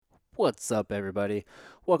What's up, everybody?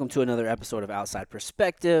 Welcome to another episode of Outside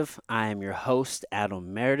Perspective. I am your host,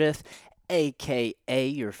 Adam Meredith, aka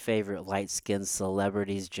your favorite light skinned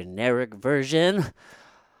celebrity's generic version.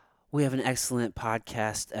 We have an excellent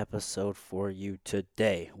podcast episode for you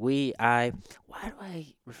today. Why do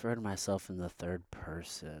I refer to myself in the third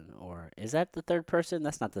person? Or is that the third person?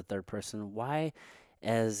 That's not the third person. Why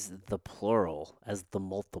as the plural, as the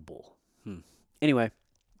multiple? Anyway,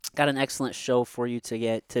 got an excellent show for you to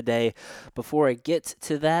get today. Before I get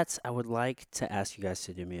to that, I would like to ask you guys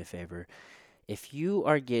to do me a favor. If you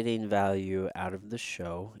are getting value out of the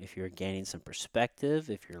show, if you're gaining some perspective,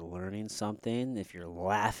 if you're learning something, if you're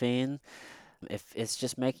laughing, if it's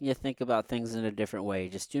just making you think about things in a different way,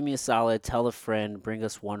 just do me a solid, tell a friend, bring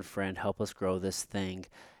us one friend, help us grow this thing.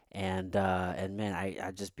 And man,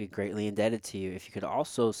 I'd just be greatly indebted to you. If you could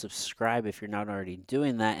also subscribe if you're not already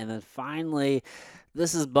doing that. And then finally,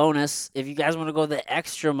 this is bonus. If you guys want to go the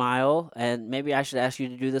extra mile, and maybe I should ask you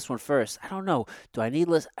to do this one first. I don't know. Do I need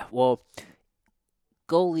list? Well,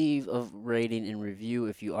 go leave a rating and review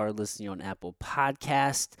if you are listening on Apple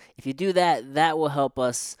Podcast. If you do that, that will help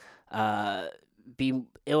us uh,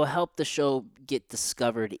 it will help the show get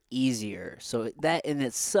discovered easier. So that in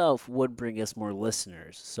itself would bring us more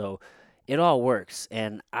listeners. So it all works,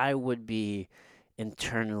 and I would be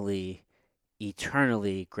internally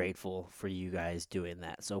eternally grateful for you guys doing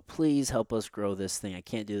that. So please help us grow this thing. I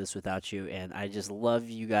can't do this without you. And I just love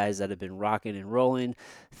you guys that have been rocking and rolling.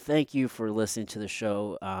 Thank you for listening to the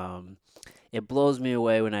show. It blows me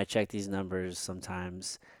away when I check these numbers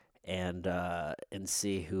sometimes and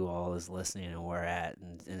see who all is listening and where at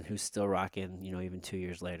and who's still rocking, even 2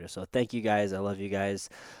 years later. So thank you guys. I love you guys.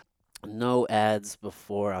 No ads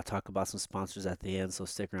before. I'll talk about some sponsors at the end, so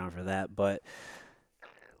stick around for that. But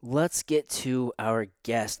let's get to our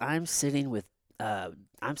guest. I'm sitting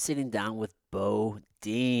down with Bo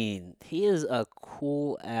Dean. He is a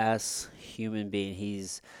cool ass human being.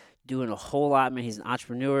 He's doing a whole lot, man. He's an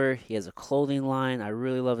entrepreneur. He has a clothing line. I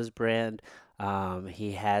really love his brand.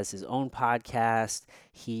 He has his own podcast.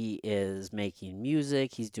 He is making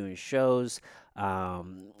music. He's doing shows.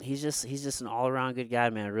 He's just an all around good guy,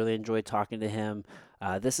 man. I really enjoyed talking to him.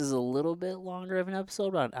 This is a little bit longer of an episode,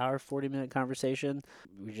 about an hour 40-minute conversation.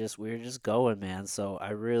 We're just going, man. So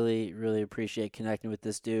I really really appreciate connecting with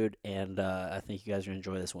this dude, and I think you guys are gonna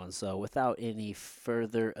enjoy this one. So without any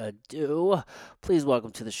further ado, please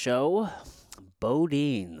welcome to the show, Bo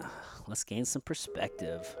Dean. Let's gain some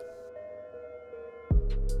perspective.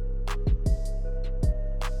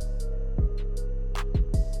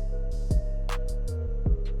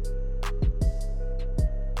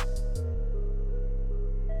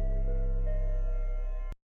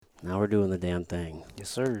 Now we're doing the damn thing. Yes,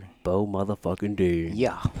 sir. Bo motherfucking Dean.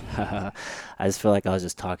 Yeah. I just feel like I was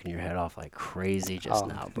just talking your head off like crazy just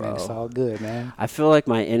now, bro. Man, it's all good, man. I feel like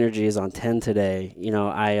my energy is on 10 today.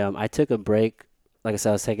 I took a break. Like I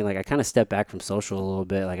said, I kind of stepped back from social a little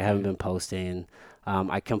bit. Like I haven't been posting.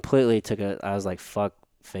 I completely I was like, fuck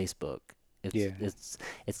Facebook. Yeah.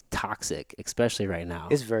 It's toxic, especially right now.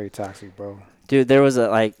 It's very toxic, bro. Dude, there was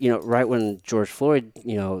right when George Floyd,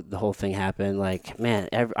 the whole thing happened, like, man,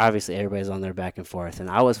 obviously everybody's on their back and forth, and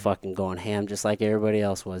I was fucking going ham just like everybody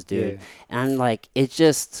else was, dude. Yeah. And like, it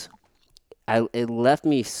left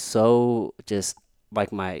me so just like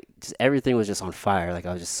just everything was just on fire. Like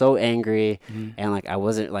I was just so angry, and like I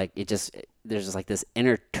wasn't like there's just like this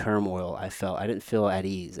inner turmoil I felt. I didn't feel at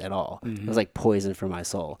ease at all. It was like poison for my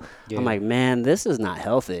soul. Yeah. I'm like, man, this is not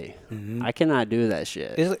healthy. I cannot do that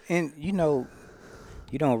shit. And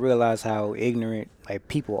you don't realize how ignorant like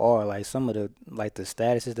people are. Like some of the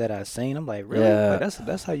statuses that I've seen, I'm like, really? Yeah. Like,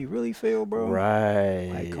 that's how you really feel, bro? Right.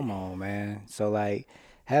 Like, come on, man. So like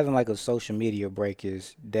having like a social media break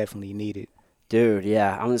is definitely needed. Dude,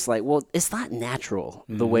 yeah. I'm just like, well, it's not natural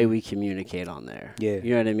the way we communicate on there. Yeah.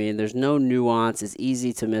 You know what I mean? There's no nuance. It's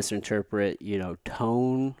easy to misinterpret,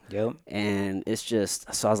 tone. Yep. And it's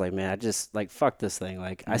just, so I was like, man, I just, like, fuck this thing.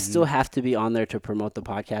 Like, I still have to be on there to promote the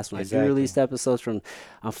podcast when I do release episodes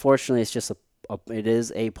unfortunately, it's just it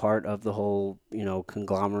is a part of the whole,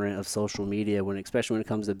 conglomerate of social media. Especially when it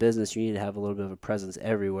comes to business, you need to have a little bit of a presence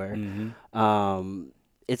everywhere.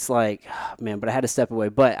 It's like, man, but I had to step away.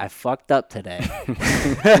 But I fucked up today.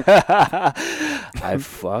 I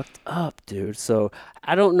fucked up, dude. So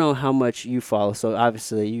I don't know how much you follow. So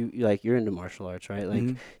obviously, you're into martial arts, right?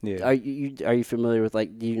 Like, Yeah. are you familiar with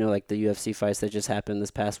like, do you know like the UFC fights that just happened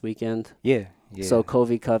this past weekend? Yeah. Yeah. So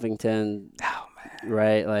Kobe Covington, oh man.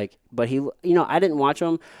 right? Like, but he, I didn't watch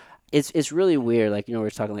him. It's really weird. Like, we're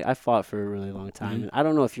talking like I fought for a really long time, and I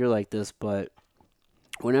don't know if you're like this, but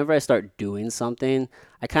whenever I start doing something,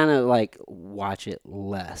 I kind of like watch it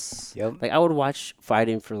less. Yep. Like I would watch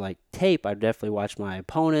fighting for like tape. I'd definitely watch my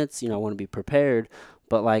opponents. I want to be prepared.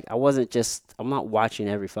 But like I'm not watching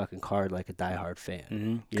every fucking card like a diehard fan.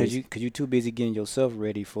 Mm-hmm. You know, Cause you too busy getting yourself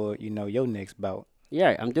ready for your next bout.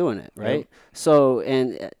 yeah, I'm doing it, Yep. right? So,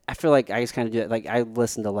 and I feel like I just kind of do it. Like, I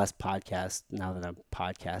listen to less podcasts now that I'm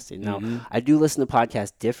podcasting. Now, Mm-hmm. I do listen to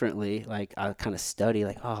podcasts differently. Like, I kind of study,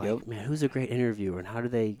 like, oh, Yep. like, man, who's a great interviewer, and how do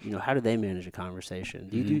they manage a conversation?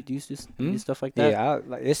 Do you Mm-hmm. do stuff like that? Yeah,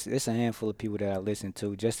 it's a handful of people that I listen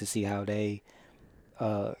to just to see how they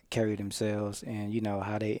carry themselves and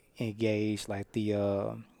how they engage like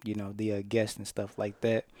the guests and stuff like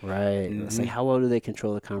that. Right. It's like, Mm-hmm. how well do they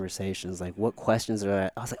control the conversations? Like, what questions I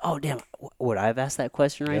was like, oh, damn, would I have asked that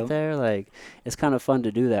question right Yep. there? Like, it's kind of fun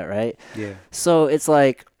to do that, right? Yeah. So it's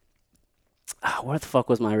like, what the fuck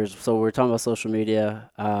was my original? So we're talking about social media.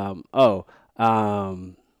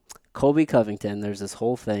 Colby Covington. There's this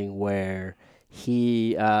whole thing where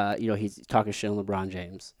he's talking shit on LeBron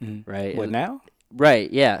James, Mm-hmm. right? What now?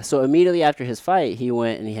 Right, yeah. So immediately after his fight, he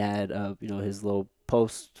went and he had his little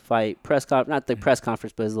post-fight not the press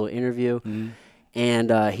conference, but his little interview, Mm-hmm.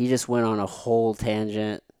 and he just went on a whole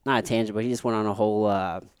tangent, not a tangent, but he just went on a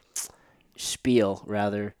whole spiel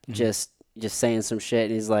rather, Mhm. just saying some shit,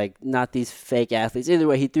 and he's like, not these fake athletes. Either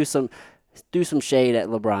way, he threw some shade at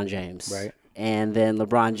LeBron James. Right. And then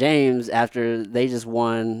LeBron James, after they just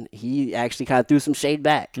won, he actually kind of threw some shade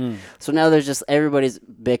back. Mm. So now there's just everybody's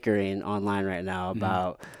bickering online right now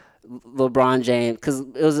about LeBron James, because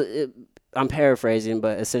I'm paraphrasing,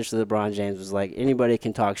 but essentially LeBron James was like, anybody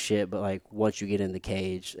can talk shit, but like once you get in the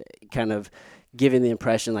cage, kind of giving the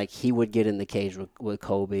impression like he would get in the cage with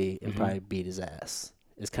Kobe and probably beat his ass.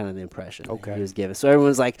 Is kind of the impression Okay. he was given. So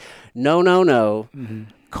everyone's like, no, no, no. Mm-hmm.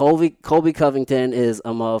 Colby Covington is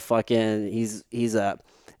a motherfucking. He's a.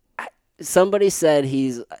 Somebody said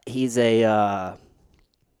he's a.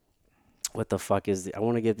 What the fuck is the? I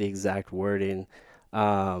want to get the exact wording.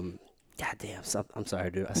 God damn. I'm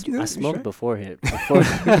sorry, dude. I smoked before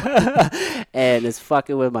and it's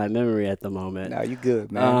fucking with my memory at the moment. No, you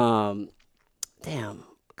good, man. Damn.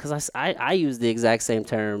 Because I use the exact same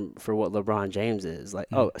term for what LeBron James is. Like,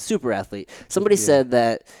 a super athlete. Somebody said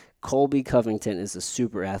that Colby Covington is a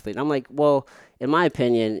super athlete. And I'm like, well, in my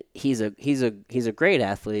opinion, he's a great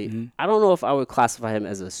athlete. Mm-hmm. I don't know if I would classify him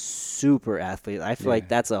as a super athlete. I feel like Yeah.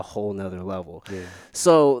 that's a whole nother level. Yeah.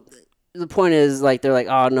 So the point is, like, they're like,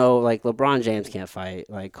 oh no, like LeBron James can't fight.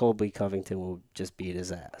 Like Colby Covington will just beat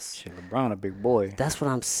his ass. Shit, LeBron a big boy. That's what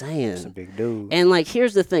I'm saying. That's a big dude. And like,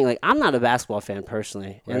 here's the thing: like, I'm not a basketball fan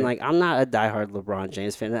personally, and Right. like, I'm not a diehard LeBron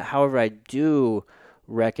James fan. However, I do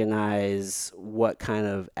recognize what kind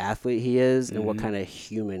of athlete he is and what kind of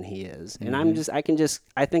human he is. And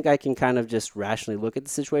I think I can kind of just rationally look at the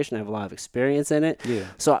situation. I have a lot of experience in it. Yeah.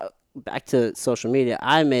 So back to social media,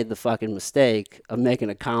 I made the fucking mistake of making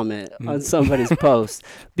a comment on somebody's post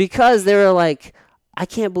because they were like, I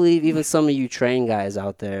can't believe even some of you train guys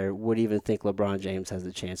out there would even think LeBron James has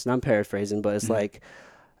a chance. And I'm paraphrasing, but it's like,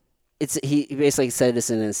 he basically said it's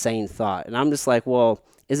an insane thought. And I'm just like, well,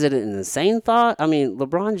 is it an insane thought? I mean,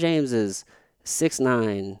 LeBron James is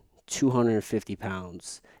 6'9", 250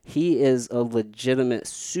 pounds. He is a legitimate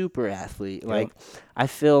super athlete. Like, I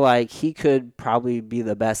feel like he could probably be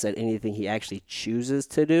the best at anything he actually chooses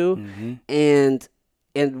to do. Mm-hmm.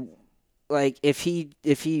 And like, if he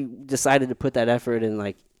decided to put that effort in,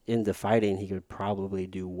 like, into fighting, he could probably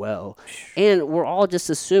do well. And we're all just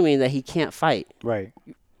assuming that he can't fight, Right.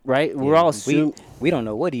 right? We're all assuming. We don't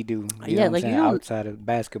know what he do. You Yeah, know what like, I'm you saying? don't- Outside of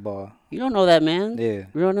basketball. You don't know that, man. Yeah. You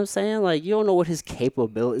know what I'm saying? Like, you don't know what his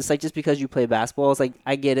capability. It's like, just because you play basketball, it's like,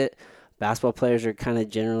 I get it. Basketball players are kind of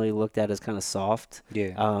generally looked at as kind of soft.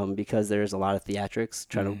 Yeah. Because there's a lot of theatrics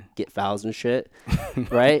trying to get fouls and shit,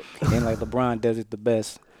 right? And like LeBron does it the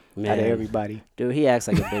best out of everybody. Dude, he acts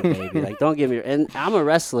like a big baby. Like, don't get me. And I'm a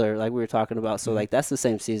wrestler, like we were talking about. So like, that's the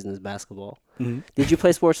same season as basketball. Mhm. Did you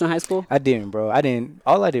play sports in high school? I didn't, bro. I didn't.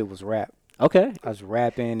 All I did was rap. Okay, I was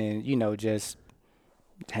rapping and just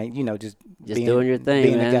just being, doing your thing,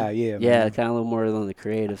 being man. a guy. Yeah. Yeah, man. kind of a little more on the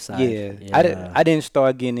creative side. Yeah. I didn't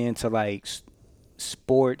start getting into like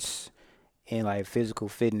sports and like physical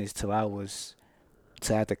fitness till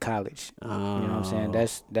after college. You know what I'm saying?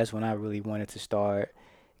 That's when I really wanted to start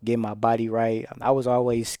getting my body right. I was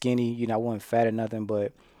always skinny, I wasn't fat or nothing,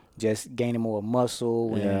 but just gaining more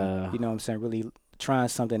muscle and Yeah. you know what I'm saying, really trying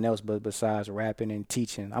something else but besides rapping and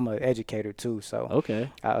teaching. I'm an educator too, so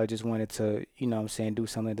Okay. I just wanted to, do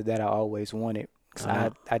something that I always wanted. 'Cause Uh-huh.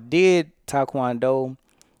 I did taekwondo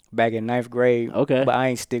back in 9th grade, Okay. but I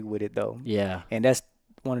ain't stick with it though. Yeah. And that's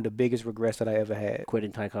one of the biggest regrets that I ever had.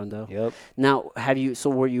 Quitting Taekwondo. Yep. Now, so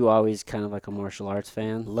were you always kind of like a martial arts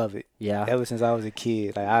fan? Love it. Yeah. Ever since I was a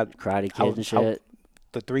kid, like I Karate Kid and shit.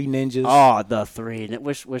 the Three Ninjas. Oh, the three.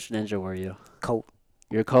 Which ninja were you? Colt.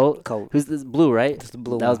 Your Colt? Colt. Who's this? Blue, right? That's the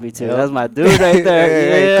blue That one. was me too. Yep. That was my dude right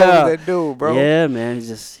there. Yeah. Colt was that dude, bro. Yeah, man.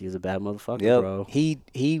 He was a bad motherfucker, Yep. bro.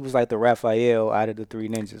 He was like the Raphael out of the Three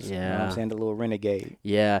Ninjas. Yeah. You know what I'm saying? The little renegade.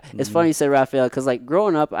 Yeah. It's funny you say Raphael because, like,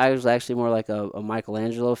 growing up, I was actually more like a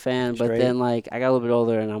Michelangelo fan. But Straight. then, like, I got a little bit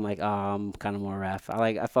older and I'm like, oh, I'm kind of more Raph.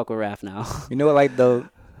 I fuck with Raph now. You know what? Like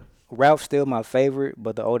Ralph's still my favorite,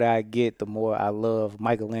 but the older I get, the more I love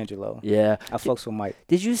Michelangelo. Yeah. I fucks with Mike.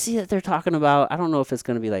 Did you see that they're talking about? I don't know if it's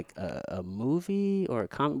going to be like a movie or a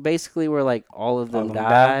comic. Basically, where like all of them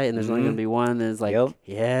die and there's only going to be one. And it's like, Yep.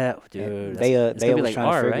 yeah, dude. They it's was like trying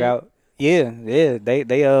R, to figure right? out. Yeah.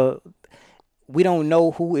 They we don't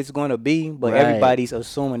know who it's gonna be, but Right. everybody's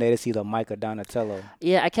assuming that it's either Mike or Donatello.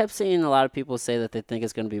 Yeah, I kept seeing a lot of people say that they think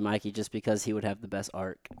it's going to be Mikey just because he would have the best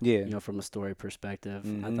arc. Yeah. You know, from a story perspective.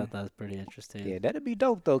 I thought that was pretty interesting. Yeah, that'd be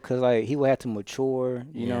dope though, cause like he would have to mature.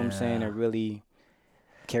 You know what I'm saying, Yeah. and really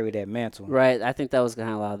carry that mantle. Right. I think that was kind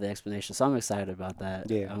of a lot of the explanation. So I'm excited about that.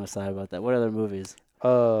 Yeah. I'm excited about that. What other movies?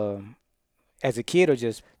 As a kid or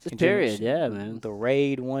just Just in general? period. Yeah, man. The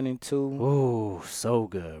Raid 1 and 2. Ooh, so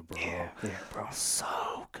good, bro. Yeah, bro. So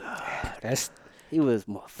good. That's He was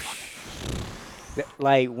motherfucking.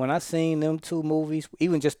 like when I seen them two movies,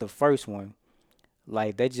 even just the first one,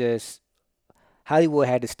 like they just Hollywood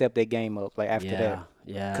had to step their game up like after that.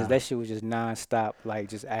 Yeah. Because that shit was just nonstop, like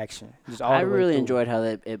just action. Just all I the way really through. enjoyed how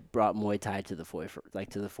it brought Muay Thai to the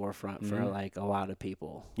forefront for like a lot of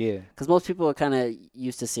people. Yeah. Because most people are kind of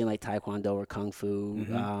used to seeing like Taekwondo or Kung Fu,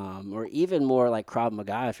 or even more like Krav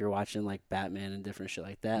Maga if you're watching like Batman and different shit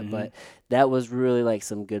like that. But that was really like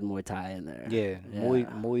some good Muay Thai in there. Yeah.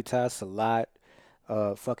 Muay Thai, Salat,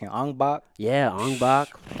 fucking Ong Bak. Yeah, Ong Bak.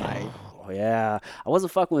 Like, yeah. I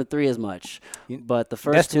wasn't fucking with 3 as much, but the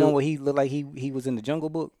first that's two. the one where he looked like he was in the Jungle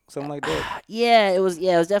Book, something like that. Yeah, it was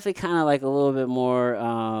definitely kind of like a little bit more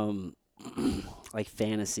like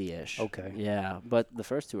fantasy-ish. Okay. Yeah, but the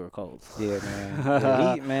first two are cold. Yeah,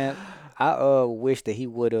 man. Yeah, man, I wish that he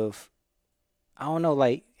would have. I don't know,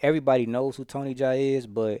 like everybody knows who Tony Jaa is,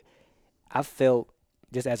 but I felt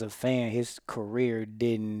just as a fan, his career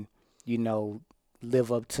didn't,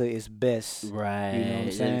 live up to its best. Right. You know what I'm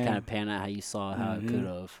It saying? didn't kind of pan out how you saw how it could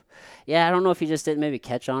have. Yeah, I don't know if he just didn't maybe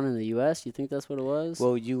catch on in the U.S. You think that's what it was?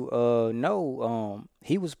 Well, he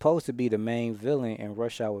was supposed to be the main villain in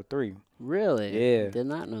Rush Hour 3. Really? Yeah. Did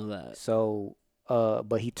not know that. So,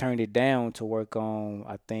 but he turned it down to work on,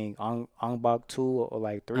 I think, Ong Bak 2 or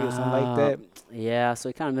like 3 or something like that. Yeah, so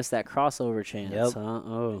he kind of missed that crossover chance, Yep. huh?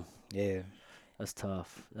 Oh. Yeah. That's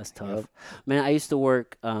tough. Yep. Man, I used to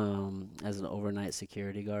work as an overnight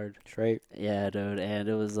security guard. Straight. Yeah, dude, and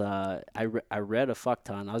it was I read a fuck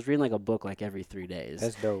ton. I was reading like a book like every 3 days.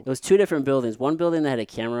 That's dope. It was 2 different buildings. One building that had a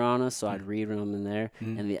camera on us, so I'd read them in there,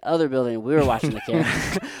 and the other building we were watching the camera.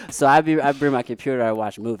 So I'd bring my computer. I'd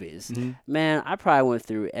watch movies. Man, I probably went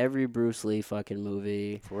through every Bruce Lee fucking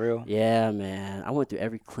movie. For real? Yeah, man. I went through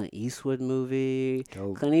every Clint Eastwood movie.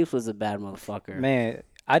 Dope. Clint Eastwood's a bad motherfucker. Man,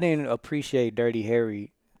 I didn't appreciate Dirty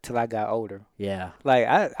Harry till I got older. Yeah. Like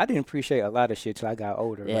I didn't appreciate a lot of shit till I got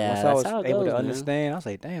older. Yeah, like, once I that's was how it able goes, to man. understand, I was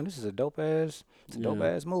like, damn, this is a dope ass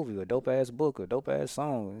movie, a dope ass book, a dope ass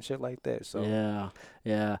song, and shit like that. So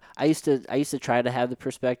Yeah. I used to try to have the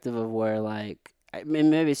perspective of where like I mean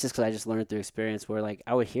maybe it's just because I just learned through experience where like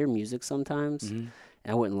I would hear music sometimes and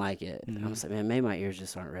I wouldn't like it. I was like, man, maybe my ears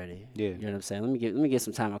just aren't ready. Yeah. You know what I'm saying? Let me get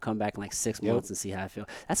some time. I'll come back in like 6 months and see how I feel.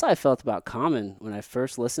 That's how I felt about Common when I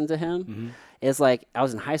first listened to him. It's like I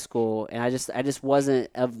was in high school and I just wasn't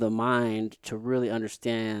of the mind to really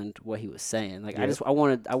understand what he was saying. Like I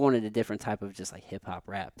wanted a different type of just like hip hop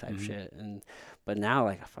rap type shit. But now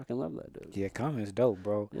like I fucking love that dude. yeah, Common's dope,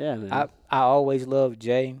 bro. Yeah, man. I always loved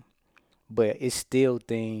Jay, but it's still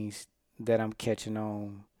things that I'm catching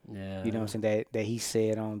on. Yeah. You know what I'm saying? That he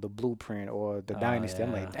said on the Blueprint or the Dynasty.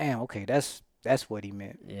 I'm like, damn, okay, that's what he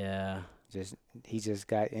meant. Yeah. He just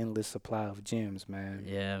got endless supply of gems, man.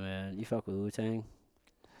 Yeah, man. You fuck with Wu-Tang?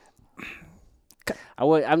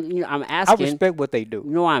 I'm asking. I respect what they do.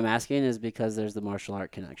 You know why I'm asking is because there's the martial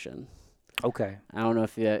art connection. Okay. I don't know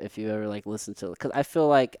if you ever like listened to it because I feel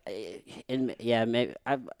like, maybe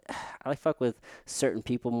I like fuck with certain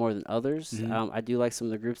people more than others. I do like some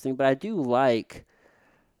of the groups thing, but I do like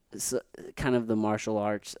kind of the martial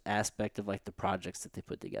arts aspect of like the projects that they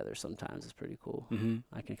put together. Sometimes it's pretty cool.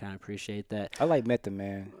 I can kind of appreciate that. I like Method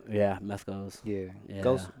Man. Yeah, Meth Goes. Yeah.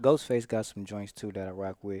 Ghostface got some joints too that I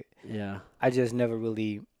rock with. Yeah. I just never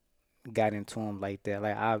really got into them like that.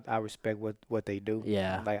 Like I respect what they do.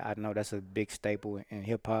 Yeah. Like I know that's a big staple in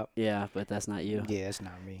hip hop. Yeah, but that's not you. Yeah, that's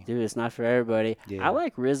not me. Dude, it's not for everybody. I Yeah.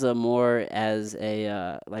 like RZA more as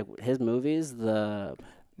a like his movies, the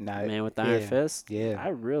Nah, Man with the Iron yeah, Fist. yeah. I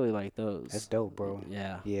really like That's those. dope, bro.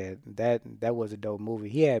 Yeah. Yeah, that was a dope movie.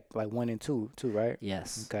 He had like 1 and 2 too, right?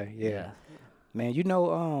 Yes. Okay, yeah. Yeah. Man, you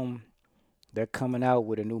know, they're coming out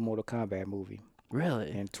with a new Mortal Kombat movie Really?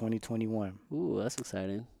 in 2021, Ooh, that's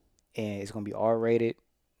exciting. and it's gonna be R-rated.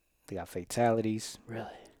 They got fatalities. Really?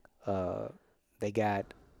 Uh, they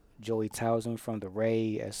got Joey Townsend from the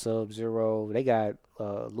Ray as Sub-Zero. They got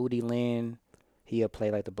Ludi Lin. He'll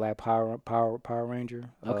play like the Black Power Ranger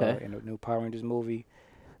Okay. in the new Power Rangers movie.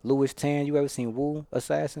 Louis Tan, you ever seen Wu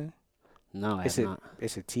Assassin? No, I It's have a not.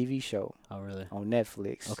 it's a TV show Oh, really? on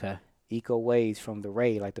Netflix. Okay. Eco Ways from the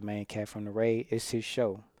Ray, like the main cat from the Ray. It's his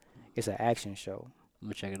show. It's an action show. I'm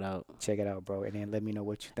gonna check it out. Check it out, bro, and then let me know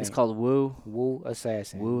what you think. It's called Woo. Wu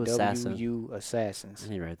Assassin. Woo Assassin. WU Assassins. I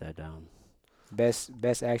need to write that down.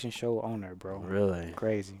 Best action show on there, bro. Really?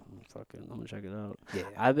 Crazy. I'm gonna check it out. Yeah.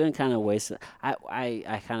 I've been kind of wasting. I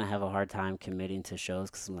kind of have a hard time committing to shows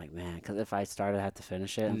because I'm like, man, because if I started, I have to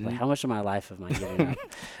finish it. I'm like, Mhm. how much of my life am I giving up?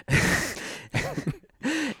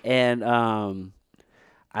 And I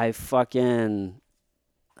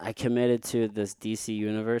committed to this DC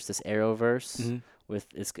universe, this Arrowverse, Mhm. with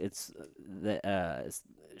it's it's a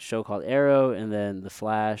show called Arrow, and then The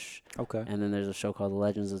Flash, Okay. and then there's a show called The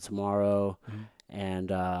Legends of Tomorrow, Mhm. and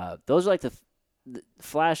those are like the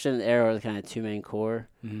Flash and Arrow are the kind of two main core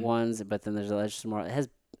Mhm. ones, but then there's The Legends of Tomorrow. It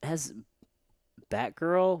has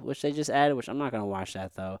Batgirl, which they just added, which I'm not gonna watch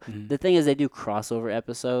that though. Mhm. The thing is, they do crossover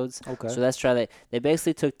episodes, Okay. so that's try they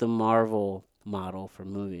basically took the Marvel model for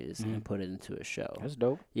movies Mhm. and put it into a show. That's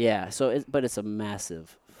dope. Yeah, so but it's a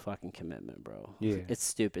massive fucking commitment, bro. Yeah. It's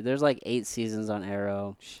stupid. There's like 8 seasons on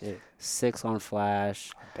Arrow, Shit. 6 on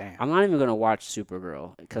Flash. Damn. I'm not even gonna watch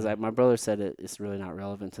Supergirl because my brother said it's really not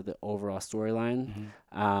relevant to the overall storyline.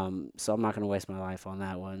 So I'm not gonna waste my life on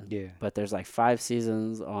that one. Yeah. But there's like 5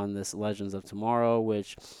 seasons on this Legends of Tomorrow,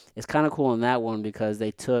 which is kind of cool in that one because they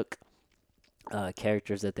took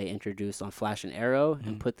characters that they introduced on Flash and Arrow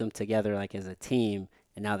and put them together like as a team,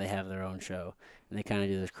 and now they have their own show, and they kind of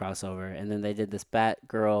do this crossover. And then they did this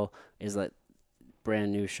Batgirl is like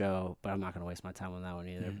brand new show, but I'm not gonna waste my time on that one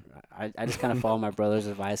either. I just kind of follow my brother's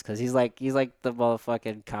advice because he's like the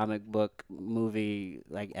motherfucking comic book movie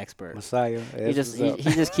like expert. Messiah. He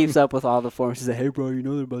just keeps up with all the forms. He's like, hey bro, you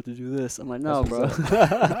know they're about to do this. I'm like, no, bro.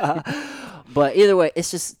 But either way,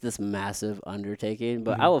 it's just this massive undertaking.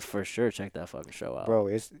 But I will for sure check that fucking show out. Bro,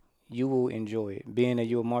 you will enjoy it. Being that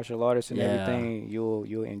you're a martial artist and Yeah. everything, you'll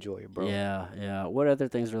enjoy it, bro. Yeah. What other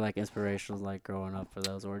things were like inspirational, like growing up for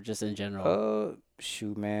those, or just in general?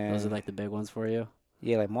 Shoot, man. Those are like the big ones for you.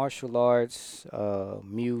 Yeah, like martial arts,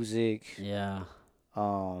 music. Yeah,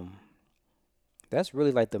 That's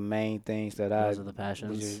really like the main things that those are the was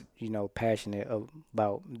passions. just, passionate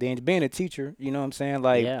about. Then being a teacher, you know what I'm saying?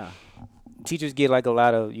 Like Yeah, teachers get like a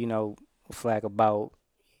lot of, flack about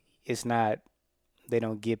it's not they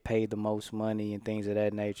don't get paid the most money and things of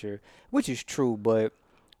that nature, which is true, but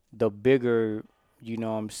the bigger,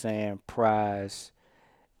 prize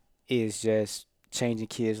is just changing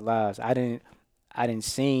kids' lives. I didn't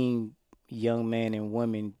seen young men and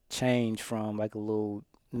women change from like a little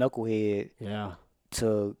knucklehead yeah,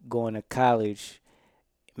 to going to college,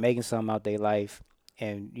 making something out their life,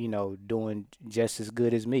 and doing just as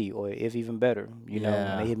good as me, or if even better. And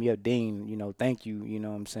Yeah. they hit me up, Dean. Thank you. You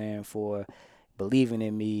know what I'm saying, for believing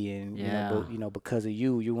in me, and Yeah. because of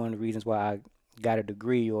you, you're one of the reasons why I got a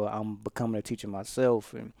degree, or I'm becoming a teacher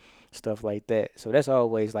myself, and stuff like that. So that's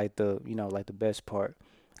always like the best part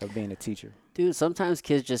of being a teacher. dude. Sometimes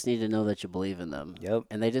kids just need to know that you believe in them. Yep.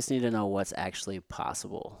 And they just need to know what's actually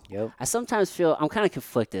possible. Yep. I sometimes feel I'm kind of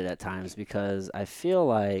conflicted at times because I feel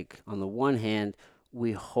like on the one hand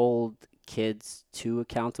we hold kids too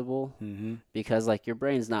accountable Mhm. because like your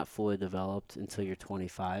brain's not fully developed until you're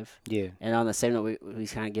 25. Yeah. And on the same note, we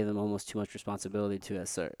kind of give them almost too much responsibility to us.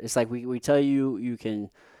 So it's like we tell you you can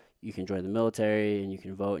join the military and you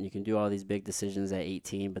can vote and you can do all these big decisions at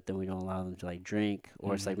 18, but then we don't allow them to like drink.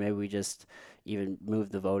 Or it's like maybe we just even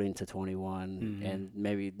move the voting to 21 and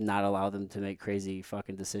maybe not allow them to make crazy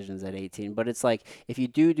fucking decisions at 18. But it's like if you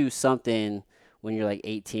do something when you're like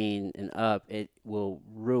 18 and up, it will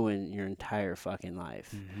ruin your entire fucking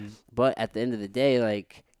life. But at the end of the day,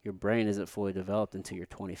 like your brain isn't fully developed until you're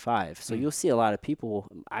 25. So you'll see a lot of people.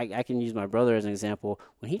 I can use my brother as an example.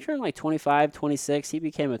 When he turned like 25, 26, he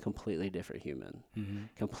became a completely different human.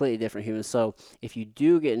 Completely different human. So if you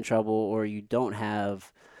do get in trouble or you don't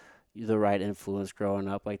have the right influence growing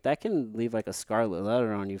up, like that can leave like a scarlet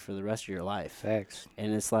letter on you for the rest of your life. Facts.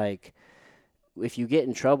 And it's like, if you get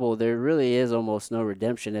in trouble, there really is almost no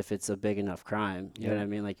redemption if it's a big enough crime. You know what I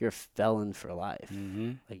mean? Like, you're a felon for life.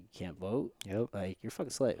 Mm-hmm. Like, you can't vote. Yep. Like, you're a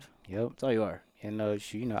fucking slave. Yep. That's all you are. And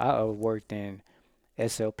I worked in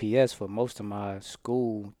SLPS for most of my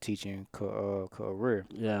school teaching career.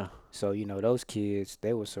 Yeah. So, those kids,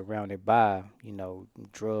 they were surrounded by,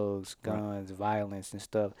 drugs, guns, violence and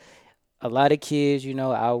stuff. A lot of kids,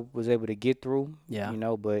 I was able to get through, Yeah.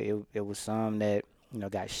 But it was some that,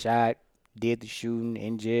 got shot, did the shooting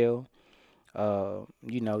in jail,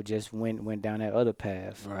 just went down that other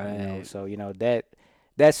path. Right. So,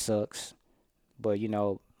 that sucks. But,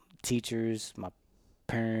 teachers, my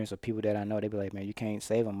parents or people that I know, they be like, man, you can't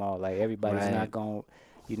save them all. Like, everybody's not going to,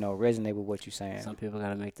 resonate with what you're saying. Some people got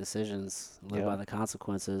to make decisions, live by the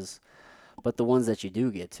consequences. But the ones that you do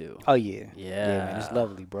get to. Oh, yeah. Yeah. Yeah, man, it's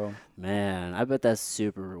lovely, bro. Man, I bet that's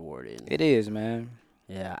super rewarding. It is, man.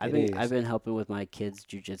 Yeah, I've been helping with my kids'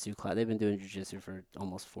 jiu-jitsu class. They've been doing jiu-jitsu for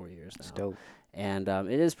almost 4 years now. That's dope. And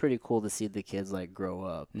it is pretty cool to see the kids like grow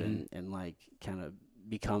up and like kind of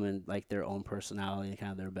becoming like their own personality and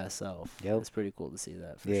kind of their best self. Yep. It's pretty cool to see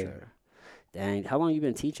that for sure. Dang, how long you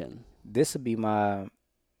been teaching? This would be my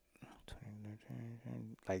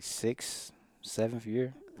like 6th, 7th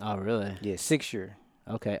year. Oh, really? Yeah, 6th year.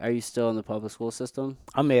 Okay. Are you still in the public school system?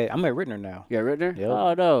 I'm at Rittner now. You're at Rittner? Yep.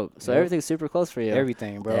 Oh, no. So Yep. everything's super close for you.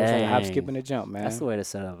 Everything, bro. It's like a hop, Dang. skip, and a jump, man. That's the way to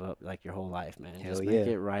set up like your whole life, man. Hell Just yeah. make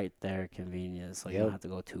it right there, convenient, so you don't have to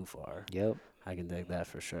go too far. Yep. I can dig that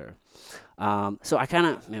for sure. So we kind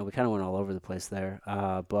of went all over the place there.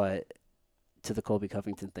 But to the Colby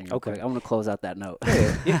Covington thing, real Okay. quick, I'm gonna close out that note.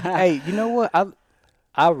 Yeah. Hey, you know what?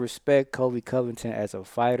 I respect Colby Covington as a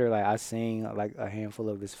fighter. Like, I seen like a handful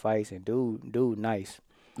of his fights, and dude, nice.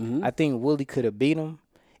 Mm-hmm. I think Willie could have beat him.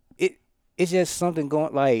 It's just something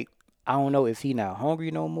going, like, I don't know if he not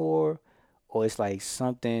hungry no more, or it's like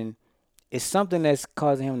something. It's something that's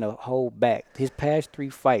causing him to hold back. His past 3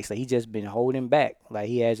 fights, like, he just been holding back. Like,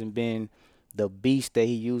 he hasn't been the beast that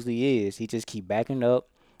he usually is. He just keep backing up.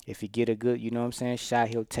 If he get a good, shot,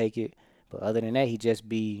 he'll take it. But other than that, he just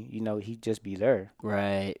be there.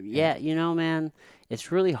 Right. Yeah. Man, it's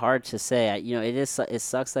really hard to say. It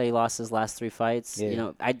sucks that he lost his last 3 fights.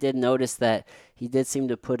 Yeah. I did notice that he did seem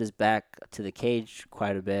to put his back to the cage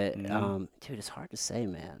quite a bit. Mhm. Dude, it's hard to say,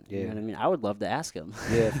 man. Yeah. You know what I mean? I would love to ask him.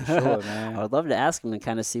 Yeah, for sure, man. I would love to ask him and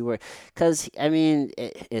kind of see because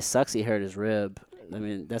it sucks he hurt his rib. I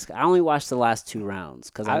mean, I only watched the last 2 rounds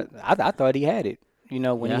because I thought he had it.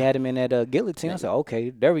 When he had him in that guillotine, I said,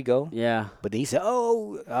 okay, there we go. Yeah. But he said,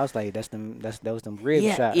 oh, I was like, that was them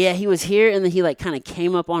rib shots. Yeah, he was here, and then he like kind of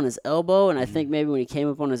came up on his elbow, and I think maybe when he came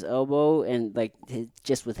up on his elbow, and like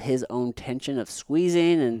just with his own tension of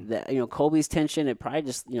squeezing, and Colby's tension, it probably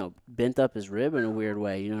just bent up his rib in a weird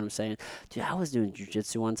way. You know what I'm saying? Dude, I was doing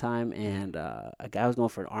jiu-jitsu one time, and a guy was going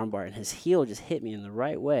for an armbar, and his heel just hit me in the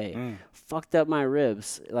right way, fucked up my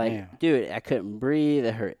ribs. Like, Damn. dude, I couldn't breathe.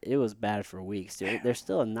 It hurt. It was bad for weeks, dude. There's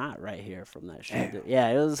still a knot right here from that shit. Dude. Yeah,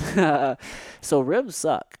 it was. So ribs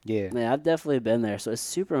suck. Yeah. Man, I've definitely been there. So it's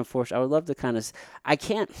super unfortunate. I would love to kind of. I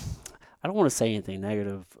don't want to say anything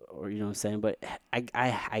negative, or you know what I'm saying, but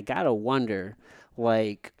I gotta wonder,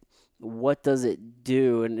 like, what does it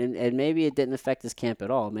do? And maybe it didn't affect his camp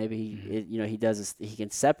at all. Maybe he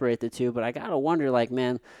can separate the two. But I gotta wonder, like,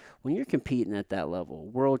 man, when you're competing at that level,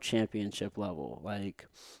 world championship level, like,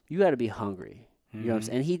 you got to be hungry. You know what I'm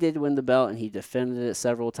saying? And he did win the belt, and he defended it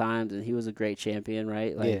several times, and he was a great champion,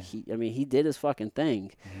 right? Like, he did his fucking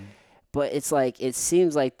thing. But it's like, it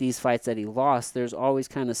seems like these fights that he lost, there's always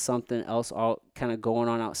kind of something else all kind of going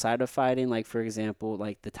on outside of fighting. Like, for example,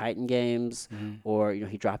 like the Titan Games, or,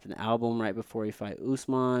 he dropped an album right before he fight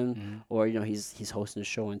Usman, or, he's hosting a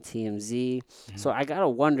show on TMZ. So I got to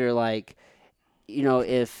wonder, like,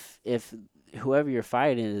 if whoever you're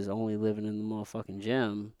fighting is only living in the motherfucking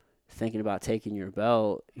gym, thinking about taking your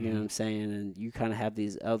belt, you know what I'm saying, and you kind of have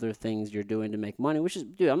these other things you're doing to make money, which is,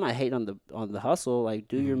 dude, I'm not hating on the hustle, like,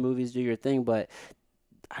 do your movies, do your thing, but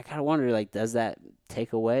I kind of wonder, like, does that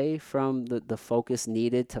take away from the focus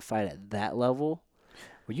needed to fight at that level?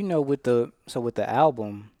 Well, with the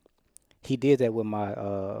album, he did that with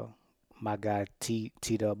my guy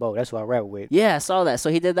T-Dubbo. That's who I rap with. Yeah, I saw that. So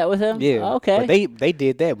he did that with him? Yeah. Oh, okay. But they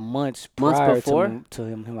did that months prior before? to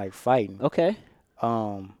him like fighting. Okay.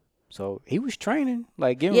 So he was training,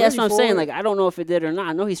 like, getting Yeah, ready that's what I'm for saying. it. Like, I don't know if it did or not.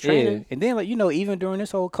 I know he's training. Yeah. And then, like, even during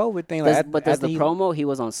this whole COVID thing, like, But does the promo, he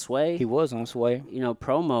was on Sway? He was on Sway.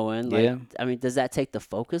 Promoing. Like, Yeah. I mean, does that take the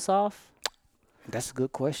focus off? That's a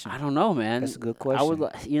good question. I don't know, man. That's a good I would,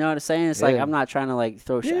 question. you know what I'm saying? It's Yeah. like I'm not trying to like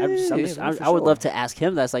throw shit. For I would love sure. to ask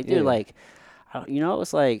him. That's like, dude, Yeah. like, you know,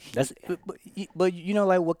 it's like, That's but you know,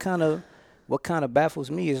 like what kind of baffles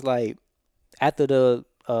me is like after the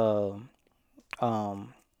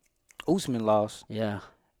Usman loss, yeah,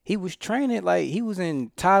 he was training like he was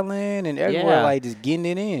in Thailand and everywhere, yeah, like just getting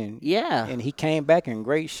it in. yeah, And he came back in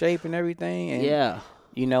great shape and everything. And yeah.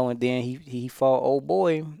 you know, and then he fought old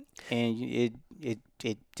boy, and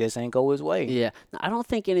it just ain't go his way. Yeah, now, I don't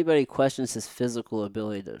think anybody questions his physical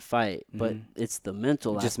ability to fight, but it's the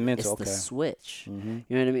mental Just aspect. mental, It's the okay. switch. Mm-hmm.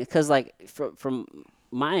 You know what I mean? Because like from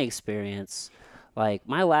my experience, like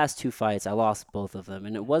my last two fights, I lost both of them,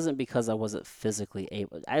 and it wasn't because I wasn't physically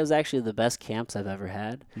able. I was actually the best camps I've ever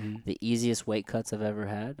had, the easiest weight cuts I've ever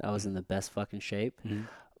had. I was in the best fucking shape,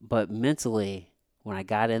 but mentally. When I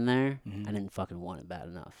got in there, I didn't fucking want it bad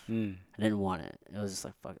enough. I didn't want it. It was just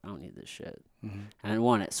like, fuck, I don't need this shit. I didn't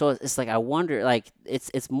want it. So it's like, I wonder, like,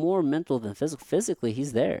 it's more mental than physical. Physically,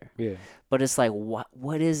 he's there. Yeah. But it's like,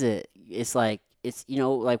 what is it? It's like, it's, you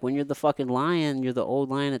know, like when you're the fucking lion, you're the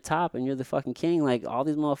old lion at top, and you're the fucking king, like, all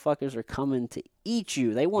these motherfuckers are coming to eat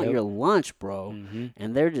you. They want your lunch, bro.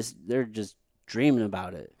 And they're just dreaming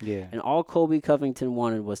about it. Yeah. And all Colby Covington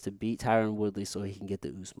wanted was to beat Tyron Woodley so he can get the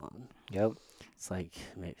Usman. Yep. It's like,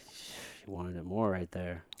 maybe you wanted it more right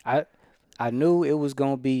there. I knew it was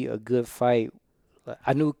gonna be a good fight.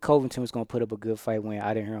 I knew Covington was gonna put up a good fight when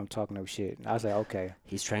I didn't hear him talking no shit. I was like, okay.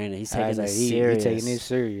 He's training. He's I taking was like, this he serious. taking this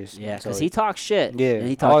serious. Yeah, So because he talks shit. Yeah, and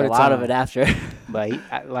he all talked the a lot of time. it after. But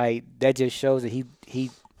like that just shows that he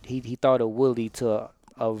thought of Woodley to a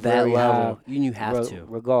That very level, high you have to.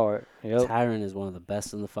 regard. Yep. Tyron is one of the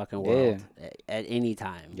best in the fucking world at any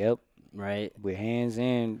time. Yep. Right? With hands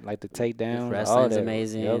in, like the takedowns. His all wrestling's that.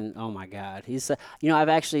 amazing. Yep. Oh my God, he's you know, I've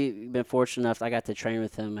actually been fortunate enough. I got to train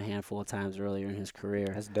with him a handful of times earlier in his career,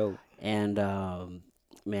 That's dope. and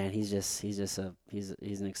man, he's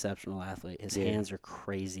an exceptional athlete. His hands are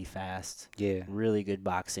crazy fast. Yeah. Really good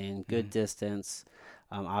boxing, good distance.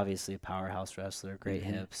 Obviously a powerhouse wrestler, great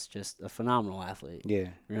hips, just a phenomenal athlete. Yeah.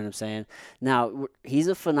 You know what I'm saying? Now he's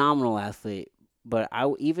a phenomenal athlete, but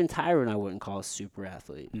even Tyron I wouldn't call a super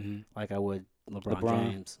athlete like I would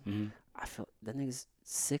LeBron. James. I feel that nigga's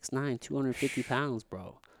 6'9", 250 pounds,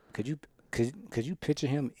 bro. Could you picture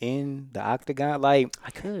him in the octagon? Like I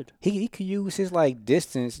could, he could use his like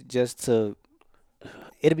distance just to.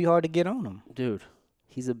 It'd be hard to get on him. dude.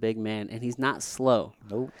 He's a big man, and he's not slow.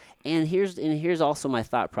 Nope. And here's also my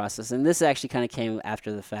thought process, and this actually kind of came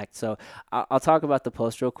after the fact. So I'll talk about the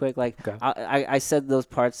post real quick. Like Okay. I said those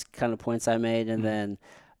parts, kind of points I made, and then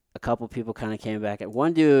a couple people kind of came back. And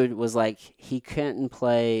one dude was like, he couldn't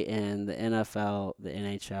play in the NFL, the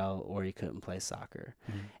NHL, or he couldn't play soccer.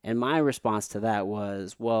 And my response to that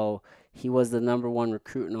was, well, he was the #1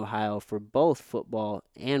 recruit in Ohio for both football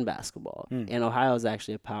and basketball. And Ohio is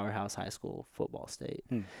actually a powerhouse high school football state.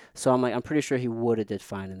 So I'm like, I'm pretty sure he would have did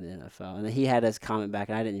fine in the NFL. And then he had his comment back,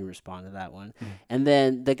 and I didn't even respond to that one. And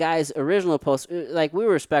then the guy's original post, like we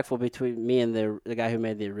were respectful between me and the guy who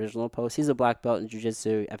made the original post. He's a black belt in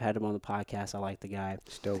jiu-jitsu. I've had him on the podcast. I like the guy.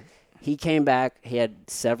 It's dope. He came back. He had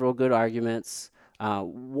several good arguments.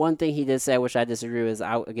 One thing he did say, which I disagree with, is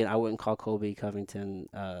I wouldn't call Colby Covington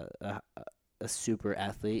a super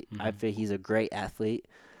athlete. I feel he's a great athlete.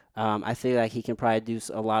 I feel like he can probably do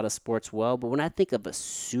a lot of sports well. But when I think of a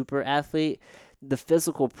super athlete, the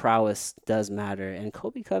physical prowess does matter. And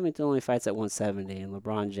Colby Covington only fights at 170, and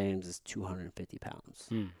LeBron James is 250 pounds.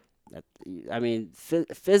 I mean,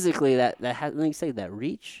 physically, that has, like you say, that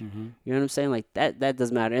reach. You know what I'm saying? Like that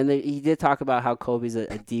does matter. And he did talk about how Kobe's a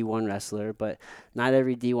D1 wrestler, but not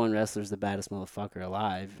every D1 wrestler is the baddest motherfucker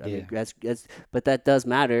alive. I mean, but that does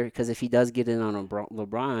matter, because if he does get in on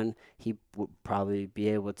LeBron, he would probably be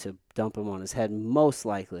able to dump him on his head, most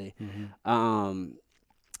likely.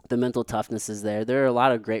 The mental toughness is there. There are a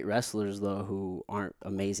lot of great wrestlers, though, who aren't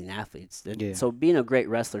amazing athletes. So being a great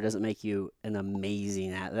wrestler doesn't make you an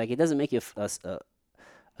amazing athlete. Like, it doesn't make you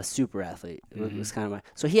a super athlete. It was kind of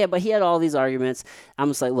so he had all these arguments. I'm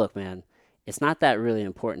just like, look, man, it's not that really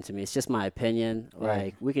important to me. It's just my opinion. Right.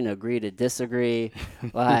 Like, we can agree to disagree.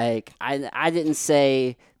 Like, I didn't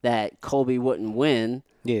say that Colby wouldn't win.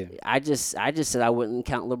 Yeah. I just said I wouldn't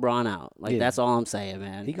count LeBron out. Like, that's all I'm saying,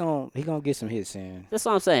 man. He gonna get some hits in. That's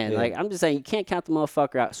what I'm saying. Yeah. Like, I'm just saying you can't count the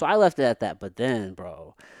motherfucker out. So I left it at that. But then,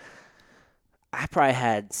 bro, I probably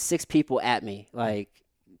had 6 people at me, like,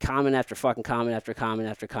 comment after fucking comment after comment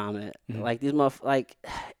after comment. Like, these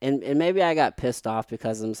and maybe I got pissed off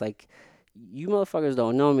because I'm just like, you motherfuckers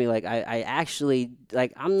don't know me. Like, I actually,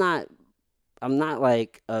 like, I'm not I'm not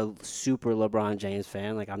like a super LeBron James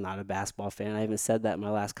fan. Like I'm not a basketball fan. I even said that in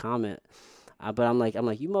my last comment. But I'm like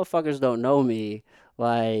you motherfuckers don't know me.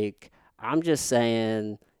 Like I'm just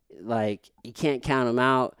saying, like you can't count them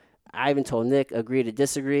out. I even told Nick agree to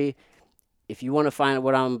disagree. If you want to find out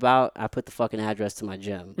what I'm about, I put the fucking address to my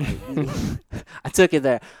gym. Like, I took it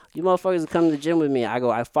there. You motherfuckers come to the gym with me.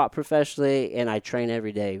 I fought professionally and I train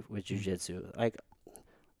every day with jiu-jitsu. Like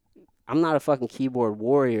I'm not a fucking keyboard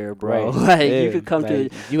warrior, bro. Right. Like Yeah. you could come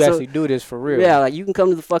like, to you actually do this for real. yeah, like you can come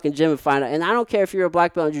to the fucking gym and find out. And I don't care if you're a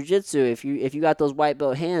black belt in jiu-jitsu. If you got those white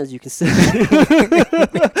belt hands, you can still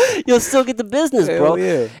you'll still get the business, bro. Hell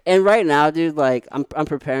yeah. And right now, dude, like I'm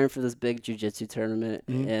preparing for this big jiu-jitsu tournament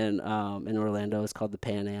in Orlando. It's called the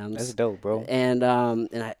Pan Ams. That's dope, bro. And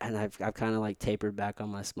I've kind of like tapered back on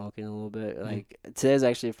my smoking a little bit. Like today's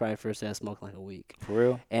actually probably the first day I smoked in like a week. For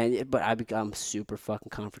real. But I become super fucking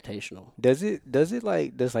confrontational. Does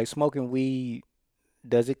smoking weed,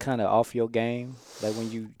 does it kind of off your game, like when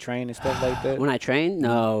you train and stuff like that? When I train,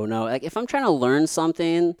 no. Like if I'm trying to learn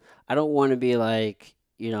something, I don't want to be like,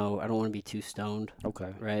 I don't want to be too stoned.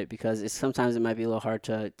 Okay. Right? Because sometimes it might be a little hard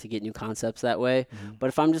to get new concepts that way. But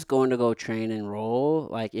if I'm just going to go train and roll,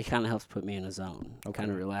 like it kind of helps put me in a zone. It kind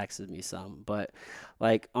of relaxes me some. But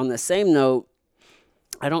like on the same note,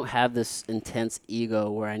 I don't have this intense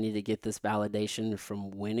ego where I need to get this validation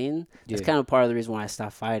from winning. That's kind of part of the reason why I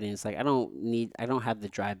stopped fighting. It's like I don't have the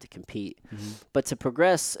drive to compete. But to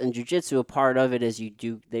progress in jiu-jitsu, a part of it is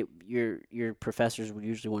your professors would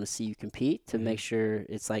usually want to see you compete to make sure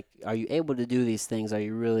it's like, are you able to do these things? Are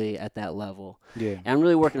you really at that level? Yeah. And I'm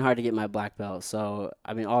really working hard to get my black belt. So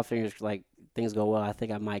I mean, all fingers like things go well, I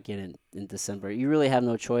think I might get in December. You really have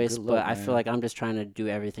no choice, but I feel like I'm just trying to do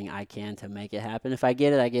everything I can to make it happen. If I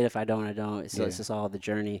get it, I get it. If I don't, I don't. So it's just all the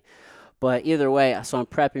journey. But either way, so I'm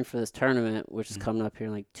prepping for this tournament, which is coming up here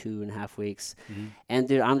in like 2.5 weeks. And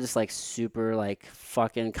dude, I'm just like super like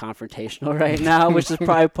fucking confrontational right now, which is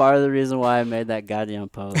probably part of the reason why I made that goddamn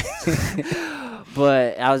post.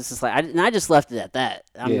 But I was just like, I just left it at that.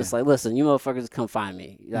 I'm just like, listen, you motherfuckers come find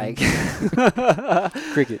me. Like,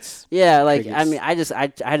 crickets. Yeah, like, Crickets. I mean, I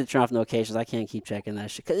had to turn off notifications. I can't keep checking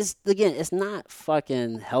that shit. Because, it's not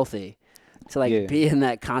fucking healthy to, like, be in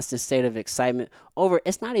that constant state of excitement over,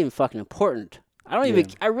 it's not even fucking important. I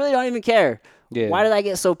really don't even care. Yeah. Why did I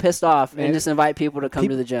get so pissed off and just invite people to come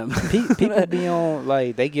to the gym? People be on,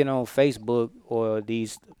 like, they get on Facebook or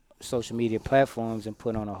these social media platforms and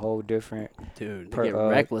put on a whole different dude, they get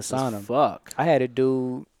reckless as fuck. I had a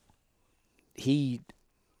dude,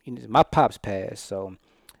 my pops passed, so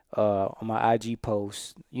on my IG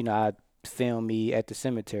post, I filmed me at the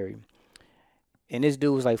cemetery, and this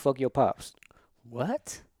dude was like, fuck your pops.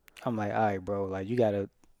 What? I'm like, all right, bro, like, you gotta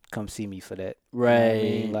come see me for that. Right. You know what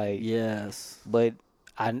I mean? Like, yes. But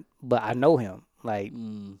I know him. Like,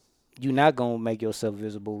 you're not gonna make yourself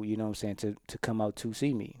visible, you know what I'm saying, to come out to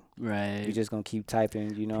see me. Right. You're just gonna keep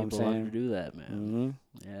typing, you know what I'm saying? People love to do that, man.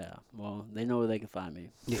 Yeah. Well, they know where they can find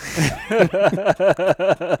me.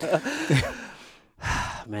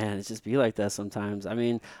 Man, it just be like that sometimes. I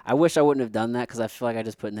mean, I wish I wouldn't have done that because I feel like I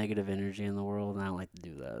just put negative energy in the world, and I don't like to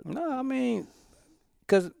do that. No, I mean,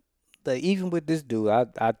 because even with this dude,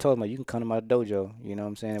 I told him, like, you can come to my dojo, you know what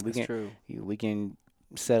I'm saying? We can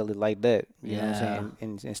settle it like that, you know what I'm saying?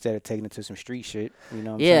 And instead of taking it to some street shit, you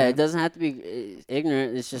know what I'm saying? Yeah, it doesn't have to be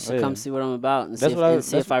ignorant. It's just to come see what I'm about and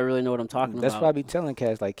see if I really know what I'm talking about. That's what I be telling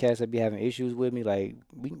cats. Like, cats that be having issues with me, like,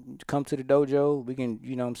 we can come to the dojo. We can,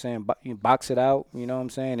 you know what I'm saying, box it out, you know what I'm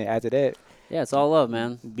saying? And after that, yeah, it's all love,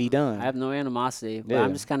 man. Be done. I have no animosity, but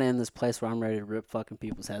I'm just kind of in this place where I'm ready to rip fucking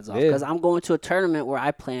people's heads off because I'm going to a tournament where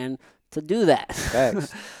I plan to do that.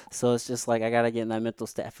 Facts. So it's just like I gotta get in that mental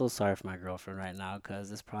state. I feel sorry for my girlfriend right now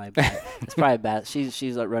because it's probably bad. It's probably bad.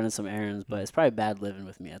 She's like running some errands, but it's probably bad living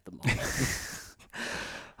with me at the moment.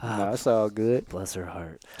 No, it's all good. Bless her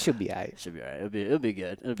heart. She'll be alright. She'll be alright. It'll be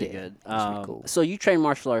good. It'll be good. Be cool. So you train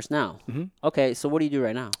martial arts now? Mm-hmm. Okay. So what do you do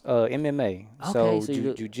right now? MMA. Okay,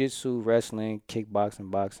 so jiu-jitsu, wrestling,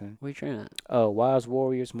 kickboxing, boxing. Where you train at? Wise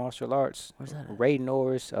Warriors Martial Arts. Where's that at? Ray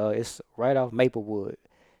Norris. It's right off Maplewood.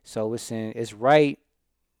 So it's in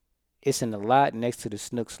the lot next to the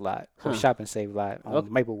Snooks lot or Shop and Save lot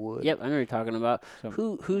on Maplewood. Yep, I know what you're talking about.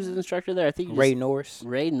 So, who's the instructor there? I think Ray Norris.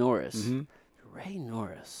 Ray Norris. Mm-hmm. Ray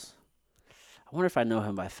Norris. I wonder if I know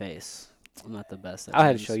him by face. I'm not the best at I'll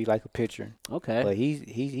have to show you like a picture. Okay. But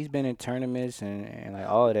he's been in tournaments and like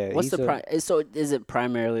all of that. What's so is it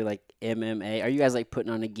primarily like MMA? Are you guys like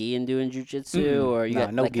putting on a gi and doing jiu-jitsu or you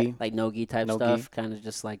got no like gi. Like no gi type stuff? Kind of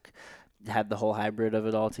just like have the whole hybrid of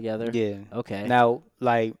it all together? Yeah. Okay. Now,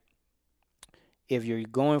 like, if you're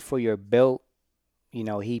going for your belt you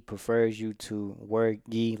know, he prefers you to wear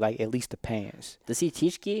gi, like at least the pants. Does he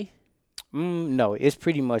teach gi? No, it's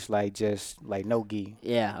pretty much like just like no gi.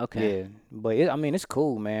 Yeah. Okay. Yeah, but I mean, it's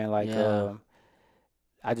cool, man. Like, Yeah.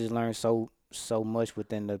 I just learned so much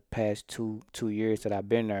within the past two years that I've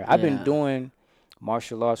been there. I've been Yeah. doing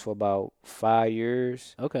martial arts for about 5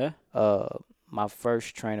 years. Okay. Uh, my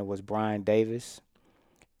first trainer was Brian Davis,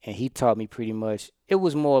 and he taught me pretty much. It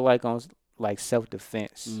was more like on like self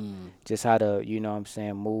defense, Mm. just how to, you know what I'm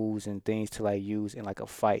saying, moves and things to like use in like a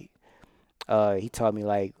fight. He taught me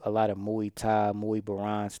like a lot of Muay Thai, Muay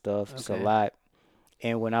Baran stuff. It's a Okay. lot.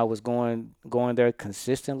 And when I was going there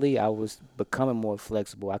consistently, I was becoming more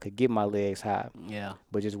flexible. I could get my legs high, Yeah.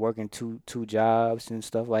 but just working two jobs and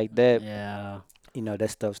stuff like that, Yeah. you know, that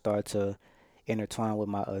stuff started to intertwine with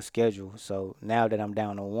my schedule. So now that I'm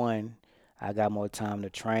down to one, I got more time to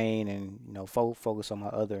train and, you know, focus on my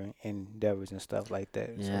other endeavors and stuff like that.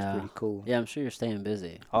 So it's Yeah. pretty cool. Yeah. I'm sure you're staying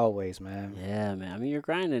busy. Always, man. Yeah, man. I mean, you're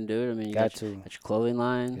grinding, dude. I mean, you Got got your, to. got your clothing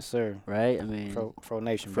line, Yes, sir. right? I mean, Fro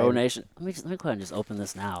Nation, Fro baby. Nation. Let me go ahead and just open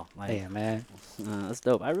this now. Like, Yeah, man. that's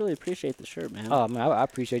dope. I really appreciate the shirt, man. Oh, man, I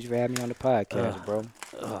appreciate you for having me on the podcast, Ugh. bro.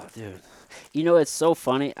 Oh, dude. You know, it's so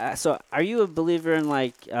funny. So, are you a believer in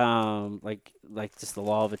like just the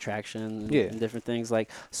law of attraction Yeah. and different things? Like,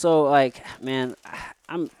 so, like, man,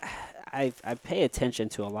 I'm. I pay attention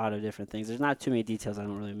to a lot of different things. There's not too many details I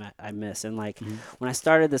don't really I miss. And like when I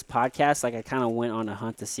started this podcast, like I kind of went on a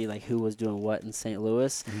hunt to see like who was doing what in St.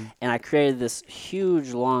 Louis, and I created this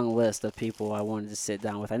huge long list of people I wanted to sit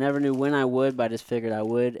down with. I never knew when I would, but I just figured I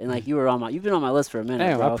would. And like you've been on my list for a minute,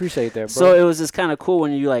 Damn, bro. I appreciate that, bro. So it was just kind of cool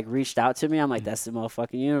when you like reached out to me. I'm like, that's the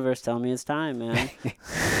motherfucking universe telling me it's time, man.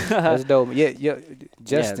 That's dope. Yeah,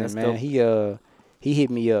 Justin, that's man, dope. he hit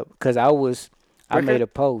me up because I made Ricker? a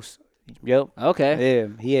post. Yep. Okay.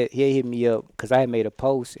 Yeah, he hit me up because I had made a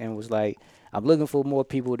post and was like, I'm looking for more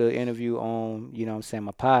people to interview on, you know what I'm saying,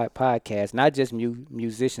 my podcast. Not just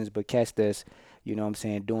musicians, but cats that's, you know what I'm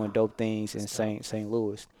saying, doing dope things in St.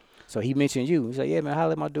 Louis. So he mentioned you. He's like, yeah, man,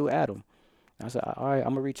 holla at my dude Adam. I said, all right, I'm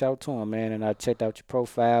going to reach out to him, man. And I checked out your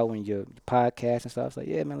profile and your podcast and stuff. I was like,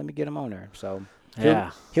 yeah, man, let me get him on there. So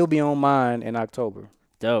Yeah. he'll be on mine in October.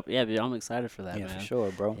 Dope. Yeah, dude, I'm excited for that, Yeah, man. for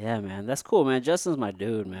sure, bro. Yeah, man. That's cool, man. Justin's my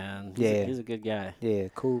dude, man. He's a good guy. Yeah,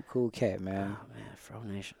 cool cat, man. Oh, man. Fro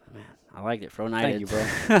Nation, man. I like it. Fro Thank Nighted. you,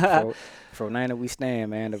 bro. Fro Niner we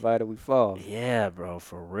stand, man. Divided we fall. Yeah, bro.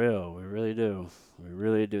 For real. We really do. We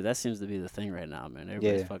really do. That seems to be the thing right now, man.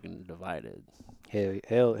 Everybody's fucking divided.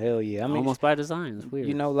 Hell yeah. I mean, almost by design. It's weird.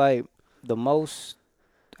 You know, like the most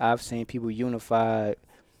I've seen people unified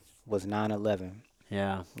was 9/11.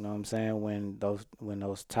 Yeah. You know what I'm saying? When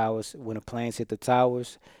those towers, when the planes hit the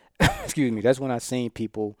towers, excuse me, that's when I seen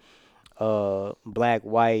people, black,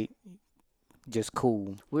 white, just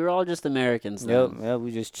cool. We were all just Americans Yep, then.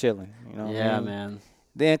 we just chilling. You know what Yeah, I mean? man.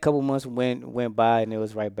 Then a couple months went by and it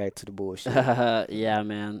was right back to the bullshit. Yeah,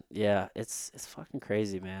 man. Yeah, it's fucking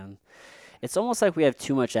crazy, man. It's almost like we have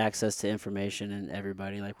too much access to information and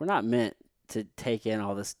everybody. Like we're not meant to take in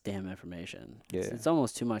all this damn information. Yeah. It's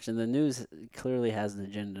almost too much, and the news clearly has an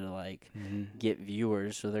agenda to like Mm-hmm. get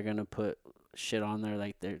viewers, so they're gonna put shit on there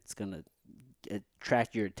like it's gonna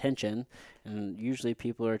attract your attention, and usually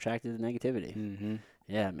people are attracted to negativity. Mm-hmm.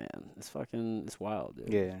 Yeah, man, it's wild,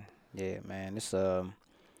 dude. Yeah, man. It's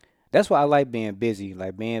that's why I like being busy.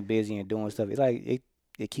 Like being busy and doing stuff. It's like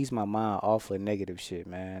it keeps my mind off of negative shit,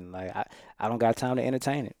 man. Like I don't got time to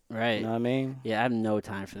entertain it. Right. You know what I mean? Yeah, I have no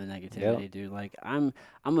time for the negativity, dude. Like I'm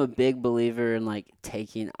a big believer in like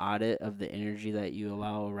taking audit of the energy that you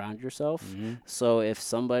allow around yourself. Mm-hmm. So if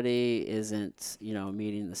somebody isn't,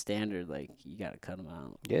 meeting the standard, like you got to cut them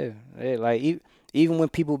out. Yeah. Like even when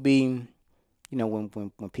people be,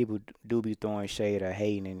 when people do be throwing shade or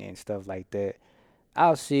hating and stuff like that,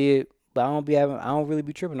 I'll see it. But I don't really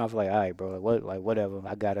be tripping off like, all right, bro, whatever.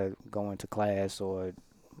 I gotta go into class or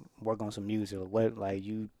work on some music or what. Like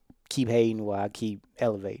you keep hating while I keep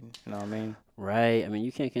elevating. You know what I mean? Right. I mean,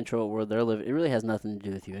 you can't control what world they're living. It really has nothing to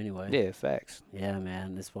do with you anyway. Yeah, facts. Yeah,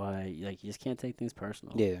 man. That's why you just can't take things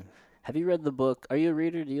personal. Yeah. Have you read the book? Are you a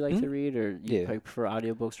reader? Do you like to read, or you Yeah. prefer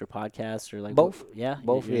audiobooks or podcasts, or like Both. Yeah,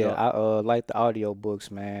 Both. Yeah. I like the audio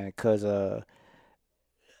books, man, cause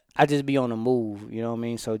I just be on the move. You know what I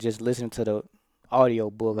mean? So just listening to the audio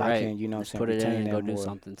book, right. I can, just put it in and go do more.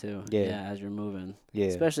 something too. Yeah. As you're moving. Yeah.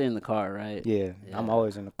 Especially in the car, right? Yeah. I'm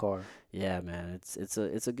always in the car. Yeah, man. It's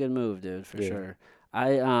a good move, dude, for Yeah. sure.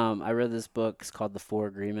 I read this book. It's called The Four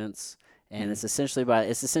Agreements, and it's essentially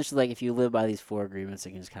like if you live by these four agreements,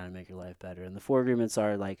 it can just kind of make your life better. And the four agreements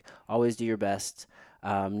are like always do your best,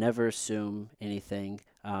 never assume anything,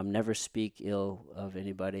 never speak ill of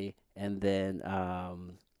anybody, And then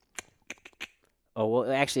oh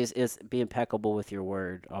well, actually, it's be impeccable with your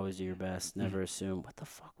word. Always do your best. Mm. Never assume. What the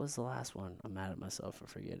fuck was the last one? I'm mad at myself for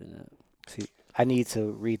forgetting it. See, I need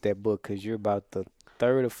to read that book because you're about the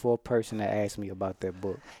third or fourth person that asked me about that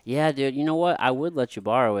book. Yeah, dude. You know what? I would let you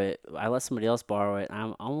borrow it. I let somebody else borrow it.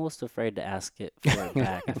 I'm almost afraid to ask it for it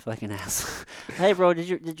back. I feel like an ass. Hey, bro, did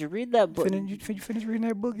you read that book? You finished reading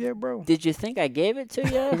that book yet, bro? Did you think I gave it to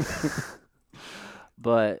you?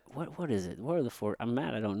 But what is it? What are the four? I'm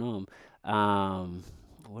mad. I don't know them.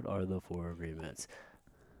 What are the four agreements?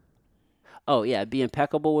 Oh yeah, be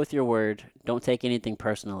impeccable with your word. Don't take anything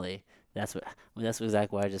personally. That's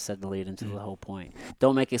exactly what I just said to lead into the whole point.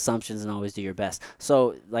 Don't make assumptions and always do your best.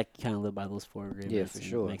 So like kind of live by those four agreements. Yeah, for and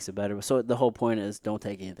sure. It makes it better. So the whole point is don't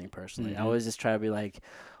take anything personally. I Mhm. always just try to be like,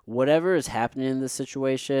 whatever is happening in this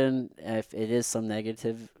situation, if it is some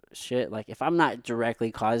negative shit, like if I'm not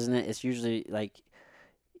directly causing it, it's usually like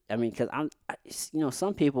I mean, because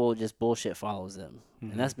some people just bullshit follows them,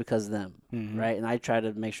 and that's because of them, Mhm. right? And I try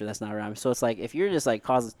to make sure that's not around me. So it's like if you're just like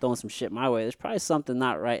causing throwing some shit my way, there's probably something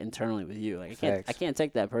not right internally with you. Like I Facts. can't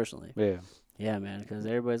take that personally. Yeah. Yeah, man, because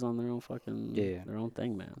everybody's on their own fucking Yeah. their own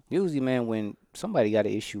thing, man. Usually, man, when somebody got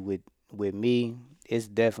an issue with me, it's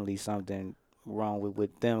definitely something wrong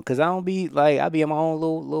with them. Cause I don't be like I be in my own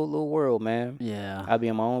little world, man. Yeah, I be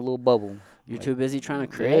in my own little bubble. you're Like, too busy trying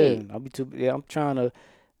to yeah, create I'll be too. Yeah, I'm trying to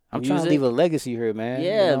leave a music. legacy here, man. You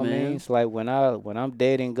Yeah, know what I mean? man. It's like when I'm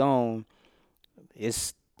dead and gone,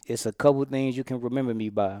 it's it's a couple things you can remember me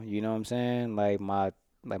by. You know what I'm saying? Like my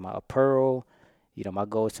apparel. You know, my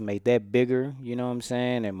goal is to make that bigger. You know what I'm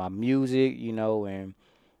saying? And my music. You know, and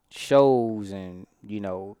shows and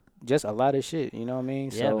just a lot of shit. You know what I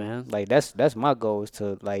mean? Yeah, So man. like that's my goal is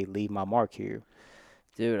to like leave my mark here.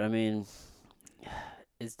 Dude, I mean,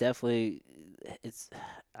 it's definitely it's.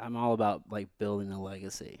 I'm all about like building a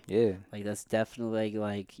legacy. Yeah, Like that's definitely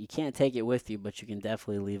like you can't take it with you, but you can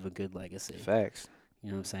definitely leave a good legacy. facts. You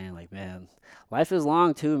know what I'm saying? Like man, life is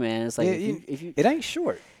long too, man. It's like Yeah, if you it ain't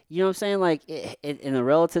short. you know what I'm saying? Like in a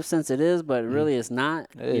relative sense, it is, but Mm. really it's not.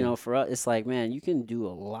 You Yeah. know, for us, it's like man, you can do a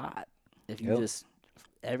lot if you Yep. just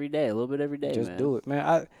every day, a little bit every day, Just man. do it,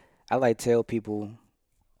 man. I like tell people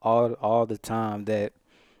all the time that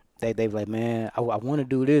they like, man, I want to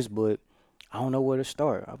do this, but I don't know where to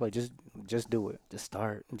start. I'm like, just do it. Just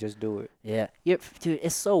start. Just do it. Yeah, dude.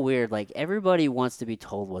 It's so weird. Like everybody wants to be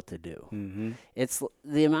told what to do. Mhm. It's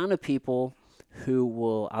the amount of people who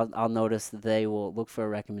will I'll notice that they will look for a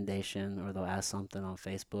recommendation or they'll ask something on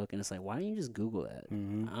Facebook and it's like why don't you just Google that?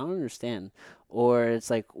 Mhm. I don't understand. Or it's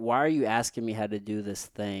like why are you asking me how to do this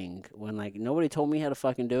thing when like nobody told me how to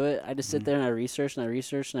fucking do it? I just sit Mhm. there and I research and I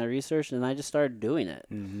research and I research and I just started doing it.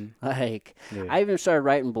 Mhm. Like Yeah. I even started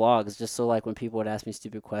writing blogs just so like when people would ask me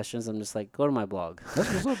stupid questions, I'm just like go to my blog.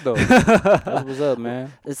 That's what's up though. That's what's up,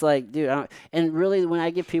 man. It's like, dude, and really, when I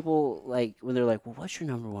get people like when they're like, "Well, what's your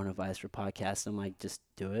number one advice for podcasts?" I'm like, just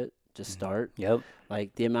do it, just Mhm. start. Yep.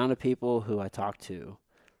 Like the amount of people who I talk to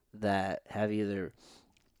that have either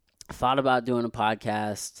thought about doing a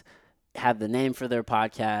podcast, have the name for their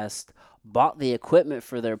podcast, bought the equipment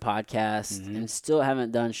for their podcast, Mhm. and still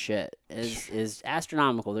haven't done shit is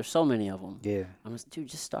astronomical. There's so many of them. Yeah. I'm just, dude,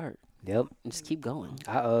 just start Yep. and just keep going.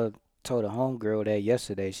 I told a homegirl that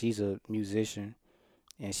yesterday. She's a musician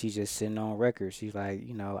and she's just sitting on record. She's like,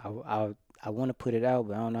 I want to put it out,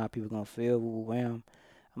 but I don't know how people gonna feel. Woo, wham.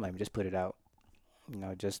 I'm like, just put it out.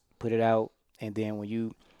 Just put it out, and then when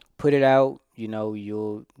you put it out,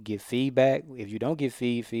 you'll get feedback. If you don't get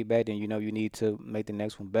feedback, then you need to make the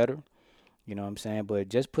next one better. You know what I'm saying? But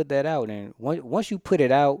just put that out, and once you put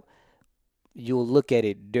it out, you'll look at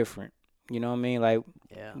it different. You know what I mean?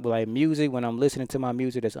 Yeah. Like music, when I'm listening to my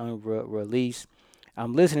music that's unreleased,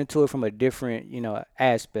 I'm listening to it from a different,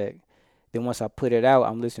 aspect. Then once I put it out,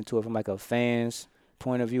 I'm listening to it from like a fan's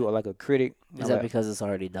point of view or like a critic. Is I'm that like, because it's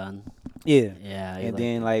already done? yeah. Yeah. And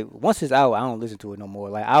then like once it's out, I don't listen to it no more.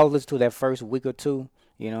 Like I'll listen to it that first week or two.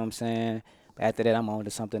 You know what I'm saying? After that, I'm on to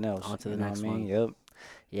something else. On to the You know next what I mean? one. Yep.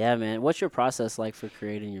 Yeah, man. What's your process like for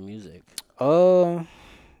creating your music? Uh,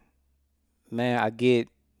 man, I get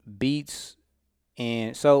beats,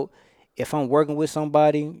 and so if I'm working with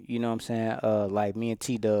somebody, you know what I'm saying? Like me and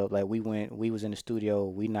T Dub, like we was in the studio,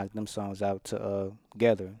 we knocked them songs out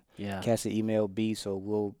together. Yeah. Cast an email beats, so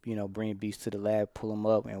we'll bring beats to the lab, pull them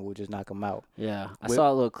up, and we'll just knock them out. Yeah. I We're-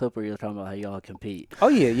 saw a little clip where you were talking about how y'all compete. Oh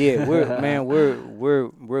yeah.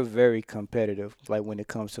 We're very competitive. Like when it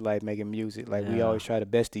comes to like making music, like we Yeah. always try to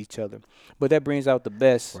best each other. But that brings out the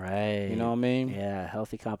best. Right. You know what I mean? Yeah.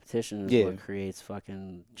 Healthy competition is Yeah. what creates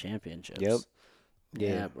fucking championships. Yep.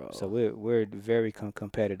 Yeah, bro. So we're very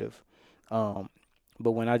competitive. Um,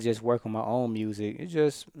 But when I just work on my own music, it's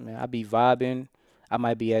just, man, I be vibing. I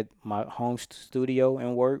might be at my home studio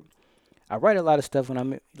and work. I write a lot of stuff when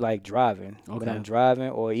I'm like driving. When Okay. I'm driving,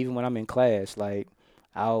 or even when I'm in class, like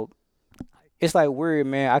I'll. It's like weird,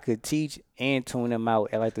 man. I could teach and tune them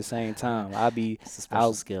out at like the same time. It's a special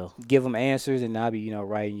I'll skill. give them answers, and I'll be,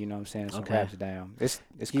 writing, what I'm saying, some Okay. raps down. It's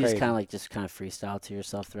You just kind crazy. of like just kind of freestyle to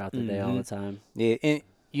yourself throughout the day all Hmm. the time. Yeah, and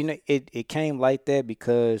it came like that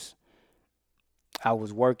because I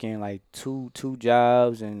was working like two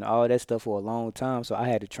jobs and all that stuff for a long time, so I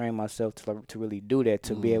had to train myself to really do that,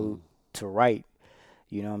 to be able Mm. to write.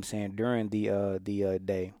 You know what I'm saying, during the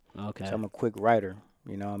day. So Okay. I'm a quick writer.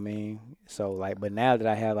 You know what I mean. So like, but now that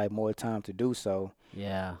I have like more time to do so,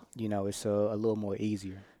 Yeah. it's a little more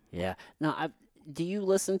easier. Yeah. Now, do you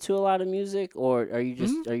listen to a lot of music, or Hmm. are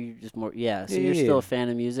you just more? Yeah. Yeah, So you're still yeah, a fan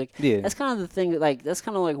of music. yeah. That's kind of the thing. Like that's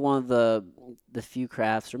kind of like one of the few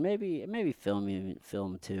crafts, or maybe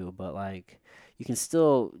film too. But like you can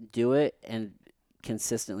still do it and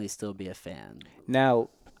consistently still be a fan. Now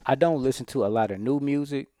I don't listen to a lot of new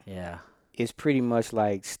music. Yeah. It's pretty much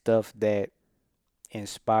like stuff that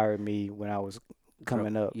inspired me when I was Grow,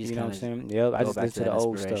 coming up. you just You know kind what of I'm saying? Yep. I go just back listen to to the that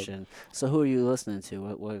old stuff. inspiration. So who are you listening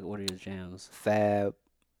to? What are your jams? Fab,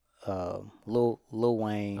 Lil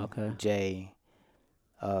Wayne, Okay. Jay,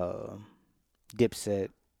 uh, Dipset,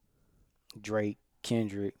 Drake,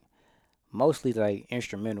 Kendrick. Mostly like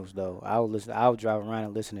instrumentals though. I'll drive around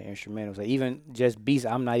and listen to instrumentals. Like even just beats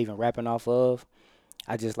I'm not even rapping off of.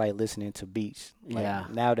 I just like listening to beats. Like Yeah.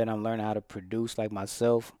 now that I'm learning how to produce like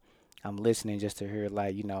myself, I'm listening just to hear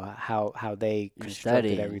like, how they You're constructed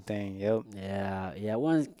studying. everything. Yep. Yeah, yeah.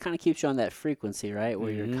 One kind of keeps you on that frequency, right? Where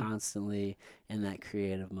you're Mhm. constantly in that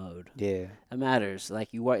creative mode. Yeah. It matters.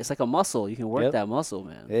 Like you work, it's like a muscle. You can work Yep. that muscle,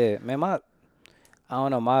 man. Yeah. Man, I don't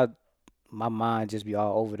know, my mind just be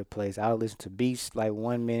all over the place. I'll listen to beats like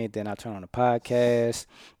 1 minute, then I'll turn on a podcast,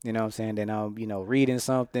 you know what I'm saying? Then I'm, reading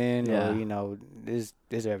something, or, Yeah,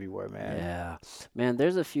 this everywhere, man. yeah, man.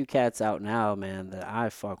 There's a few cats out now, man, that I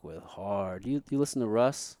fuck with hard. You listen to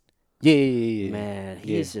Russ? Yeah, yeah, yeah, Man, yeah.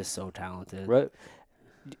 Yeah. he's just so talented.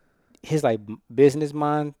 His like business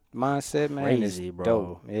mindset, man, is Crazy, dope.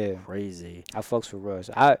 bro. Yeah. Crazy. I fucks with Russ.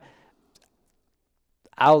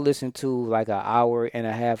 I'll listen to like an hour and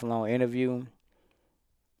a half long interview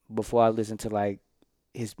before I listen to like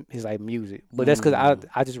his like music. But that's because Mm.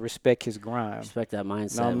 I just respect his grind. Respect that You know what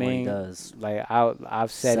mindset I and what he mean? does. Like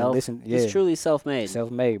I've sat and listened. He's Yeah, truly self-made.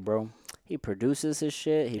 self-made, bro. He produces his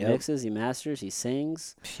shit. He Yep. mixes. He masters. He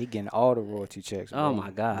sings. He getting all the royalty checks, Oh bro. my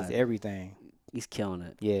Does God, everything. he's killing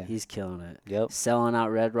it. Yeah. He's killing it. Yep. Selling out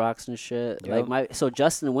Red Rocks and shit. Like Yep. so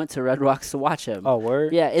Justin went to Red Rocks to watch him. Oh,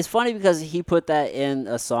 word. Yeah, it's funny because he put that in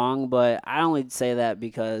a song, but I only say that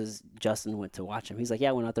because Justin went to watch him. He's like,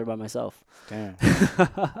 yeah, I went out there by myself. Damn.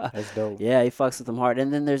 That's dope. Yeah, he fucks with them hard.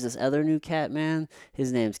 And then there's this other new cat, man.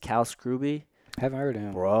 His name's Cal Scrooby. Haven't heard of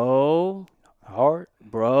him. Bro, Hard.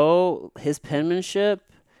 his penmanship,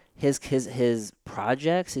 his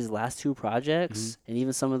projects, his last two projects, and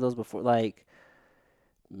even some of those before, like,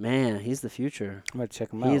 man, he's the future. I'm gonna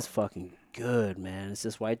check him He's out. fucking good, man. It's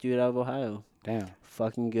this white dude out of Ohio. Damn.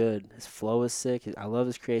 Fucking good. His flow is sick. I love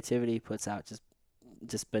his creativity. He puts out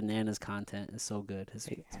just bananas content. It's so good. His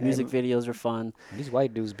music videos are fun. These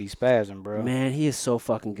white dudes be spazzing, bro. Man, he is so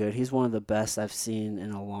fucking good. He's one of the best I've seen in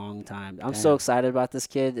a long time. I'm so Damn. excited about this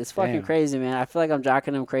kid. It's fucking Damn. crazy, man. I feel like I'm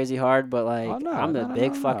jocking him crazy hard, but like Oh, no, I'm a no,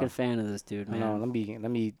 big no, fucking no. fan of this dude, No, man. let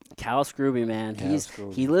me. Cal Scrooby, man. Cal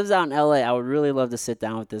Scrooby. He lives out in LA. I would really love to sit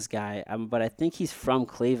down with this guy, but I think he's from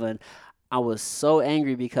Cleveland. I was so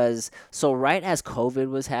angry because right as COVID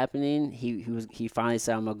was happening, he finally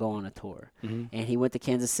said I'm gonna go on a tour, Mhm. and he went to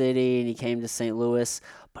Kansas City and he came to St. Louis.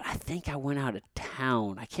 But I think I went out of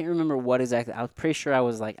town. I can't remember what exactly. I was pretty sure I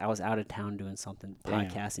was out of town doing something, Damn.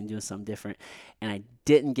 podcasting, doing something different, and I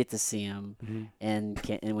didn't get to see him. Mhm.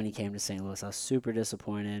 And when he came to St. Louis, I was super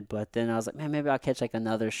disappointed. But then I was like, man, maybe I'll catch like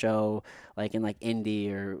another show, like in like Indy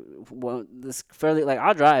or this fairly like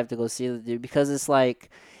I'll drive to go see the dude because it's like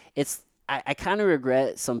it's. I kind of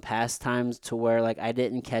regret some past times to where like I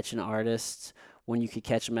didn't catch an artist when you could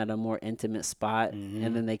catch them at a more intimate spot,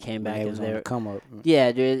 and then they came When back they and was on they're the come up.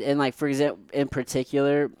 yeah, dude. And like for example, in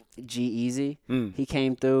particular, G-Eazy, Mm. he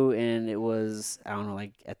came through and it was I don't know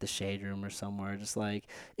like at the Shade Room or somewhere, just like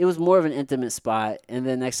it was more of an intimate spot. And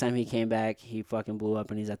then next time he came back, he fucking blew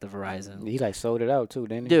up and he's at the Verizon. He like sold it out too,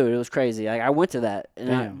 didn't he? Dude, it was crazy. Like I went to that,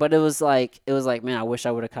 Damn. but it was like, man, I wish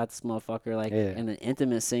I would have caught this motherfucker like Yeah. in an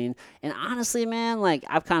intimate scene. And honestly, man, like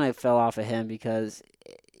I've kind of fell off of him because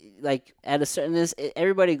like at a certain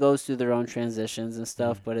everybody goes through their own transitions and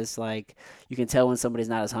stuff, but it's like you can tell when somebody's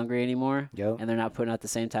not as hungry anymore, Yep. and they're not putting out the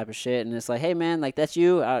same type of shit, and it's like, hey man, like that's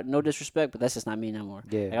you. No disrespect, but that's just not me no more.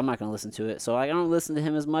 Yeah. Like, I'm not gonna listen to it, so like, I don't listen to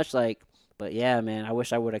him as much. Like, but yeah, man, I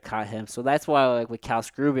wish I would have caught him. So that's why like with Cal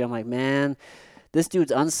Scrooby, I'm like, man, this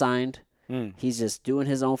dude's unsigned. He's just doing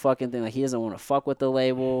his own fucking thing. Like, he doesn't want to fuck with the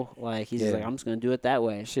label. Like, he's just like, I'm just gonna do it that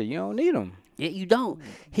way. Shit, you don't need him. Yeah, you don't.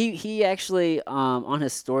 He actually on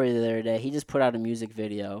his story the other day, he just put out a music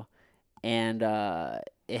video, and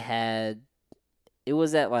it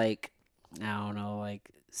was at like, I don't know, like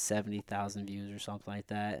 70,000 views or something like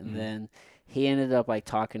that, and then he ended up like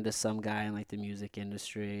talking to some guy in like the music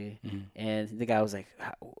industry, and the guy was like,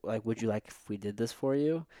 would you like if we did this for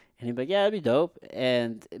you? And he'd be like, yeah, that'd be dope.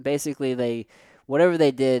 And basically whatever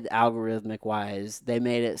they did algorithmic wise, they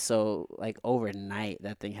made it so like overnight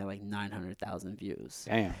that thing had like 900,000 views.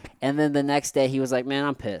 Damn. And then the next day he was like, man,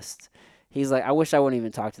 I'm pissed. He's like, I wish I wouldn't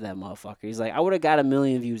even talk to that motherfucker. He's like, I would have got 1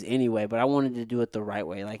 million views anyway, but I wanted to do it the right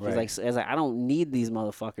way. Like, he's like, I don't need these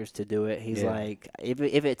motherfuckers to do it. He's like, if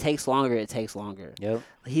it takes longer, it takes longer. Yep.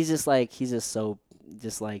 He's just so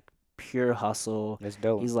pure hustle. That's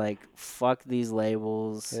dope. He's like, fuck these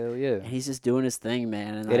labels. Hell yeah. And he's just doing his thing,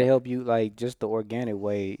 man. And it'll help you, like, just the organic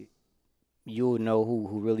way. You'll know who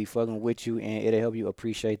really fucking with you, and it'll help you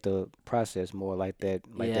appreciate the process more, like that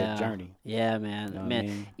journey. Yeah, man. You know man, I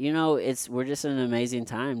mean? you know, we're just in an amazing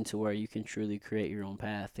time to where you can truly create your own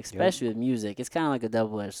path, especially with music. It's kind of like a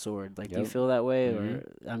double-edged sword. Like, do you feel that way? Or,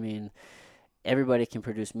 I mean, everybody can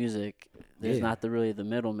produce music. There's not really the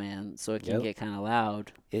middleman, so it can get kind of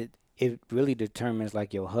loud. It really determines,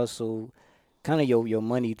 like, your hustle, kind of your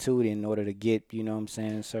money, too, in order to get, you know what I'm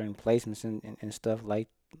saying, certain placements and stuff like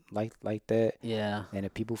that. Yeah. And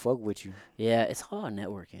if people fuck with you. Yeah, it's all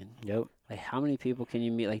networking. Yep. Like, how many people can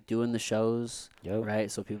you meet, like, doing the shows? Yep. Right?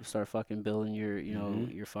 So people start fucking building your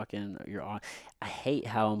I hate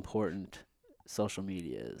how important social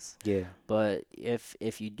media is. Yeah. But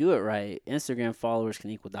if you do it right, Instagram followers can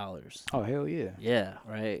equal dollars. Oh, hell yeah. Yeah,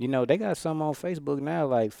 right? You know, they got some on Facebook now,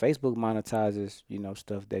 like, Facebook monetizes, you know,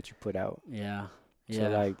 stuff that you put out. Yeah.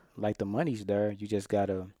 So, like the money's there. You just got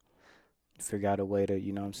to figure out a way to,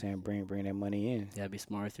 you know what I'm saying, bring that money in. Yeah, be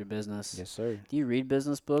smart with your business. Yes, sir. Do you read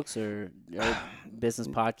business books or business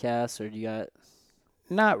podcasts, or do you got?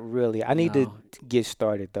 Not really. I need to get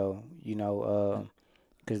started though, you know,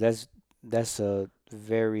 because that's a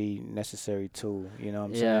very necessary tool. You know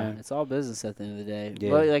what I'm saying? Yeah, it's all business at the end of the day. Yeah.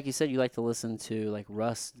 But like you said, you like to listen to like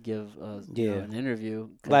Russ give an interview.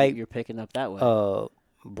 'Cause like you're picking up that way.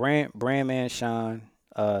 Brandman Sean,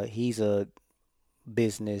 he's a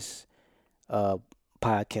business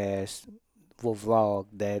podcast vlog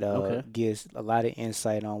that gives a lot of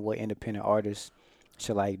insight on what independent artists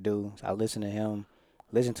should like do. So I listen to him,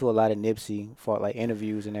 listen to a lot of Nipsey for like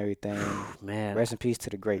interviews and everything. Man, rest in peace to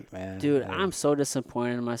the great man. Dude, I'm so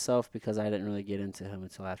disappointed in myself because I didn't really get into him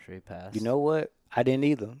until after he passed. You know what? I didn't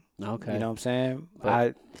either. Okay. You know what I'm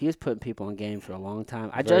saying? He was putting people on game for a long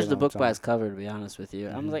time. I judged the book by its cover, to be honest with you.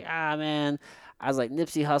 I was like, man. I was like,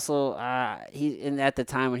 Nipsey Hussle, and at the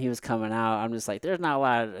time when he was coming out, I'm just like, there's not a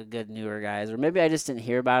lot of good newer guys. Or maybe I just didn't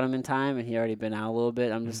hear about him in time, and he already been out a little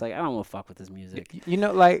bit. I'm just like, I don't want to fuck with his music. You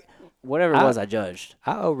know, like, whatever it was, I judged.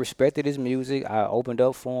 I respected his music. I opened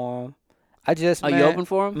up for him. I just, you opened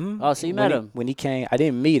for him? Mm-hmm. Oh, so you met him? When he came, I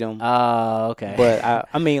didn't meet him. Oh, okay. But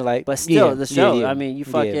I mean, like, but still, the show. Yeah. I mean, you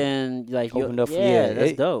fucking like opened up for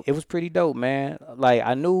that's dope. It was pretty dope, man. Like,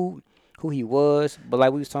 I knew who he was, but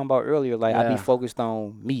like we was talking about earlier, like I be focused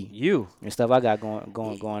on me, and stuff I got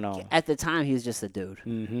going on. At the time, he was just a dude.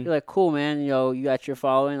 Mm-hmm. You're like, cool, man. You know, you got your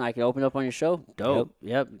following. I can open up on your show. Dope.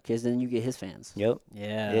 Yep. Because then you get his fans. Yep.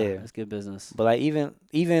 Yeah. That's good business. But like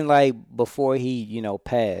even like before he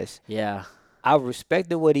passed. Yeah. I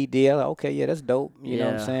respected what he did. Like, okay, yeah, that's dope. You know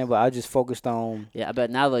what I'm saying? But I just focused on. Yeah, I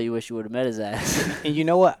bet now though you wish you would have met his ass. And you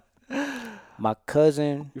know what? My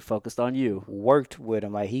cousin. You're focused on you. Worked with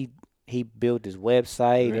him. Like he built his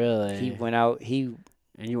website. Really? He went out.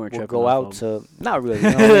 And you weren't would tripping go off out him. to not really. You know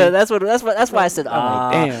what I mean? that's why I said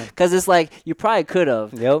damn. Because it's like you probably could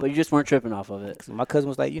have, Yep. but you just weren't tripping off of it. So my cousin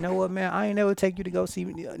was like, you know what, man, I ain't never take you to go see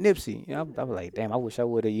Nipsey. You know, I was like, damn, I wish I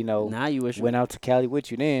would have, Now you wish went out to Cali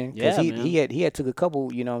with you then. Because man. he had took a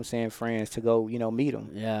couple, you know what I'm saying, friends to go, meet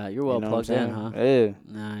him. Yeah, you're well plugged in, huh? Yeah.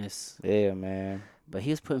 Nice. Yeah, man. But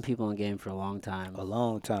he was putting people in game for a long time. A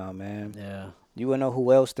long time, man. Yeah. You wanna know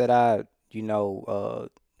who else that I,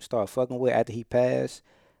 started fucking with after he passed?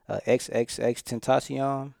 XXX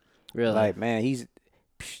Tentacion. Really? Like, man, he's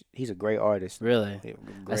a great artist. Really? Yeah,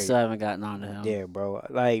 I great. still haven't gotten on to him. Yeah, bro.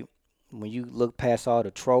 Like, when you look past all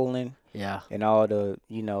the trolling, Yeah. and all the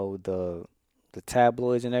the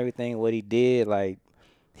tabloids and everything. What he did, like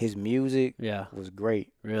his music Yeah. was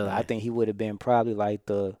great. I Really. think he would have been probably like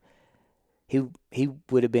he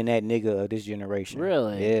would have been that nigga of this generation.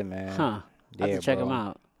 Really. Yeah, man. Huh. I have to Yeah, check him bro.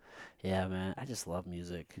 out. Yeah, man. I just love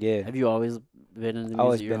music. Yeah. Have you always been into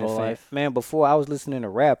Always music your been a whole fan. life? Man, before I was listening to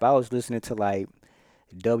rap, I was listening to like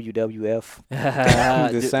WWF, the Dude,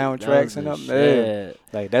 that was soundtracks and the them. Yeah. shit.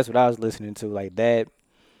 Like that's what I was listening to, like that,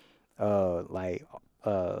 like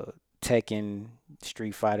uh Tekken,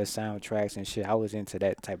 Street Fighter soundtracks and shit. I was into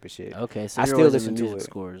that type of shit. Okay, so I you're still always into listen to music it.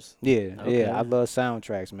 scores. Yeah, yeah. I Okay. love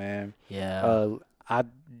soundtracks, man. Yeah. Uh, I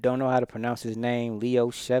don't know how to pronounce his name, Leo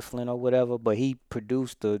Shefflin or whatever, but he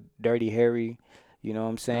produced the Dirty Harry, you know what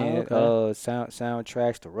I'm Oh, saying? okay.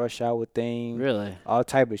 Soundtracks, the Rush Hour thing, Really? all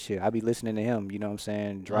type of shit. I be listening to him, you know what I'm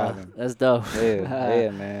saying, Oh, driving. that's dope. Yeah, yeah,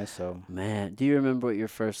 man. So Man, do you remember what your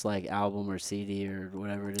first like album or CD or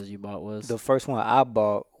whatever it is you bought was? the first one I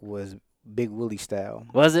bought was Big Willie style.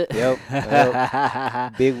 Was it? Yep.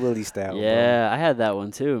 Big Willie style, bro. Yeah, I had that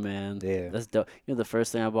one too, man. Yeah. That's dope. You know, the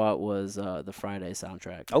first thing I bought was the Friday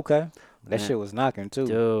soundtrack. Okay. That Man, shit was knocking too.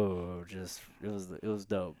 dude, just it was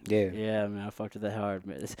dope. Yeah. Yeah, man, I fucked with that hard,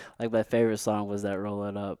 man. Like my favorite song was that "Roll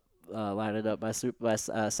It Up." Light It Up by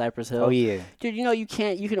Cypress Hill. Oh yeah. Dude, you know you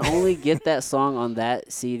can only get that song on that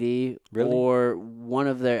CD Really? or one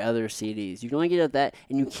of their other CDs. You can only get it at that,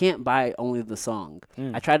 and you can't buy only the song.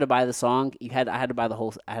 Mm. I tried to buy the song. I had to buy the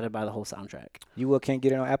whole soundtrack. You can't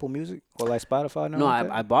get it on Apple Music or like Spotify now? No, like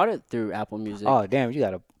that? I bought it through Apple Music. Oh damn, you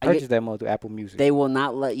gotta purchase that mode through Apple Music. They will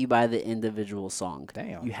not let you buy the individual song.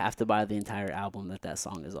 Damn. You have to buy the entire album that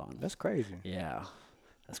song is on. That's crazy. Yeah.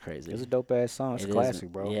 That's crazy. It's a dope ass song. It's It is, classic,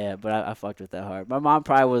 bro. Yeah, but I fucked with that hard. My mom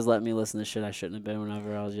probably was letting me listen to shit I shouldn't have been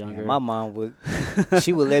whenever I was Yeah, younger. my mom would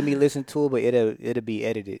she would let me listen to it, but it'll be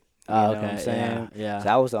edited. You know what I'm saying? Yeah. So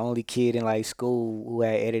I was the only kid in like school who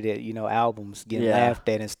had edited, albums, getting Yeah. laughed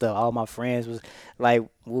at and stuff. All my friends was like,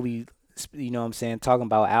 we'll be, you know what I'm saying, talking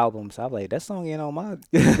about albums. I'm like, that song ain't on my,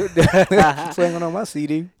 ain't on my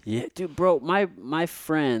CD. Yeah, dude, bro, my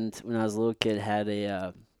friend when I was a little kid had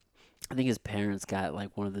I think his parents got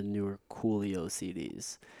like one of the newer Coolio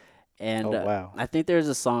CDs, and Oh wow. I think there's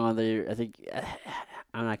a song on there. I think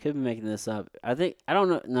I could be making this up. I don't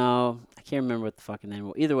know. No, I can't remember what the fucking name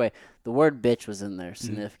was. Either way, the word "bitch" was in there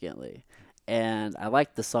significantly, and I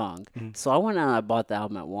liked the song. So I went out and I bought the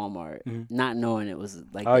album at Walmart, not knowing it was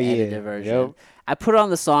like Oh, the yeah. edited version. Yep. I put on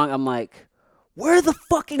the song. I'm like, where the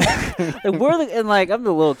fucking and like I'm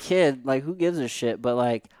the little kid, like who gives a shit? But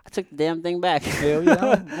like I took the damn thing back. Hell yeah, I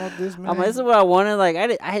don't want this, man. I'm like, this is what I wanted. Like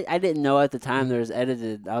I didn't know at the time there was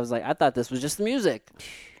edited. I was like, I thought this was just the music.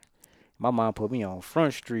 My mom put me on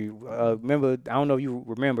Front Street. Remember, I don't know if you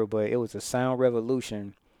remember, but it was a Sound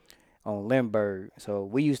Revolution on Lindbergh. So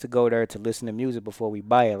we used to go there to listen to music before we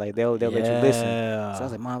buy it. Like they'll let you listen. So I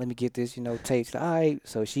was like, Mom, let me get this, tape. She's like, all right.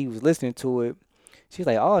 So she was listening to it. She's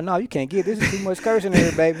like, oh no, you can't get this. Is too much cursing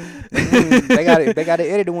here, baby. They got to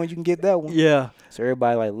edit the one. You can get that one. Yeah. So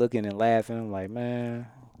everybody like looking and laughing. I'm like, man,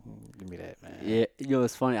 give me that, man. Yeah,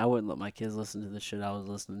 it's funny. I wouldn't let my kids listen to the shit I was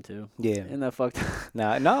listening to. Yeah. Isn't that fucked?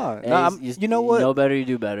 No. You know what? You know better, you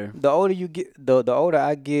do better. The older you get, the older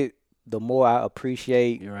I get, the more I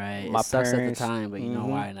appreciate You're right. my It sucks parents. at the time, but you know Mhm.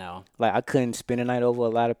 why now. Like I couldn't spend the night over a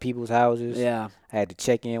lot of people's houses. Yeah. I had to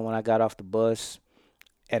check in when I got off the bus.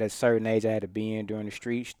 At a certain age, I had to be in during the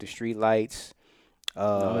street lights. The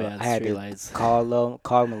I had street to lights. call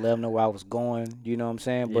them and let them know where I was going. You know what I'm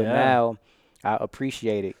saying? But Yeah. now I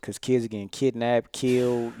appreciate it because kids are getting kidnapped,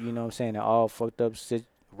 killed. You know what I'm saying? They're all fucked up,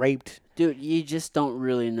 raped. Dude, you just don't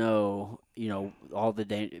really know, all the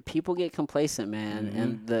danger. People get complacent, man,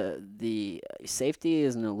 and the safety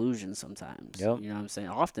is an illusion sometimes. Yep. You know what I'm saying?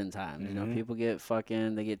 Oftentimes, Mhm. people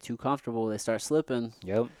they get too comfortable, they start slipping.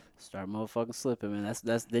 Yep. Start motherfucking slipping, man.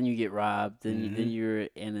 That's then you get robbed. Then Mhm. you're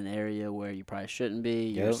in an area where you probably shouldn't be.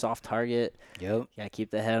 You're a Yep. soft target. Yep. You gotta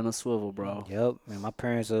keep that head on a swivel, bro. Yep. And my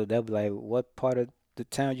parents, they'll be like, "What part of the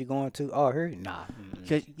town you going to?" Oh, here. Nah.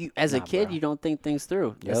 Because as a Nah, kid, bro. you don't think things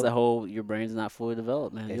through. That's Yep. the whole your brain's not fully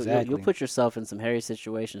developed, man. You'll Exactly. put yourself in some hairy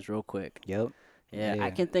situations real quick. Yep. Yeah, I Yeah.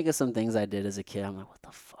 can think of some things I did as a kid. I'm like, what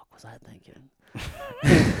the fuck was I thinking?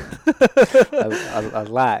 a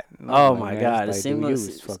lot. Oh Like, my man, God, it it's like, seemed dude, you like-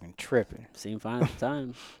 was fucking tripping. Seemed fine at the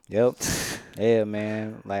time. Yep. Yeah,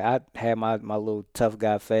 man. Like I had my little tough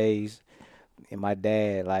guy phase, and my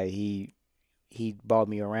dad, like he brought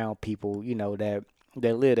me around people, that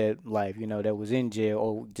lived that life, that was in jail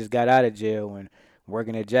or just got out of jail and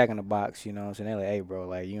working at Jack in the Box. You know what I'm saying? They're like, hey, bro,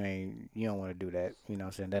 like you don't want to do that. You know what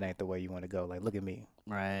I'm saying? That ain't the way you want to go. Like, look at me.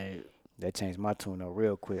 Right. That changed my tune up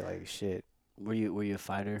real quick. Like shit. Were you a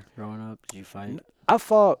fighter growing up? Did you fight? I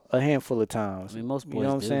fought a handful of times. I mean, most boys You know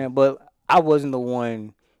what I'm do. saying? But I wasn't the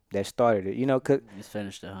one that started it. You know, cause You just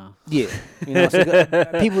finished it, huh? yeah, you know, so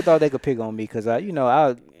people thought they could pick on me because I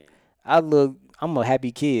look. I'm a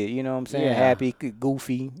happy kid, you know what I'm saying? Yeah. Happy,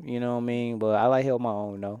 goofy, you know what I mean? But I like held my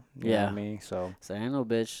own, though. You know what Yeah. I mean? So Say, I ain't no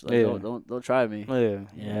bitch. Like, yeah, don't try me. yeah,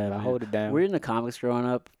 Yeah, I man. hold it down. Were you into comics growing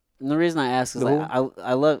up? And the reason I ask is The like who?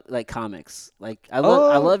 I love like comics. Like I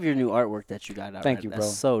Oh, love your new artwork that you got out. thank Right? you, That's bro.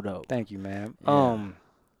 so dope. Thank you, man. Yeah.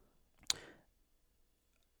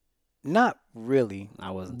 Not really, I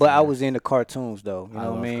wasn't. but I either. was into cartoons though. You I know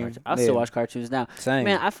what I love mean? cartoons. I still watch cartoons now. Same.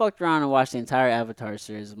 Man, I fucked around and watched the entire Avatar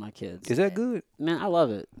series with my kids. Is that good? Man, I love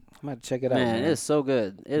it. I'm about to check it out, Man, man. it is so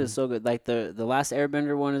good. It is so good. Like the last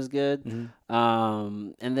Airbender one is good.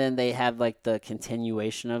 Mm-hmm. And then they have like the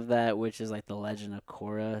continuation of that, which is like the Legend of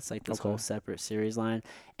Korra. It's like this Okay. whole separate series line,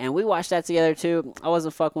 and we watched that together too. I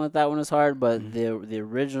wasn't fucking with that one as hard, but Mm-hmm. the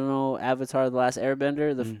original Avatar, the last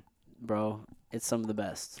Airbender, Mm-hmm. bro, it's some of the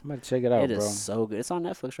best. I'm about to check it out, It bro. is so good. It's on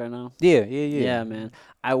Netflix right now. Yeah. Yeah, man.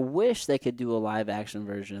 I wish they could do a live action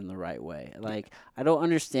version the right way. Like, I don't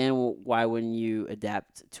understand why when you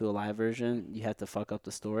adapt to a live version, you have to fuck up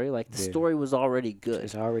the story. Like, the Yeah. story was already good.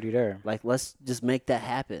 It's already there. Like, let's just make that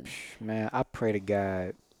happen. Man, I pray to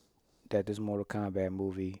God that this Mortal Kombat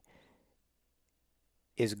movie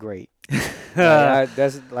is great. That's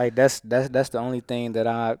the only thing that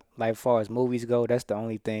I like. As far as movies go, that's the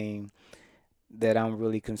only thing that I'm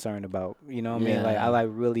really concerned about. You know what I mean? Like, I Yeah.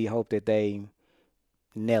 really hope that they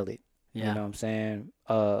nail it. Yeah. You know what I'm saying?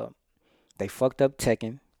 They fucked up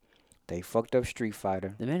Tekken. They fucked up Street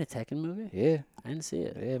Fighter. They made a Tekken movie? Yeah, I didn't see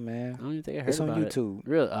it. yeah, man. I don't even think I heard It's on about it. YouTube.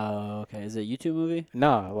 Really? Oh, okay. Is it a YouTube movie?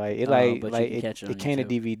 Nah, like it, Oh, but you can it, catch it on came to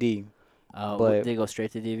YouTube. DVD. Oh, But- they go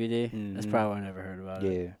straight to DVD? That's Mhm. probably why I never heard about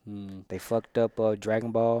it. Yeah, Hmm. they fucked up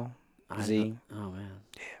Dragon Ball I Z. know- oh, man.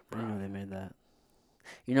 Yeah, I didn't know they made that.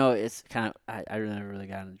 You know, it's kind of I never really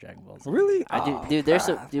got into Dragon Ball Z. Really? I do, Oh, dude. There's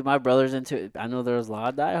some, God. dude. My brother's into it. I know there's a lot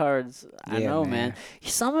of diehards. I Yeah, know, man. man.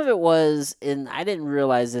 Some of it was, and I didn't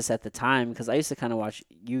realize this at the time because I used to kind of watch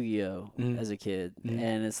Yu-Gi-Oh Mhm. as a kid, Mhm.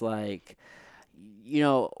 and it's like, you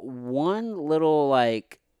know, one little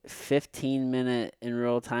like 15-minute in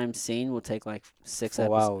real time scene will take like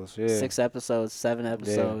 4 hours. Yeah. 6 episodes, 7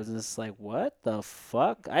 episodes, and it's like, what the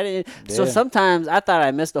fuck? I didn't. So Yeah. sometimes I thought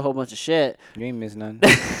I missed a whole bunch of shit. You ain't miss nothing.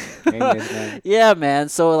 You ain't miss nothing. Yeah, man.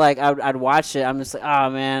 So like, I'd watch it. I'm just like, oh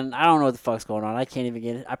man, I don't know what the fuck's going on. I can't even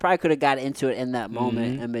get it. I probably could have got into it in that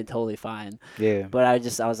moment Mhm. and been totally fine. Yeah. But I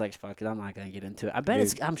was like, fuck it, I'm not gonna get into it. I bet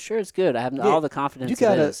Yeah. I'm sure it's good. I have Yeah. all the confidence. You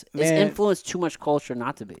gotta- it is. It's man. influenced too much culture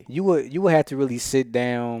not to be. You would have to really sit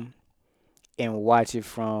down and watch it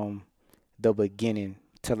from the beginning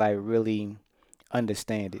to like really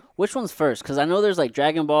understand it. Which one's first? Because I know there's like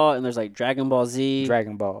Dragon Ball and there's like Dragon Ball Z.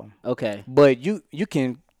 Dragon Ball. Okay. But you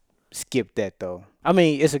can skip that though. I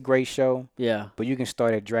mean, it's a great show, Yeah. but you can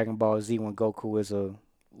start at Dragon Ball Z when Goku is a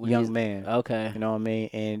When he's- young man. Okay. You know what I mean?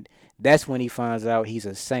 And that's when he finds out he's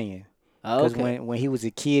a Saiyan. Because Okay. when he was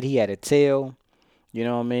a kid, he had a tail. You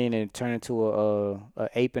know what I mean? And it turned into a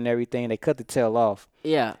ape and everything. They cut the tail off.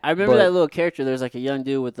 Yeah, I remember But- that little character. There's like a young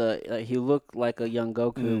dude with he looked like a young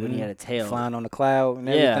Goku when he Mhm. had a tail. Flying on the cloud and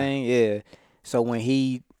Yeah. everything. Yeah. So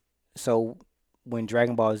when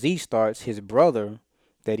Dragon Ball Z starts, his brother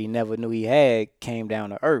that he never knew he had came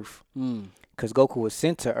down to Earth. Mm. Because Goku was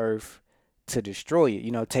sent to Earth to destroy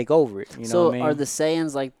it, take over it. You know So what I mean? are the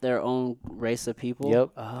Saiyans like their own race of people? Yep.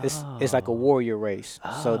 Oh. It's like a warrior race.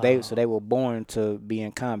 So Oh. they were born to be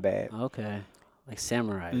in combat. Okay. Like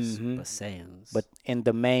samurais, Mhm. but Saiyans. But and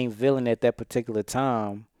the main villain at that particular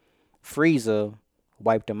time, Frieza,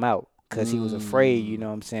 wiped him out because he was afraid. You know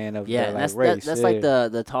what I'm saying? Of yeah, the, like, that's race. that's yeah. like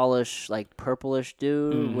the tallish, like purplish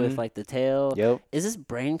dude with Mhm. like the tail. Yep. Is his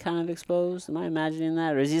brain kind of exposed? Am I imagining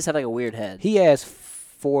that, or does he just have like a weird head? He has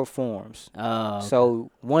 4 forms. Oh. Okay.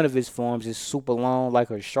 So one of his forms is super long, like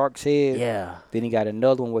a shark's head. yeah. Then he got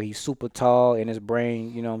another one where he's super tall and his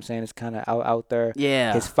brain, you know what I'm saying, is kind of out there.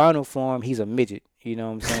 Yeah. His final form, he's a midget. You know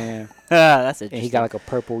what I'm saying? That's And interesting. he got like a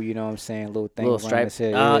purple, you know what I'm saying, little thing little around stripe. his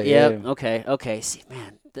head. Yeah. Okay. Okay. See,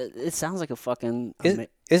 man, it sounds like a fucking.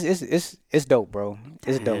 It's dope, bro.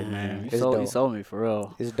 It's dope, Damn, man. You It's sold, dope. you sold me for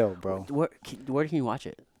real. It's dope, bro. Where can you watch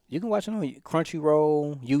it? You can watch it on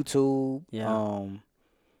Crunchyroll, YouTube. Yeah.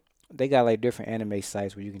 They got like different anime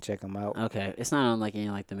sites where you can check them out. Okay, it's not on like any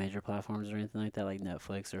like the major platforms or anything like that, like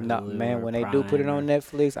Netflix or No, Hulu man, or when they do put it Prime on or-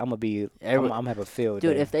 Netflix, I'm gonna have a field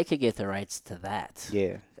Dude, day. if they could get the rights to that,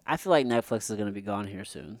 Yeah, I feel like Netflix is gonna be gone here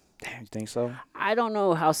soon. Damn, you think so? I don't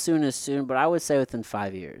know how soon is soon, but I would say within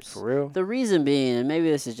 5 years. For real? The reason being, and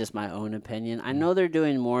maybe this is just my own opinion, I know they're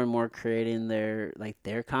doing more and more creating their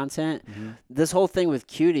content. This whole thing with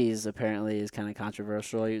cuties apparently is kind of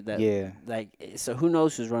controversial. So who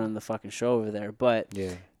knows who's running the fucking show over there? But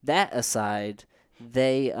that aside,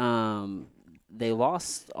 they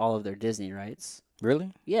lost all of their Disney rights.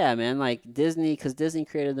 Really? Yeah, man. Like because Disney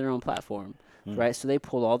created their own platform. Right, so they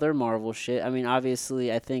pulled all their Marvel shit. I mean,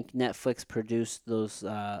 obviously, I think Netflix produced those,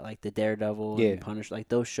 like the Daredevil and Punisher, like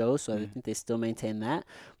those shows. So I think they still maintain that.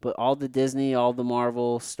 But all the Disney, all the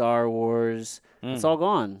Marvel, Star Wars, it's all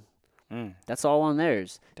gone. That's all on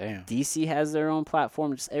theirs. Damn. DC has their own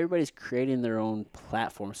platform. Just everybody's creating their own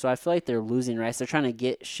platform. So I feel like they're losing rights. They're trying to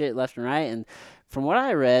get shit left and right. And from what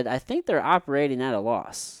I read, I think they're operating at a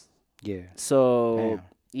loss. Yeah. So. Damn.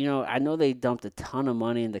 You know, I know they dumped a ton of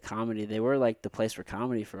money into comedy. They were like the place for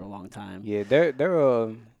comedy for a long time. Yeah,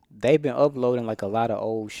 they've been uploading like a lot of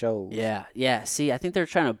old shows. Yeah. See, I think they're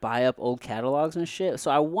trying to buy up old catalogs and shit.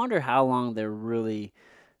 So I wonder how long they're really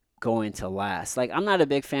going to last. Like, I'm not a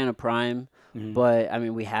big fan of Prime, but I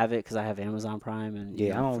mean, we have it because I have Amazon Prime, and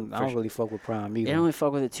I don't really fuck with Prime either. They don't really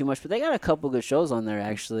fuck with it too much, but they got a couple good shows on there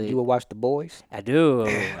actually. You would watch The Boys? I do.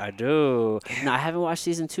 No, I haven't watched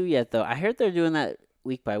season 2 yet though. I heard they're doing that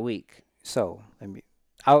week by week. So I'm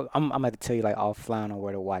gonna have to tell you like offline on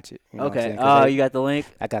where to watch it. You know okay. Oh, you got the link?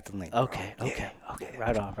 I got the link. Okay.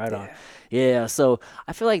 Right on. Yeah. So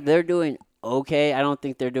I feel like they're doing okay. I don't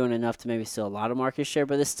think they're doing enough to maybe steal a lot of market share,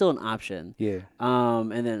 but it's still an option. Yeah.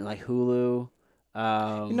 And then like Hulu.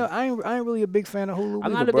 I ain't really a big fan of Hulu.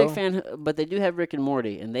 I'm not a big fan, but they do have Rick and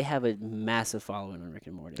Morty, and they have a massive following on Rick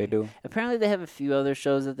and Morty. They do. Apparently, they have a few other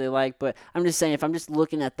shows that they like, but I'm just saying, if I'm just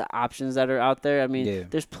looking at the options that are out there, I mean,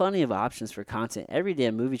 there's plenty of options for content. Every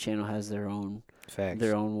damn movie channel has their own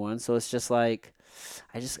one, so it's just like,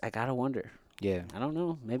 I gotta wonder. Yeah. I don't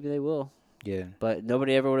know. Maybe they will. Yeah. But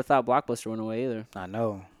nobody ever would have thought Blockbuster went away either. I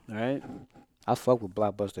know. All right. I fuck with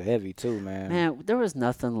Blockbuster heavy too, man. Man, there was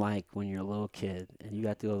nothing like when you're a little kid and you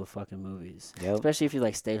got to go to fucking movies. Yep. Especially if you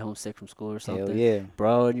like stayed home sick from school or something. Hell yeah.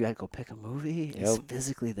 Bro, and you had to go pick a movie. Yep. It's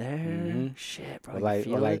physically there. Mm-hmm. Shit, bro.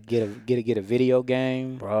 Or like get a video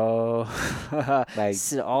game. Bro. Like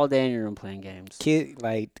sit all day in your room playing games.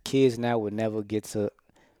 Kids now would never get to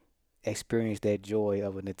experience that joy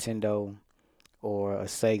of a Nintendo or a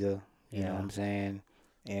Sega. You know what I'm saying?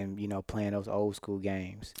 And playing those old school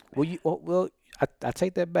games. Well, I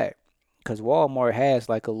take that back, because Walmart has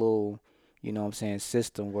like a little,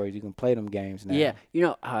 system where you can play them games now. Yeah,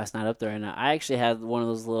 it's not up there right now. I actually had one of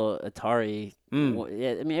those little Atari.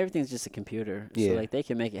 Yeah, I mean everything's just a computer, so like they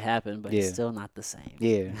can make it happen, but it's still not the same.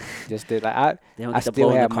 Yeah, just that. Like I still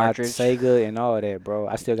have my Sega and all that, bro.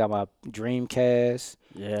 I still got my Dreamcast.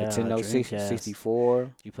 Yeah, Nintendo 64.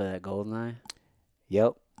 You play that GoldenEye?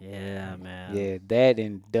 Yep. Yeah, man. Yeah, that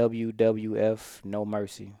and WWF No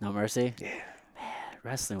Mercy. No Mercy? Yeah. Man,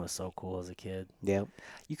 wrestling was so cool as a kid. Yep.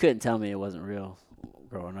 You couldn't tell me it wasn't real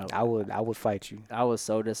growing up. I would fight you. I was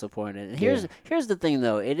so disappointed. And here's the thing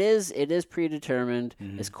though. It is predetermined.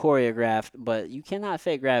 It's choreographed, but you cannot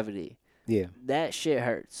fake gravity. Yeah. That shit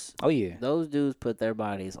hurts. Oh yeah. Those dudes put their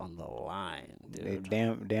bodies on the line, dude.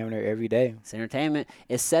 Damn near every day. It's entertainment.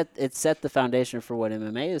 It set the foundation for what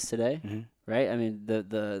MMA is today. Right? I mean,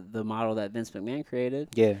 the model that Vince McMahon created.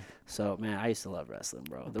 Yeah. So, man, I used to love wrestling,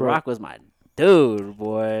 bro. The Rock was my dude,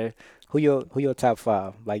 boy. Who your top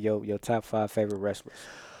 5? Like your top 5 favorite wrestlers?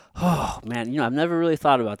 Oh, man, I've never really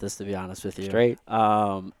thought about this, to be honest with you. Straight.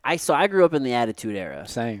 I grew up in the Attitude Era.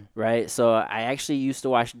 Same. Right? So, I actually used to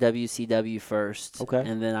watch WCW first. Okay.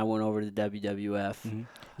 And then I went over to WWF.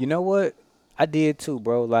 You know what? I did too,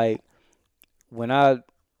 bro. Like when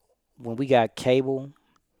we got cable,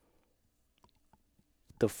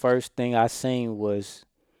 the first thing I seen was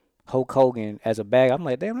Hulk Hogan as a bag. I'm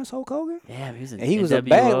like, damn, that's Hulk Hogan? Yeah, he was a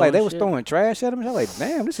bag. Like, they was throwing trash at him. I was like,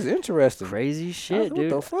 damn, this is interesting. Crazy shit,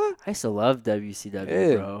 dude. What the fuck? I used to love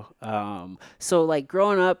WCW, bro. So, like,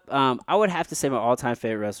 growing up, I would have to say my all-time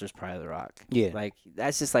favorite wrestler is probably The Rock. Yeah. Like,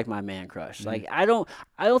 that's just, like, my man crush. Like, I don't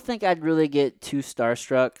think I'd really get too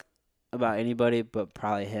starstruck about anybody but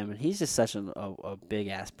probably him, and he's just such a big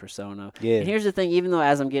ass persona. Yeah. And here's the thing: even though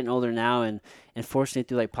as I'm getting older now, and fortunately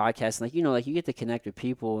through like podcasts, like like you get to connect with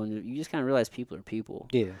people, and you just kind of realize people are people.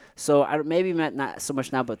 Yeah. So I maybe not so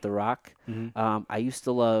much now, but The Rock. I used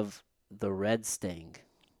to love the Red Sting.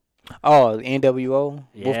 Oh, the NWO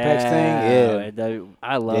Wolfpack Sting. Yeah,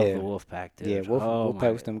 I love the Wolfpack, dude. Yeah,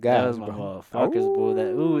 Wolfpack was them guys. That was my motherfuckers,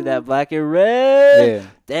 bro. That black and red. Yeah.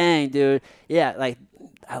 Dang, dude. Yeah, like.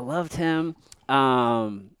 I loved him.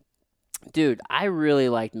 Dude, I really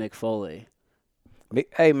liked Mick Foley.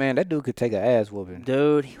 Hey man, that dude could take an ass whooping.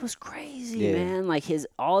 Dude, he was crazy, Yeah. man. Like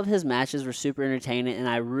all of his matches were super entertaining, and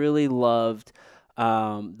I really loved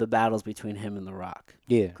the battles between him and The Rock.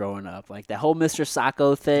 Yeah. Growing up, like that whole Mr.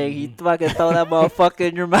 Sacco thing, he fucking throw that motherfucker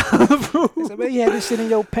in your mouth. He said, man, you had this shit in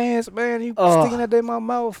your pants, man. You sticking that in my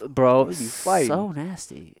mouth, bro. We be fighting. So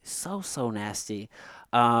nasty, so nasty.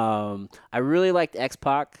 I really liked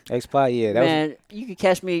X-Pac. X-Pac, yeah, Man, you could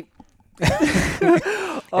catch me.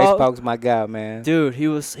 X-Pac was my guy, man. Dude, he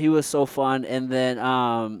was so fun. And then,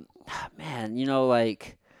 man, you know,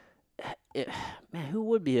 like, man, who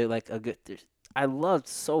would be like a good? I loved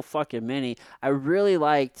so fucking many. I really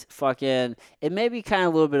liked fucking. It may be kind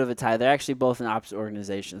of a little bit of a tie. They're actually both in opposite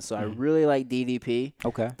organizations. So I really like DDP.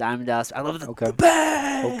 Okay. Diamond Dallas. I love the Okay.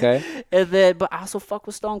 bang! Okay. And then, but I also fuck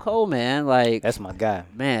with Stone Cold, man. Like That's my guy.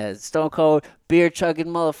 man, Stone Cold, beer chugging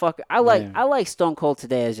motherfucker. I like Stone Cold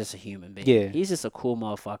today as just a human being. Yeah. He's just a cool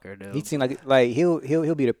motherfucker, dude. He seemed like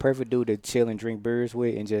he'll be the perfect dude to chill and drink beers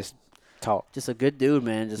with and just talk. Just a good dude,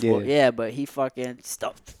 man. Just Yeah. but he fucking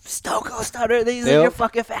Stone Cold stutter. These in your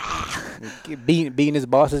fucking Beating his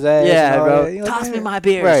boss's ass. Yeah, and all bro. that. You know, Toss man, me my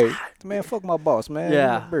beers. Right, man. Fuck my boss, man.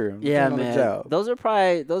 Yeah. Beer. Yeah, I'm on the man. job. Those are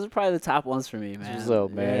probably the top ones for me, man. What's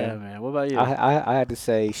up, man? Yeah, man. What about you? I had to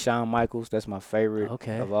say Shawn Michaels. That's my favorite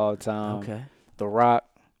of all time. Okay. The Rock.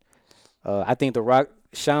 I think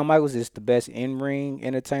Shawn Michaels is the best in-ring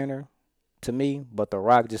entertainer to me, but The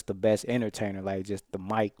Rock just the best entertainer, like just the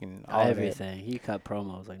mic and all everything. He cut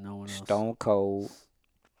promos like no one else. Stone Cold,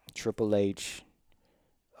 Triple H,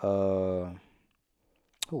 who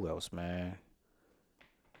else, man?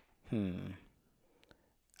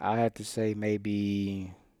 I had to say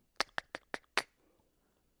maybe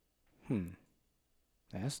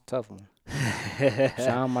that's a tough one.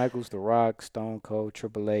 Shawn Michaels, The Rock, Stone Cold,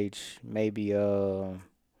 Triple H, maybe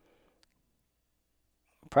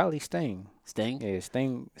probably Sting. Sting? Yeah,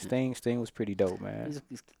 Sting was pretty dope, man.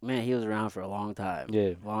 Man, he was around for a long time.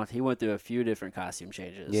 Yeah. He went through a few different costume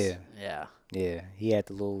changes. Yeah. Yeah. Yeah. He had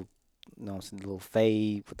the little, little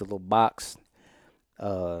fade with the little box.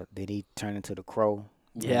 Then he turned into the Crow.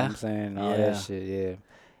 You know what I'm saying? All that shit, yeah.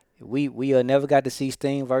 We never got to see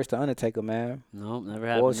Sting versus The Undertaker, man. Nope, never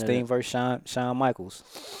happened. Or Sting versus Shawn Michaels.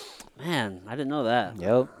 Man, I didn't know that.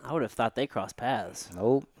 Yep. I would have thought they crossed paths.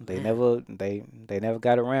 Nope. They never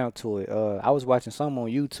got around to it. I was watching some on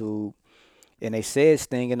YouTube and they said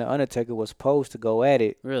Sting and The Undertaker was supposed to go at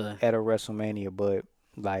it Really? at a WrestleMania, but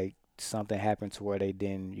like something happened to where they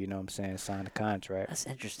didn't, you know what I'm saying, sign the contract. That's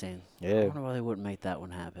interesting. Yeah. I wonder why they wouldn't make that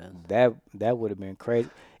one happen. That would have been crazy.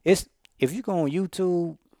 If you go on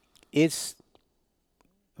YouTube,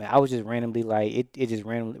 man, I was just randomly like it just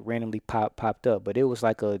randomly popped up, but it was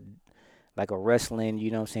like a wrestling, you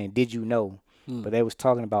know what I'm saying, did you know? But they was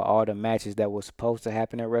talking about all the matches that was supposed to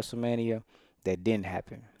happen at WrestleMania that didn't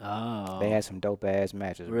happen. Oh. They had some dope ass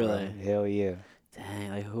matches. Really? Bro. Hell yeah.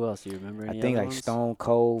 Dang, like who else do you remember? I think like ones? Stone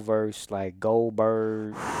Cold versus like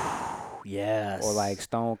Goldberg. Yes. Or like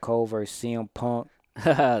Stone Cold versus CM Punk.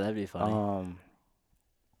 That'd be funny.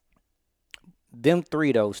 Them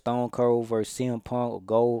three though, Stone Cold versus CM Punk,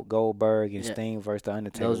 Goldberg, and Sting versus The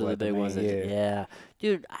Undertaker. Those are the big ones. Yeah.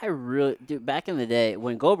 Dude, back in the day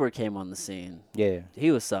when Goldberg came on the scene, Yeah. he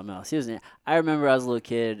was something else. I remember I was a little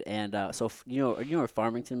kid, and you know where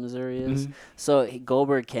Farmington, Missouri is. Mhm. So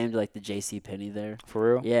Goldberg came to like the J.C. Penney there.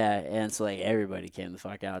 For real? Yeah, and so like everybody came the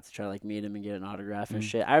fuck out to try to like meet him and get an autograph Mm-hmm. and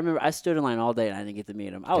shit. I remember I stood in line all day and I didn't get to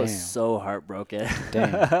meet him. I was Damn. so heartbroken.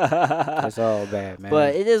 Damn. That's all bad, man.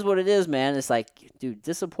 But it is what it is, man. It's like, dude,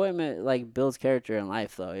 disappointment like builds character in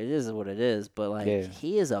life, though. It is what it is. But like,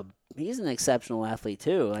 he's an exceptional athlete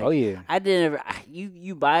too. Like, oh yeah. I didn't ever.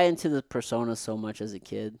 You buy into the persona so much as a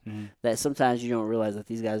kid that sometimes you don't realize that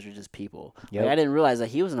these guys are just people. Yep. Like, I didn't realize that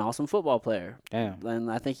he was an awesome football player. Damn. And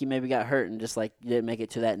I think he maybe got hurt and just like didn't make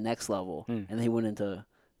it to that next level, and then he went into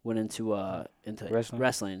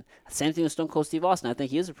wrestling. Same thing with Stone Cold Steve Austin. I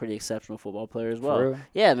think he is a pretty exceptional football player as well. For real?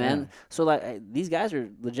 Yeah, man. Yeah. So like these guys are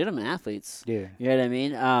legitimate athletes. Yeah. You know what I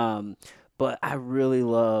mean? But I really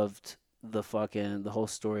loved the whole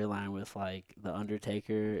storyline with like the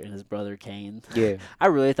Undertaker and his brother Kane. Yeah. I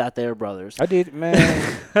really thought they were brothers. I did,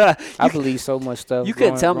 man. I believe so much stuff. You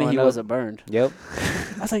couldn't tell me growing he up. wasn't burned. Yep.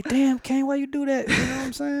 I was like, damn, Kane, why you do that? You know what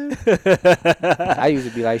I'm saying? I used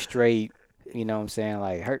to be like straight, you know what I'm saying,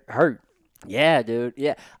 like hurt. Yeah, dude.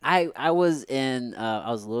 Yeah. I was a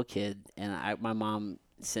little kid and my mom,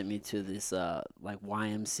 sent me to this like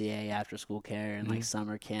YMCA after school care and like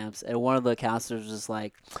summer camps, and one of the counselors was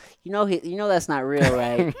like, you know that's not real,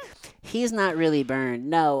 right? He's not really burned.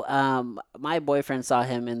 No, my boyfriend saw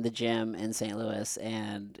him in the gym in St. Louis,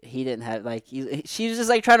 and he didn't have like she was just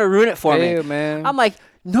like trying to ruin it for me. Yeah, man. I'm like,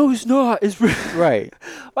 no, it's not. It's real. Right.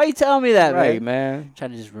 Why you telling me that, Right, man? man.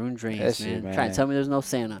 Trying to just ruin dreams, That shit, man. Trying to tell me there's no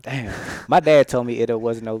Santa. Damn. My dad told me it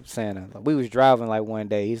wasn't no Santa. Like, we was driving like one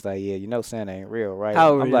day. He's like, "Yeah, you know Santa ain't real, right?"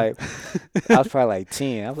 How old I'm were you? like, I was probably like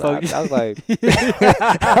 10. I was like,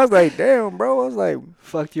 I was like, damn, bro. I was like,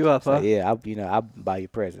 Fucked you up, huh? like, yeah, I'll buy you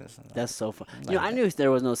presents. That's so fun. Like I knew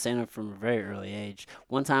there was no Santa from a very early age.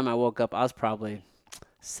 One time I woke up, I was probably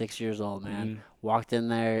 6 years old, man. Walked in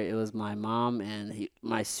there, it was my mom and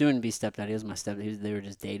my soon-to-be stepdad. He was my stepdad. They were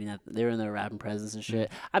just dating. They were in there wrapping presents and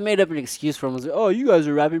shit. I made up an excuse for him. I was like, "Oh, you guys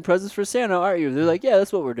are wrapping presents for Santa, aren't you?" They're like, "Yeah,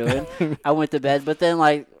 that's what we're doing." I went to bed, but then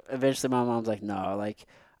like eventually my mom's like, "No, like."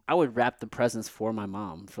 I would wrap the presents for my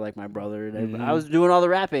mom, for like my brother. And everybody. I was doing all the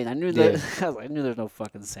wrapping. I knew that. I knew there's no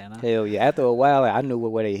fucking Santa. Hell yeah! After a while, like, I knew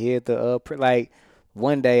where they hid the like.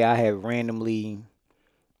 One day I had randomly,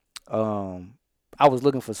 I was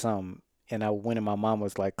looking for something, and I went in my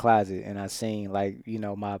mama's like closet, and I seen like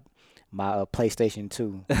my PlayStation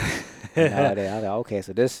 2 and all that. I was like, okay,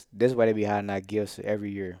 so this where they be hiding our gifts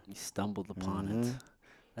every year. You stumbled upon it.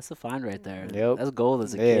 That's a find right there. Yep. That's gold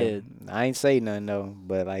as a kid. I ain't say nothing though,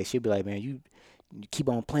 but like she'd be like, "Man, you keep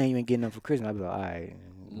on playing, you ain't getting them for Christmas." I'd be like, "All right,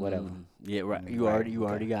 whatever." Yeah, right. You Right,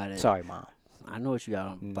 already got it. Sorry, Mom. I know what you got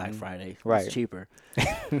on Black Friday. Right. It's cheaper.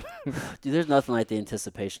 Dude, there's nothing like the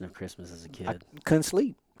anticipation of Christmas as a kid. I couldn't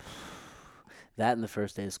sleep. That and the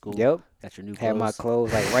first day of school. Yep. Got your new clothes. Had my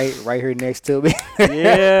clothes like right here next to me.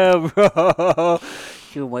 Yeah, bro.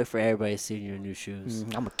 You wait for everybody to see your new shoes.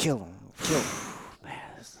 I'm gonna kill them. Man,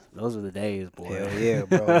 those were the days, boy. Hell yeah,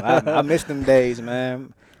 bro. I miss them days,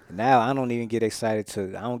 man. Now I don't even get excited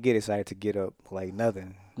I don't get excited to get up like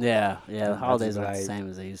nothing. Yeah. The holidays aren't like, the same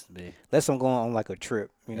as they used to be. Unless I'm going on like a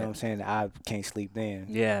trip, you know what I'm saying? I can't sleep then.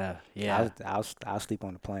 Yeah. I'll sleep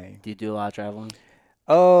on the plane. Do you do a lot of traveling?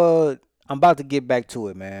 I'm about to get back to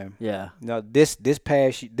it, man. Yeah.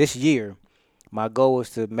 This year, my goal was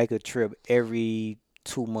to make a trip every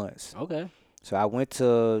 2 months. Okay. So I went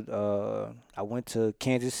to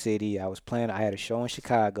Kansas City. I had a show in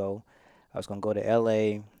Chicago. I was gonna go to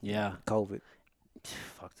LA. Yeah. COVID.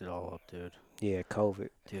 Fucked it all up, dude. Yeah, COVID.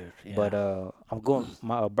 Dude. Yeah. But I'm going.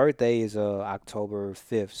 My birthday is October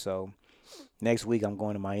 5th. So next week I'm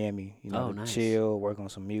going to Miami. To nice. chill, work on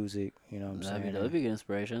some music. You know what I'm saying? That'd be a good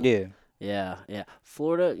inspiration. Yeah. Yeah.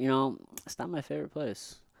 Florida, it's not my favorite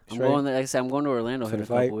place. Straight? Like I said, I'm going to Orlando For here in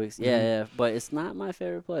the a couple fight? weeks. Yeah, but it's not my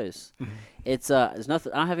favorite place. It's there's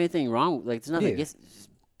nothing. I don't have anything wrong. Like there's nothing. Yeah. It's just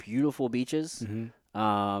beautiful beaches.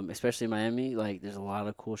 Especially Miami. Like there's a lot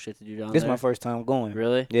of cool shit to do down This is there. my first time going.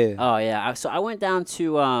 Really? Yeah. Oh yeah. So I went down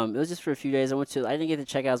to it was just for a few days. I didn't get to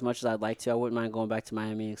check out as much as I'd like to. I wouldn't mind going back to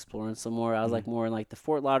Miami and exploring some more. I was like more in like the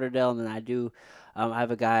Fort Lauderdale, and then I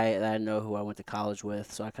have a guy that I know who I went to college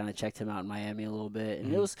with, so I kind of checked him out in Miami a little bit,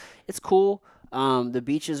 and it's cool. The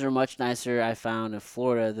beaches are much nicer, I found, in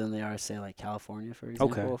Florida than they are, say, like California, for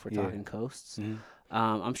example, if we're talking coasts.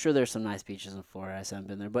 I'm sure there's some nice beaches in Florida. I just haven't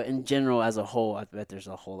been there. But in general, as a whole, I bet there's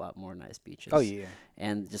a whole lot more nice beaches. Oh, yeah.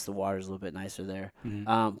 And just the water's a little bit nicer there.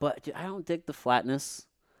 But dude, I don't dig the flatness.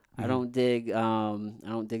 I don't dig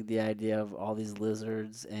the idea of all these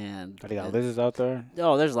lizards and. They got lizards out there?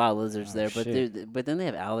 Oh, there's a lot of lizards there, shit. but then they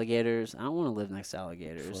have alligators. I don't want to live next to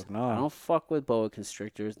alligators. Fuck no. I don't fuck with boa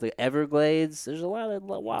constrictors. The Everglades, there's a lot of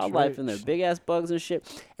wildlife in there, big ass bugs and shit.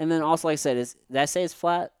 And then also, like I said, did I say it's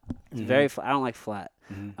flat? It's very flat. I don't like flat.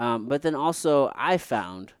 But then also, I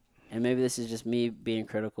found, and maybe this is just me being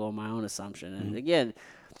critical of my own assumption, and again,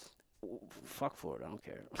 fuck Florida, I don't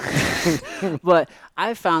care. But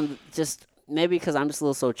I found just maybe because I'm just a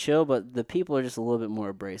little so chill, but the people are just a little bit more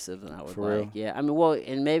abrasive than I would For like. real? Yeah, I mean, well,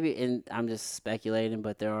 and I'm just speculating,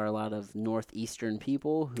 but there are a lot of northeastern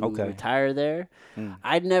people who retire there.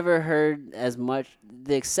 I'd never heard as much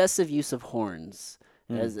the excessive use of horns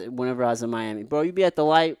as whenever I was in Miami. Bro, you'd be at the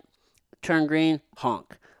light, turn green,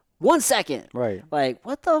 honk. 1 second. Right. Like,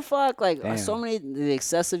 what the fuck? Like, Damn. the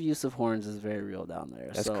excessive use of horns is very real down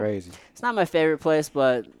there. That's so, crazy. It's not my favorite place,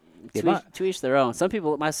 but Yeah, to each their own. Some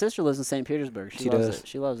people, my sister lives in St. Petersburg. She loves does. it.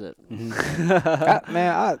 She loves it.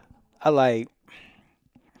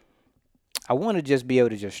 I want to just be able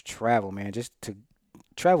to just travel, man, just to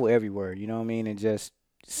travel everywhere, you know what I mean, and just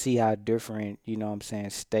see how different, you know what I'm saying,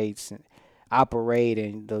 states operate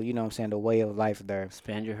and the, you know what I'm saying, the way of life there.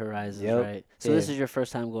 Expand your horizons, Yep. right? So this is your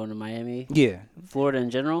first time going to Miami? Yeah. Florida in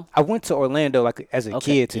general? I went to Orlando like as a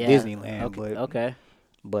kid to Disneyland, okay. but Okay.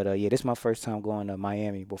 But yeah, this is my first time going to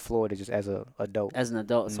Miami, but Florida just as a adult. As an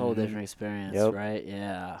adult, it's a whole different experience, Yep. right?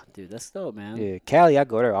 Yeah, dude, that's dope, man. Yeah, Cali, I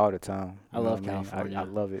go there all the time. I love California. I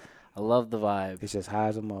love it. I love the vibe. It's just high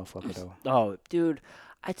as a motherfucker though. Oh, dude,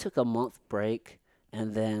 I took a month break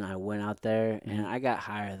and then I went out there and I got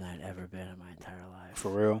higher than I'd ever been in my entire life. For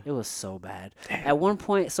real? It was so bad. At one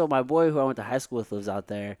point, so my boy who I went to high school with lives out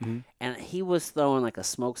there, and he was throwing like a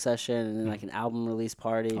smoke session and then like an album release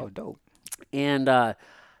party. Oh, dope. And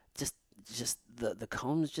just the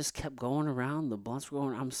cones just kept going around. The blunts were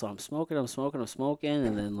going. I'm smoking,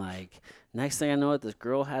 and then like next thing I know, this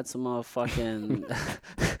girl had some motherfucking.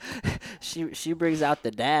 she brings out the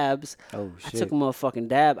dabs. Oh shit! I took a motherfucking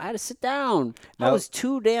dab. I had to sit down. I was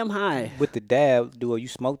too damn high. With the dab, you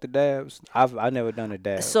smoke the dabs? I've never done a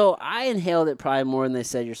dab. So I inhaled it probably more than they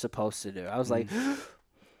said you're supposed to do. I was like,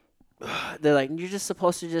 they're like, you're just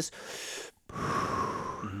supposed to just.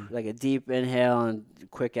 Like a deep inhale and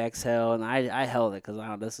quick exhale, and I held it because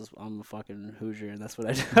I'm a fucking Hoosier, and that's what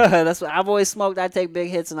I do. That's what I've always smoked. I take big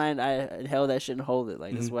hits, and I inhale that shit and hold it.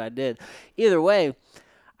 Like that's what I did. Either way,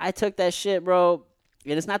 I took that shit, bro,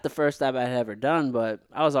 and it's not the first time I had ever done, but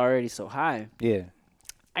I was already so high. Yeah.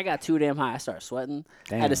 I got too damn high. I started sweating.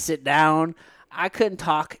 Damn. I had to sit down. I couldn't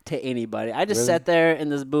talk to anybody. I just sat there in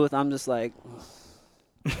this booth. I'm just like.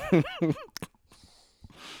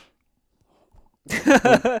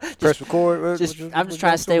 Press record. I'm just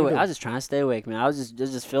trying to stay awake. I was just trying to stay awake, man. I was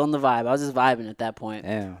just feeling the vibe. I was just vibing at that point.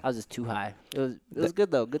 Damn. I was just too high. It was good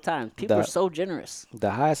though. Good times. People were so generous. The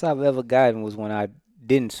highest I've ever gotten was when I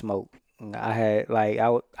didn't smoke. I had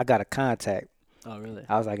I got a contact. Oh really?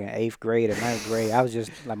 I was like in 8th grade or 9th grade. I was just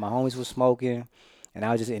like my homies was smoking, and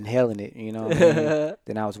I was just inhaling it. You know what I mean?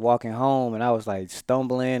 Then I was walking home, and I was like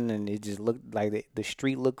stumbling, and it just looked like the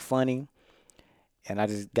street looked funny. And I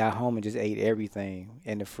just got home and just ate everything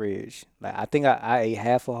in the fridge. Like I think I ate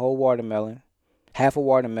half a watermelon.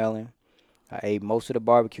 I ate most of the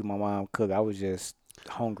barbecue my mom cooked. I was just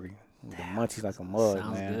hungry. The munchies like a mug,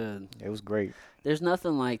 sounds man. good. It was great. There's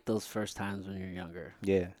nothing like those first times when you're younger.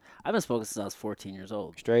 Yeah. I've been smoking since I was 14 years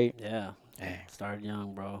old. Straight? Yeah. Dang. Started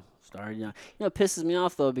young, bro. Started young. You know, it pisses me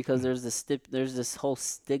off though because there's this whole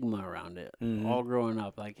stigma around it. All growing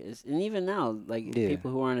up, and even now,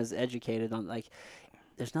 people who aren't as educated on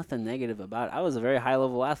there's nothing negative about it. I was a very high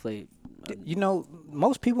level athlete. You know,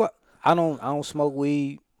 most people, I don't smoke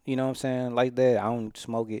weed. You know what I'm saying? Like that. I don't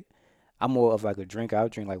smoke it. I'm more of like a drinker. I'll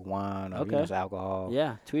drink like wine or alcohol.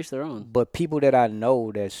 Yeah, to each their own. But people that I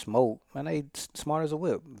know that smoke, man, they smart as a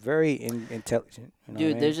whip. Very intelligent. You know Dude, what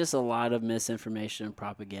I mean? there's just a lot of misinformation and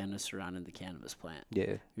propaganda surrounding the cannabis plant.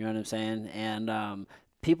 Yeah. You know what I'm saying? And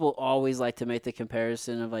people always like to make the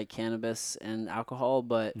comparison of like cannabis and alcohol,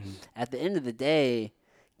 but at the end of the day,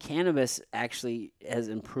 cannabis actually has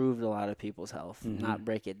improved a lot of people's health, not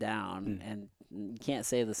break it down. And you can't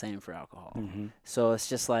say the same for alcohol. So it's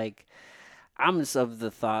just like, I'm just of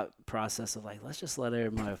the thought process of like, let's just let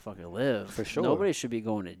every motherfucker live. For sure. Nobody should be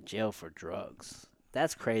going to jail for drugs.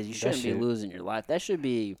 That's crazy. You shouldn't be losing your life. That should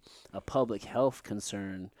be a public health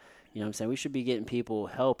concern. You know what I'm saying? We should be getting people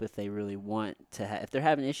help if they really want to. If they're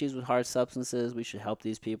having issues with hard substances, we should help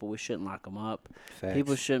these people. We shouldn't lock them up. Facts.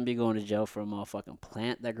 People shouldn't be going to jail for a motherfucking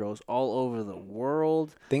plant that grows all over the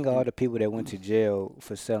world. Think of all the people that went to jail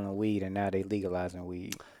for selling weed and now they legalizing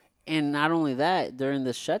weed. And not only that, during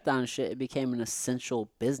the shutdown shit, it became an essential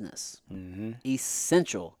business.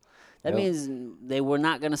 Essential. That means they were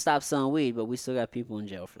not going to stop selling weed, but we still got people in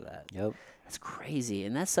jail for that. Yep. That's crazy,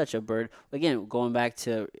 and that's such a burden. Again, going back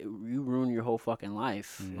to you ruin your whole fucking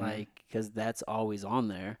life, because that's always on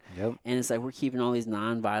there. Yep. And it's like we're keeping all these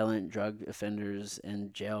non-violent drug offenders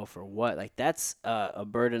in jail for what? Like that's a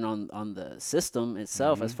burden on the system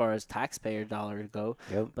itself as far as taxpayer dollars go.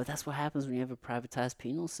 Yep. But that's what happens when you have a privatized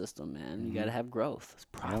penal system, man. You got to have growth. It's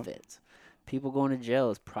profit. People going to jail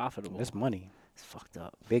is profitable. That's money. It's fucked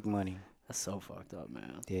up. Big money. That's so fucked up,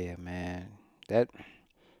 man. Yeah, man.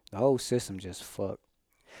 The whole system just fucked.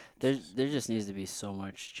 There just needs to be so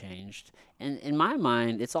much changed. And in my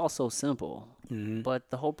mind, it's all so simple. But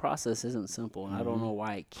the whole process isn't simple. And I don't know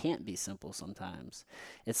why it can't be simple sometimes.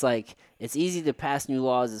 It's like, it's easy to pass new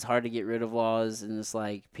laws. It's hard to get rid of laws. And it's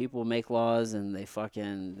like, people make laws and they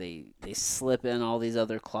slip in all these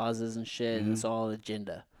other clauses and shit. And it's all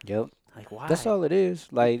agenda. Yep. Like, why? That's all it is.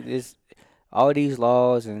 Like, it's all these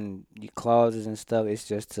laws and clauses and stuff. It's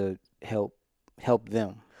just to help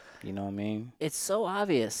them. You know what I mean? It's so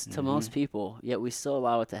obvious to most people, yet we still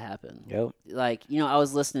allow it to happen. Yep. Like, I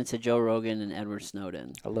was listening to Joe Rogan and Edward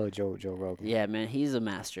Snowden. I love Joe Rogan. Yeah, man, he's a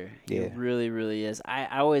master. He Yeah. really, really is.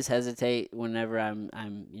 I always hesitate whenever I'm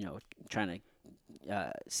trying to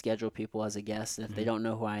schedule people as a guest. And if they don't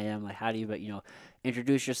know who I am, like, how do you,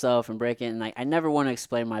 introduce yourself and break it? And like, I never want to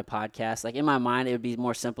explain my podcast. Like in my mind, it would be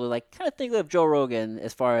more simply like kind of think of Joe Rogan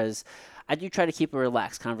as far as I do try to keep a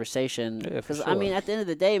relaxed conversation. Yeah, for Because sure. at the end of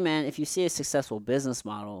the day, man, if you see a successful business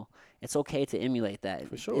model, it's okay to emulate that.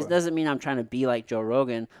 For sure. It doesn't mean I'm trying to be like Joe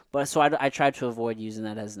Rogan, but so I try to avoid using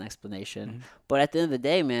that as an explanation. But at the end of the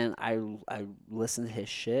day, man, I listen to his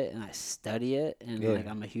shit and I study it, and like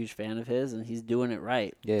I'm a huge fan of his, and he's doing it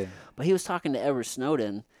right. Yeah. But he was talking to Edward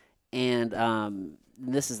Snowden, and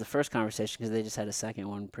this is the first conversation because they just had a second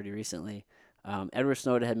one pretty recently. Edward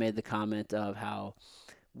Snowden had made the comment of how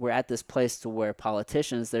we're at this place to where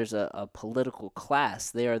politicians, there's a political class.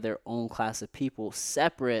 They are their own class of people,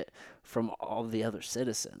 separate from all the other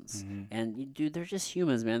citizens. And dude, they're just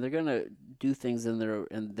humans, man. They're gonna do things in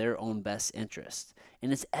their own best interest,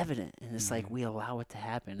 and it's evident. And it's like we allow it to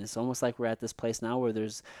happen. It's almost like we're at this place now where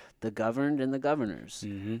there's the governed and the governors,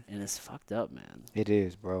 and it's fucked up, man. It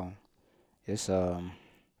is, bro. It's I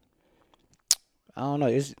don't know.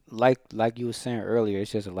 It's like you were saying earlier.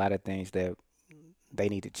 It's just a lot of things that they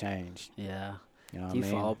need to change. Yeah. You know what Do you I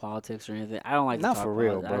mean? follow politics or anything? I don't like to Not talk for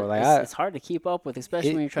real, about it. bro. Like it's hard to keep up with,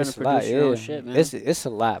 especially when you're trying to it's a lot, produce your own shit, man. It's a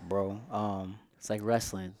lot, bro. It's like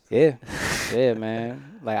wrestling. Yeah, yeah,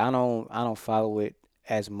 man. Like I don't follow it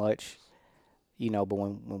as much, But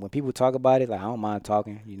when people talk about it, like I don't mind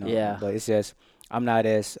talking, Yeah. But it's just I'm not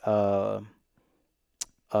as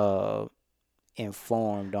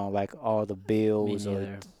informed on like all the bills or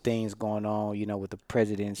neither. things going on, with the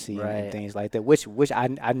presidency Right. and things like that. Which I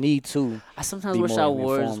need to. I sometimes be wish more I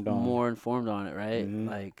was informed on. more informed on it, right? Mhm.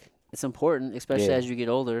 Like, it's important, especially Yeah. as you get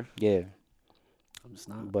older. Yeah, I'm just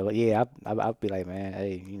not. but yeah, I'll be like, man,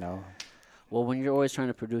 hey, Well, when you're always trying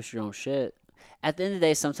to produce your own shit, at the end of the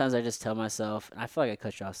day, sometimes I just tell myself, and I feel like I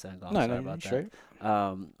cut you off, Senegal. I'm sorry about straight.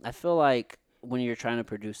 that. I feel like when you're trying to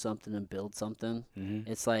produce something and build something,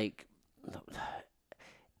 it's like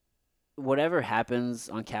whatever happens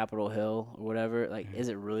on Capitol Hill or whatever, like, is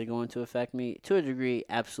it really going to affect me? To a degree,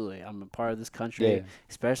 absolutely. I'm a part of this country, Yeah.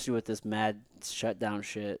 especially with this mad shutdown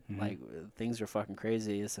shit. Like, things are fucking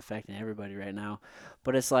crazy. It's affecting everybody right now.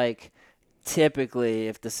 But it's like, typically,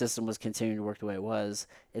 if the system was continuing to work the way it was,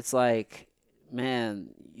 it's like, man,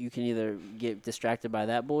 you can either get distracted by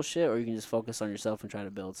that bullshit or you can just focus on yourself and try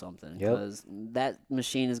to build something. Yep. Because that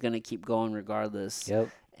machine is going to keep going regardless. Yep.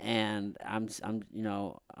 And I'm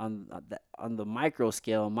on the micro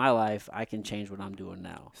scale in my life, I can change what I'm doing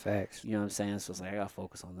now. Facts. You know what I'm saying? So it's like I gotta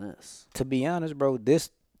focus on this To be honest, bro, this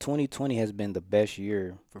 2020 has been the best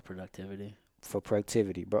year for productivity.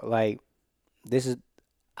 bro. Like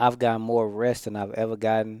I've gotten more rest than I've ever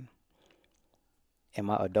gotten in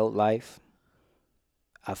my adult life.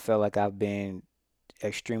 I felt like I've been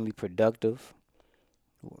extremely productive,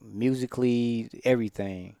 musically,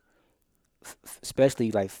 everything. Especially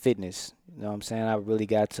like fitness. You know what I'm saying? I really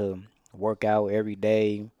got to work out every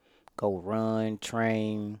day, go run,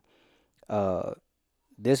 train.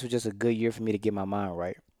 This was just a good year for me to get my mind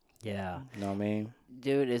right. Yeah, You know what I mean?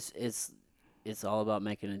 dude, it's all about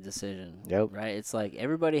making a decision. Yep. Right? It's like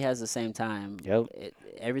everybody has the same time. Yep.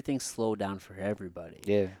 Everything's slowed down for everybody.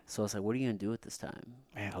 Yeah. So it's like, what are you gonna do at this time?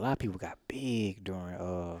 Man, a lot of people got big during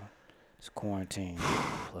this quarantine.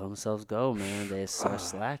 Let themselves go, man. They start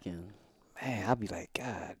slacking. Man, I'll be like,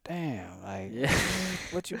 God damn, like Yeah.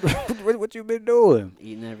 what you been doing?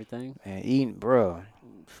 Eating everything. Man, eating, bro.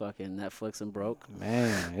 Fucking Netflix and broke.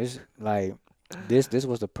 Man, it's like this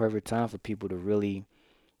was the perfect time for people to really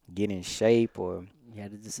get in shape or You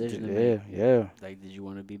had a decision to make. yeah. Like, did you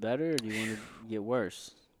want to be better or do you want to get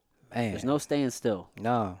worse? Man, There's no staying still.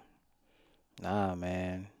 nah,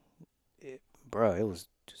 man, bro, it was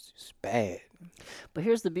just bad. But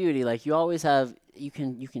here's the beauty: like, you always have, you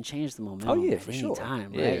can change the momentum. yeah, at for any sure.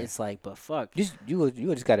 time, right? Yeah. It's like, but fuck, You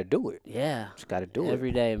just got to do it. yeah. Just got to do it.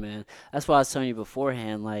 Every day, man. That's why I was telling you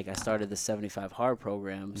beforehand, like, I started the 75 Hard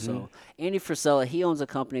program. So Andy Frisella, he owns a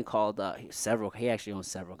company called he actually owns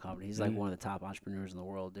several companies. He's like one of the top entrepreneurs in the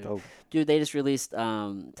world, dude. Dope. Dude, they just released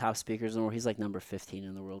top speakers in the world. He's like number 15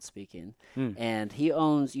 in the world speaking. And he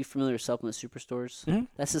owns, you familiar with Supplement Superstores?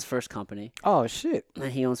 That's his first company. Oh shit.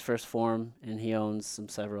 And he owns First Form, and he owns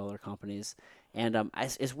several other companies. And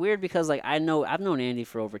it's weird because, like, I've known Andy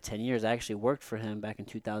for over 10 years. I actually worked for him back in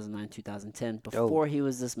 2009, 2010, before he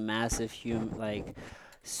was this massive like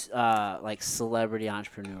celebrity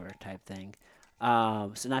entrepreneur type thing.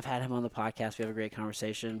 So now I've had him on the podcast. We have a great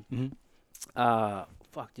conversation.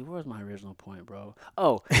 Fuck, dude, what was my original point, bro?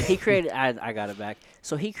 Oh, he created. I got it back.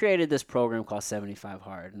 So he created this program called 75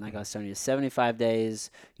 Hard, and like I was telling you, 75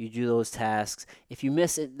 days. You do those tasks. If you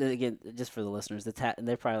miss it, then again, just for the listeners,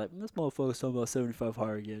 they're probably like, this motherfucker's talking about 75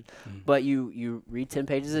 Hard again. But you read 10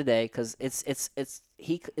 pages a day because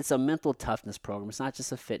it's a mental toughness program. It's not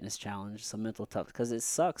just a fitness challenge. It's a mental tough because it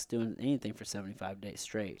sucks doing anything for 75 days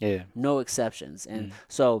straight. Yeah. No exceptions. And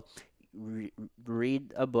so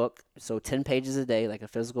read a book, so 10 pages a day. Like a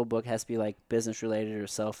physical book has to be like business related or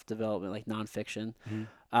self-development, like nonfiction.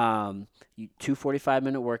 Two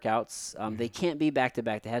 45-minute workouts. They can't be back to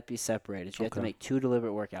back. They have to be separated. You have to make two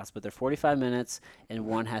deliberate workouts, but they're 45 minutes and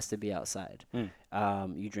one has to be outside.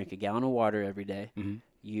 You drink a gallon of water every day.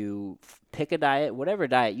 You pick a diet, whatever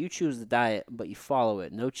diet you choose, the diet, but you follow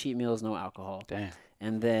it. No cheat meals, no alcohol. Damn.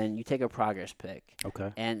 And then you take a progress pic.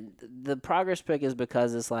 Okay. And the progress pic is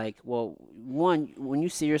because it's like, well, one, when you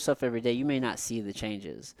see yourself every day, you may not see the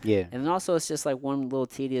changes. Yeah. And then also it's just like one little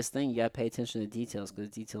tedious thing. You got to pay attention to details because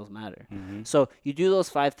details matter. So you do those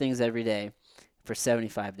 5 things every day for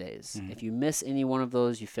 75 days. If you miss any one of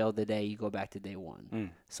those, you failed the day, you go back to day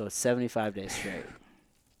 1. So it's 75 days straight.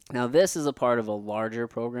 Now, this is a part of a larger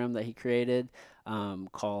program that he created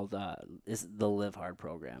called is the Live Hard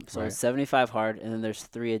program. So it's 75 hard, and then there's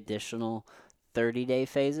 3 additional 30-day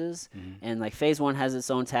phases. And like phase 1 has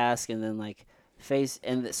its own task, and then like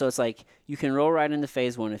so it's like you can roll right into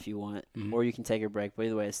phase 1 if you want, or you can take a break. But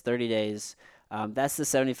either way, it's 30 days. That's the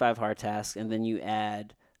 75 hard task, and then you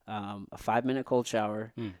add a 5-minute cold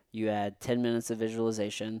shower. You add 10 minutes of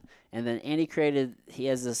visualization. And then Andy he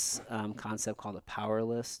has this concept called a power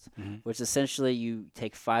list, which essentially you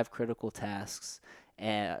take 5 critical tasks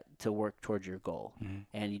to work towards your goal.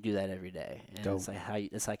 And you do that every day. And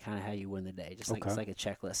it's like kind of how you win the day. Just like it's like a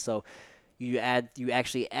checklist. So you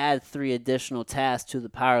actually add 3 additional tasks to the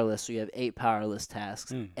power list. So you have 8 power list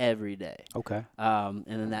tasks every day. Okay. And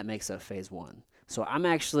then that makes up phase 1. So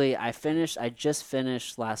I just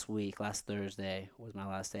finished last Thursday was my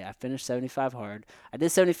last day. I finished 75 hard. I did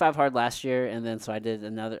 75 hard last year, and then so I did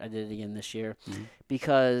it again this year,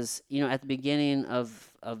 because, at the beginning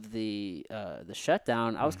of the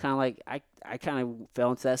shutdown, I was kind of like, I kind of fell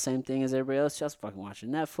into that same thing as everybody else, just fucking watching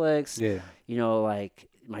Netflix. Yeah. Like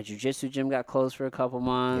my jiu-jitsu gym got closed for a couple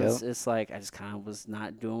months. It's like I just kind of was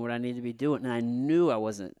not doing what I needed to be doing, and I knew I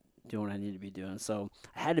wasn't doing what I need to be doing. So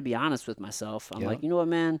I had to be honest with myself. I'm like, you know what,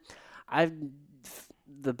 man?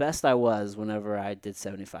 The best I was whenever I did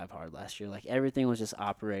 75 hard last year. Like everything was just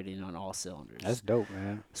operating on all cylinders. That's dope,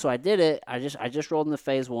 man. So I did it. I just rolled into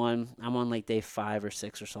phase 1. I'm on like day 5 or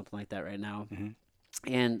 6 or something like that right now.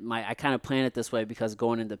 And I kind of planned it this way because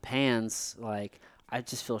going into PANS, like I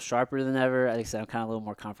just feel sharper than ever. Like I said, I'm kind of a little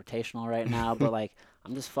more confrontational right now, but like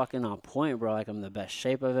I'm just fucking on point, bro. Like I'm in the best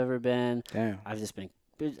shape I've ever been. Damn. I'm just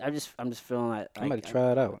feeling like I'm gonna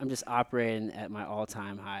try it out. I'm just operating at my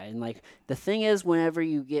all-time high. And like the thing is, whenever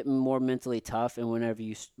you get more mentally tough, and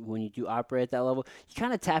when you do operate at that level, you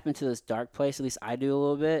kind of tap into this dark place. At least I do a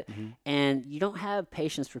little bit, and you don't have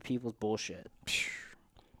patience for people's bullshit.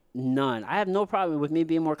 None. I have no problem with me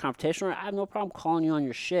being more confrontational. I have no problem calling you on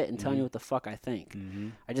your shit and telling you what the fuck I think.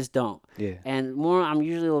 I just don't. Yeah. And I'm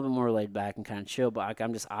usually a little bit more laid back and kind of chill, but like,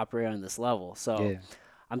 I'm just operating on this level. So. Yeah.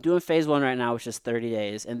 I'm doing phase 1 right now, which is 30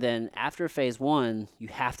 days. And then after phase 1, you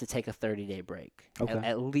have to take a 30-day break. Okay.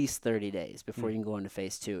 At least 30 days before you can go into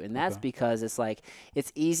phase 2. And that's because it's like,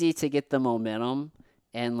 it's easy to get the momentum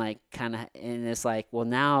and like and it's like, well,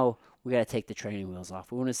 now we got to take the training wheels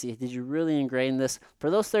off. We want to see, did you really ingrain this? For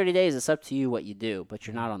those 30 days, it's up to you what you do, but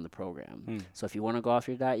you're not on the program. So if you want to go off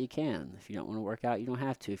your diet, you can. If you don't want to work out, you don't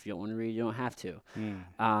have to. If you don't want to read, you don't have to.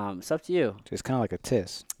 It's up to you. So it's kind of like a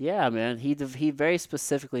test. Yeah, man. He very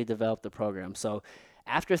specifically developed the program. So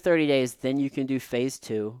after 30 days, then you can do phase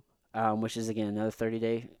 2, which is, again, another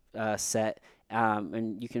 30-day set,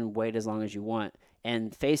 and you can wait as long as you want.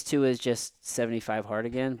 And phase 2 is just 75 hard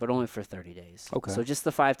again, but only for 30 days. Okay. So just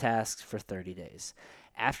the 5 tasks for 30 days.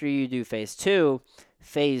 After you do phase 2,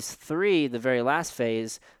 phase 3, the very last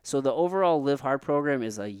phase, so the overall Live Hard program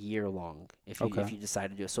is a year long if you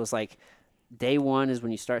decide to do it. So it's like day 1 is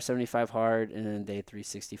when you start 75 hard, and then day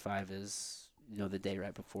 365 is the day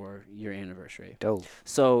right before your anniversary. Dope.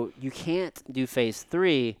 So you can't do phase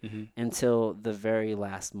 3 until the very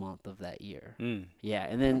last month of that year. Yeah,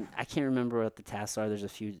 and then I can't remember what the tasks are. There's a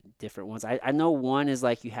few different ones. I know one is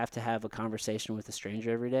like you have to have a conversation with a stranger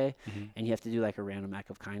every day, and you have to do like a random act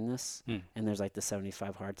of kindness. And there's like the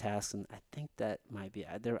 75 hard tasks, and I think that might be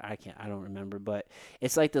I don't remember, but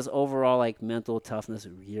it's like this overall like mental toughness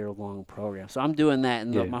year-long program. So I'm doing that,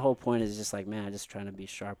 and my whole point is just like, man, I'm just trying to be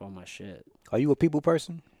sharp on my shit. Are you a people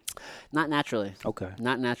person? Not naturally. Okay.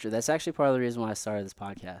 Not naturally. That's actually part of the reason why I started this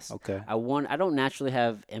podcast. Okay. I don't naturally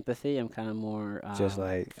have empathy. I'm kind of more Just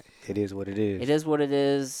like it is what it is. it is what it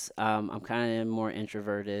is. I'm kind of more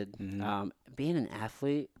introverted. Mm-hmm. Being an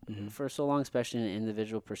athlete Mm-hmm. for so long, especially in an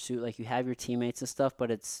individual pursuit, like you have your teammates and stuff, but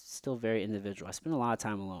it's still very individual. I spend a lot of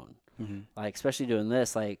time alone, Mm-hmm. like especially doing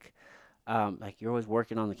this, like you're always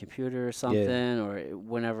working on the computer or something, or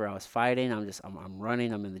whenever I was fighting, I'm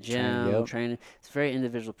running, I'm in the gym, I'm Yep. training. It's very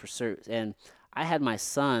individual pursuit, and I had my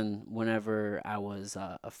son whenever I was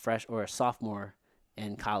a fresh or a sophomore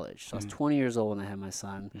in college. So I was 20 years old when I had my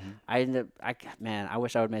son. Mm-hmm. I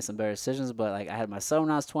wish I would make some better decisions, but like I had my son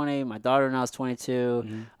when I was 20, my daughter when I was 22.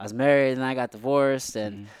 Mm-hmm. I was married and I got divorced,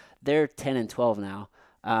 and Mm-hmm. they're 10 and 12 now.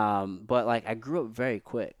 But like I grew up very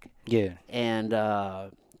quick, Yeah. and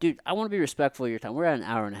dude, I want to be respectful of your time. We're at an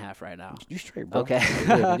hour and a half right now. You straight, bro. Okay.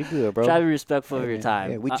 Yeah, you good, bro. Try to be respectful Yeah, of your man.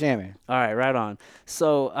 time. Yeah, we jamming. All right, right on.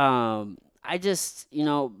 So, I just,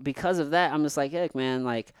 because of that, I'm just like, heck, man,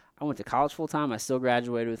 like, I went to college full time. I still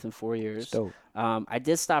graduated within 4 years. It's dope. I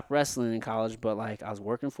did stop wrestling in college, but like, I was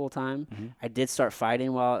working full time. Mm-hmm. I did start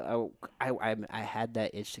fighting while I had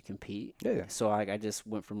that itch to compete. Yeah. So, like, I just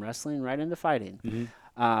went from wrestling right into fighting.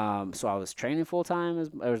 Mm-hmm. So I was training full time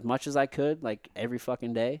as much as I could, like every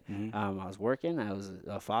fucking day. Mm-hmm. I was working. I was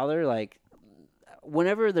a father. Like,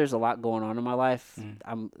 whenever there's a lot going on in my life,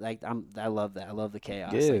 I love that. I love the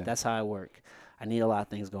chaos. Yeah. Like, that's how I work. I need a lot of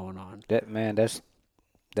things going on.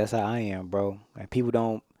 That's how I am, bro. And people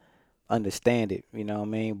don't understand it, you know what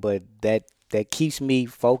I mean? But that keeps me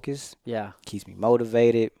focused, Yeah, keeps me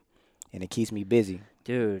motivated, and it keeps me busy.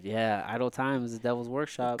 dude. Yeah, idle time is the devil's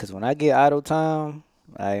workshop. Cause when I get idle time,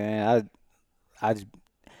 I just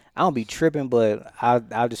I don't be tripping, but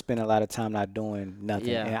I'll just spend a lot of time not doing nothing,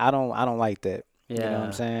 Yeah. and I don't like that. Yeah, You know what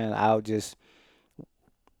I'm saying?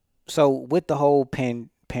 So with the whole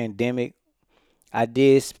pandemic, I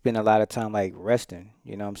did spend a lot of time like resting.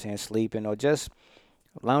 You know what I'm saying? Sleeping or just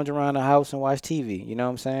lounge around the house and watch TV. You know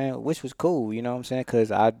what I'm saying? Which was cool. You know what I'm saying?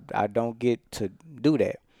 Cause I don't get to do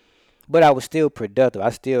that. But I was still productive. I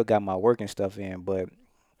still got my work and stuff in, but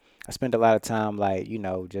I spent a lot of time like,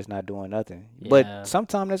 just not doing nothing. Yeah. But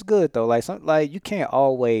sometimes that's good though. Like you can't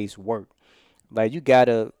always work. Like you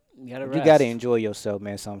gotta rest. enjoy yourself,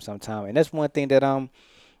 man, sometime. And that's one thing that I'm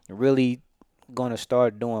really gonna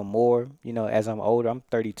start doing more, as I'm older. I'm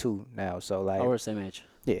 32 now, so like Oh, we're the same age.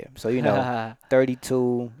 yeah. So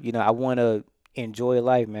 32, I wanna enjoy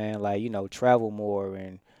life, man, like, travel more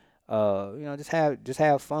and just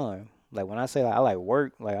have fun. Like when I say like I like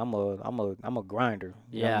work, like I'm a grinder.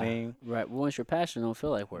 You know what I mean? Right. Well, once you're passionate, it don't feel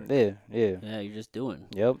like work. Yeah. Yeah, you're just doing.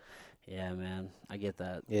 Yep. Yeah, man. I get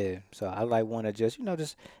that. Yeah. So I like want to just,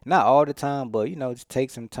 just not all the time, but just take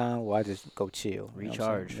some time where I just go chill. You know what I'm saying?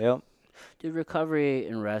 Recharge. Yep. Dude, recovery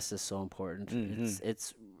and rest is so important. Mhm.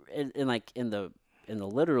 It's in the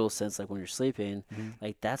literal sense, like when you're sleeping, Mhm.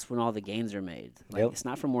 like that's when all the gains are made. Like Yep. it's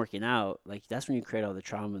not from working out. Like that's when you create all the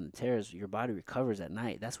trauma and the tears. Your body recovers at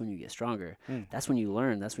night. That's when you get stronger. Mm. That's when you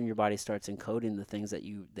learn. That's when your body starts encoding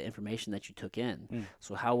the information that you took in. Mm.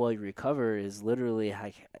 So how well you recover is literally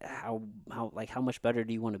like how much better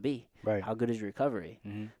do you want to be? Right. How good is your recovery?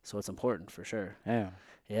 Mhm. So it's important for sure. Yeah.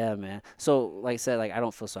 Yeah, man. So, like I said, like I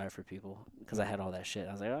don't feel sorry for people because I had all that shit.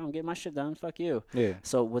 I was like, oh, I'm getting my shit done. Fuck you. Yeah.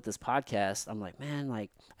 So with this podcast, I'm like, man,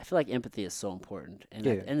 like I feel like empathy is so important. And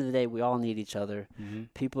Yeah. at the end of the day, we all need each other. Mhm.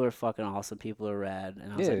 People are fucking awesome. People are rad.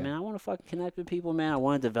 And I was like, Yeah. man, I want to fucking connect with people, man. I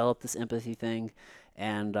want to develop this empathy thing.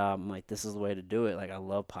 And like this is the way to do it. Like I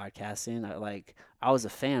love podcasting. I was a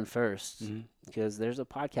fan first Mhm. because there's a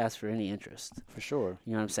podcast for any interest. For sure.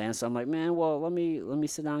 You know what I'm saying? So I'm like, man, well, let me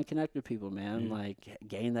sit down and connect with people, man. Mhm. Like,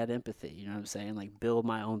 gain that empathy. You know what I'm saying? Like, build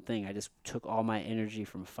my own thing. I just took all my energy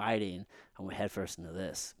from fighting and went headfirst into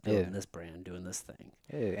this, building this brand, doing this thing.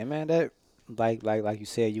 Yeah. And man, that like you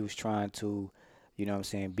said, you was trying to,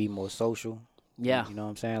 be more social. Yeah. You know what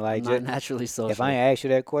I'm saying? I'm Like not naturally social. if I ain't asked you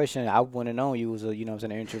that question, I wouldn't have known you was a,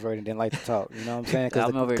 an introvert and didn't like to talk. You know what I'm saying?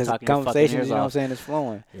 I'm over here Because the talking your fucking conversation, ears you know what I'm off. saying, is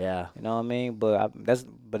flowing. Yeah. You know what I mean? But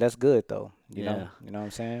that's good though. You Yeah. know. You know what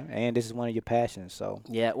I'm saying? And this is one of your passions, so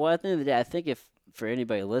Yeah. Well, at the end of the day, I think if for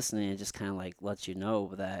anybody listening, it just kind of like lets you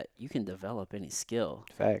know that you can develop any skill.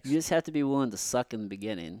 facts. You just have to be willing to suck in the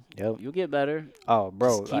beginning. Yep. You'll get better. Oh,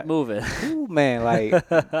 bro. Just keep moving. Ooh, man, like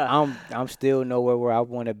I'm still nowhere where I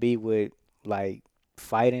want to be with like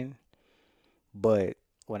fighting, but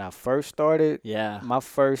when I first started, Yeah. my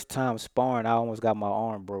first time sparring, I almost got my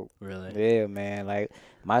arm broke. Really. Yeah, man, like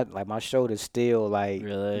my shoulder's still like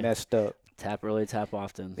Really? messed up. Tap early, tap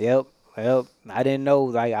often. Yep. I didn't know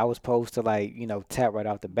like I was supposed to like tap right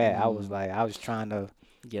off the bat. I was trying to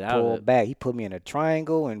Get out of pull it. back. He put me in a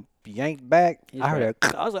triangle and yanked back. He's I heard right.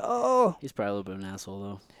 it. I was like, oh. He's probably a little bit of an asshole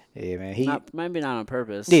though. Yeah, man. Maybe not on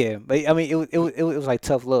purpose. Yeah, but I mean, it was like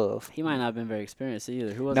tough love. He might not have been very experienced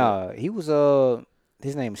either. Who was it? Nah, he was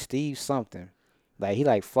his name is Steve something. Like he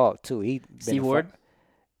like fought too. He been Steve a Ward?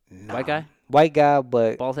 Nah, White guy? White guy,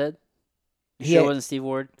 but Bald head? You he sure it had- wasn't Steve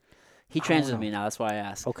Ward? He I trains don't with me know. now. That's why I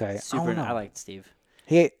asked. Okay, Super. I don't know. like Steve.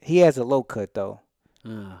 He has a low cut though. Uh,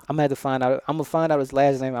 I'm gonna have to find out. I'm gonna find out his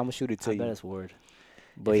last name. I'm gonna shoot it to I you. bet it's Ward.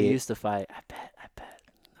 But If he yeah, used to fight, I bet.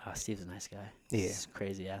 Oh, Steve's a nice guy. Yeah. He's a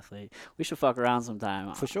crazy athlete. We should fuck around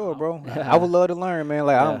sometime. for sure, bro. Yeah. I would love to learn, man.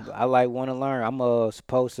 Like Yeah. I like want to learn. I'm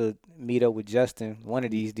supposed to meet up with Justin one of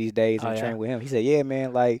these days Oh, and yeah? train with him. He said, "Yeah,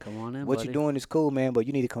 man. Like Come on in, what buddy. you're doing is cool, man. But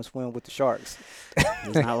you need to come swim with the sharks."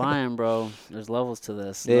 He's not lying, bro. There's levels to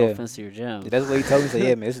this. No Yeah. offense to your gym. That's what he told me. He said,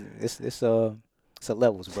 "Yeah, man. It's a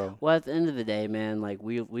levels, bro." Well, at the end of the day, man, like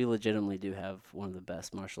we legitimately do have one of the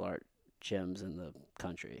best martial art gyms in the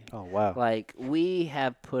country. Oh wow. Like we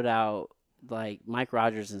have put out, like Mike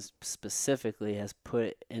Rogers specifically has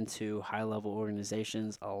put into high level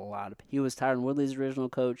organizations a lot of. He was Tyron Woodley's original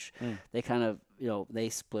coach. Mm. They kind of they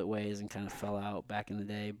split ways and kind of fell out back in the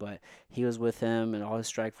day, but he was with him in all his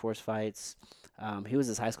Strike Force fights. He was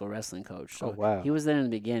his high school wrestling coach. So Oh wow. he was there in the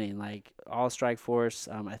beginning, like all Strike Force.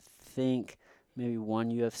 I think maybe one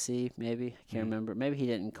UFC, maybe I can't Mhm. remember. Maybe he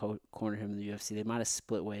didn't corner him in the UFC. They might have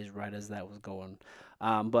split ways right as that was going.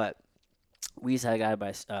 But we used to have a guy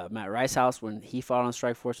by Matt Ricehouse when he fought on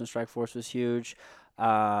Strike Force, and Strike Force was huge.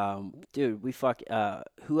 Dude,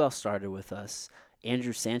 who else started with us?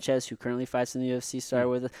 Andrew Sanchez, who currently fights in the UFC, started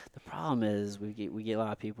with us. The problem is we get a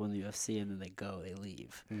lot of people in the UFC and then they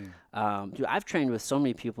leave. Dude, I've trained with so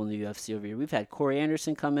many people in the UFC over here. We've had Corey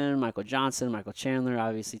Anderson come in, Michael Johnson, Michael Chandler,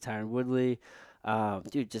 obviously Tyron Woodley.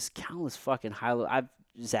 Dude, just countless fucking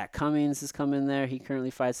Zach Cummings has come in there. He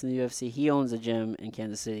currently fights in the UFC. He owns a gym in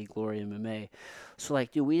Kansas City, Glory MMA. So,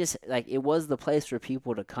 like, dude, we just, like, it was the place for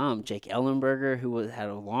people to come. Jake Ellenberger, who had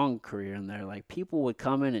a long career in there, like, people would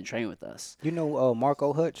come in and train with us. You know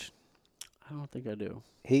Marco Hutch? I don't think I do.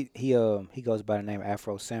 He goes by the name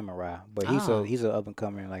Afro Samurai, but Oh. he's an up and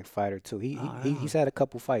coming like fighter too. Oh, He's had a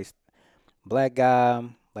couple fights. Black guy,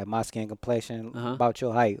 like my skin complexion, Uh-huh. about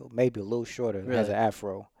your height, maybe a little shorter. Has Really? an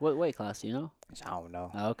afro. What weight class do you know? I don't know,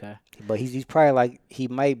 Oh, okay. but he's probably like he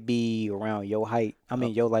might be around your height. I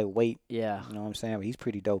mean your like weight. Yeah. You know what I'm saying? But he's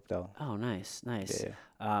pretty dope though. Oh, nice.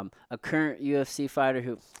 Yeah. A current UFC fighter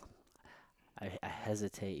who I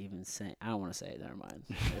hesitate even saying. I don't want to say it. Never mind.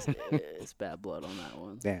 It's bad blood on that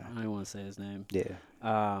one. Damn. I don't want to say his name. Yeah.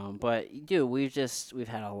 But dude, we've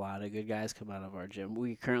had a lot of good guys come out of our gym.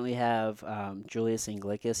 We currently have Julius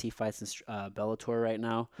Anglickas. He fights in Bellator right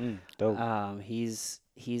now. Dope.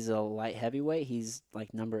 He's a light heavyweight. He's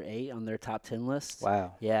like number 8 on their top 10 list.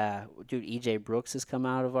 Wow. Yeah, dude. EJ Brooks has come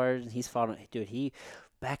out of ours. He's fought. He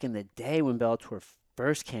back in the day when Bellator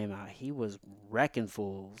first came out, he was wrecking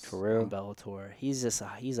fools For real? on Bellator. He's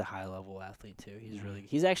a high level athlete too.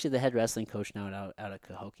 He's actually the head wrestling coach now out of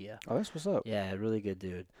Cahokia. Oh, that's what's up. Yeah, really good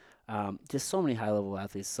dude. Just so many high level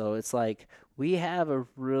athletes. So it's like we have a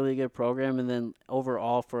really good program, and then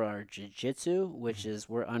overall for our jiu-jitsu, which is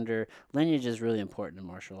we're under lineage is really important in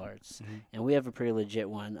martial arts, and we have a pretty legit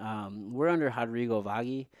one. We're under Rodrigo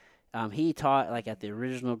Vaghi. He taught like at the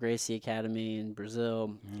original Gracie Academy in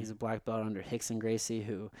Brazil. He's a black belt under Rickson Gracie,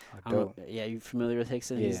 who Dope. yeah, you familiar with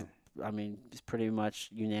Rickson? Yeah. He's pretty much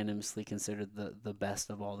unanimously considered the best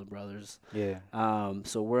of all the brothers. Yeah.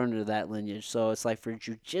 So we're under that lineage. So it's like for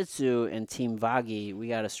jiu-jitsu and Team Vaghi, we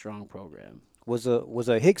got a strong program. Was a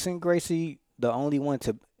Rickson Gracie the only one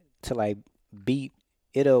to like beat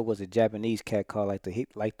it, or was a Japanese cat called like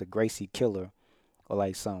the Gracie Killer or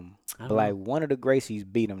like something? I don't But like know. one of the Gracies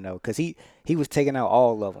beat him though, cause he was taking out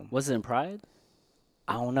all of them. Was it in Pride?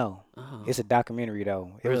 I don't know. Oh, It's a documentary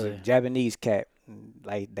though. It was a Really? Japanese cat.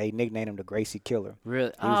 Like they nicknamed him the Gracie Killer.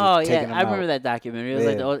 really? He was Oh, just yeah. taking 'em I remember out. that documentary. It was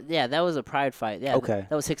like, that was a Pride fight. Yeah. Okay.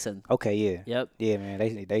 That was Rickson. Okay, yeah. Yep. Yeah, man.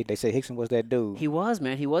 They say Rickson was that dude. He was,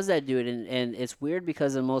 man. He was that dude. And it's weird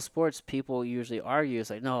because in most sports, people usually argue. It's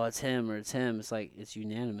like, no, it's him or it's him. It's like, it's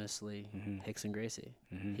unanimously Rickson Gracie.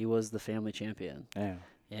 He was the family champion. Damn.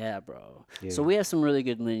 Yeah, bro. Yeah. So we have some really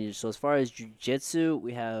good lineage. So as far as jiu-jitsu,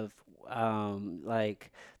 we have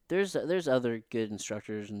like there's other good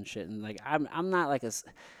instructors and shit. And like I'm not like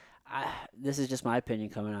this is just my opinion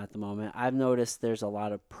coming out at the moment. I've noticed there's a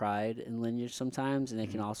lot of pride in lineage sometimes, and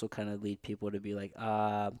it can also kind of lead people to be like,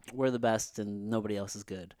 we're the best and nobody else is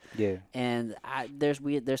good. Yeah. And there's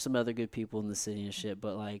some other good people in the city and shit,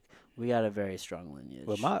 but like we got a very strong lineage.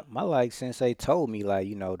 But my like sensei told me like,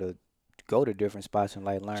 you know, go to different spots and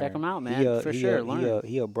like learn. Check him out, man. For sure, learn.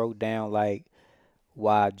 He broke down like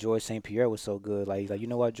why George St. Pierre was so good. Like he's like, you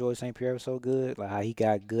know why George St. Pierre was so good? Like how he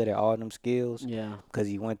got good at all them skills. Yeah. Because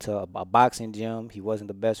he went to a boxing gym. He wasn't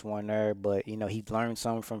the best one there, but you know he learned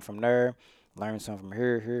something from there, learned something from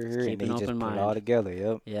here, and then he just put it all together.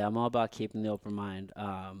 Yep. Yeah, I'm all about keeping the open mind.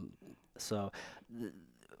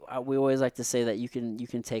 We always like to say that you can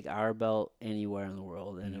take our belt anywhere in the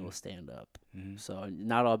world and it will stand up. So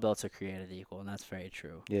not all belts are created equal, and that's very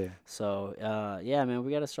true. Yeah. So yeah, man,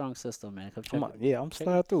 we got a strong system, man. I'm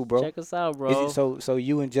slide through, bro. Check us out, bro. So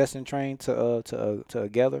you and Justin trained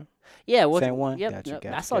together? Yeah, same one. Yep.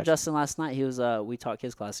 I saw Justin last night. He was we taught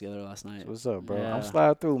kids class together last night. What's up, bro? Yeah. I'm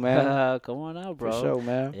slide through, man. Come on out, bro. For sure,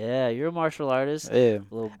 man. Yeah, you're a martial artist. Yeah.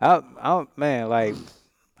 I'm man, like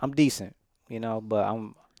I'm decent, you know, but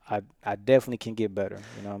I definitely can get better.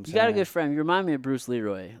 You know what I'm saying? You got a good friend. You remind me of Bruce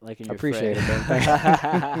Leroy, like in your appreciate frame. it,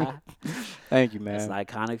 man. Thank you, man. That's an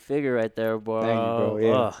iconic figure right there, bro. Thank you, bro.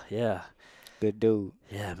 Yeah. Oh, yeah. Good dude.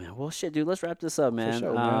 Yeah, man. Well, shit, dude. Let's wrap this up, man. For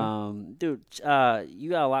sure, man. Dude, you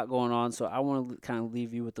got a lot going on, so I want to kind of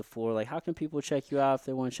leave you with the floor. Like, how can people check you out if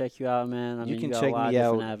they want to check you out, man? I mean, you got check a lot me of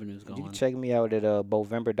out. different avenues going. You can check me out at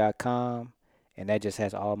Bovember.com, and that just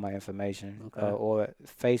has all my information. Okay. Or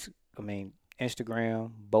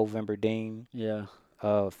Instagram, Bovember Dean. Yeah.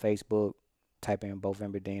 Facebook, type in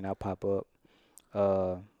Bovember Dean, I'll pop up.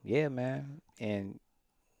 Yeah, man. And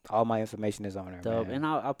all my information is on there, Dope. man. And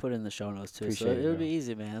I'll put it in the show notes, too. Appreciate it, it'll bro. be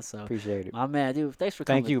easy, man. So Appreciate it. my man, dude, thanks for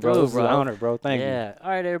coming Thank you, through, bro. It's an honor, bro. Thank you. Yeah.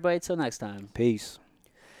 All right, everybody. Till next time. Peace.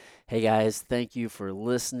 Hey, guys. Thank you for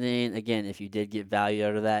listening. Again, if you did get value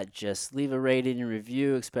out of that, just leave a rating and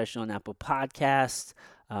review, especially on Apple Podcasts.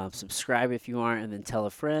 Subscribe if you aren't, and then tell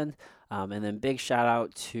a friend. And then big shout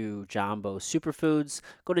out to Jumbo Superfoods.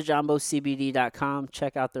 Go to JumboCBD.com.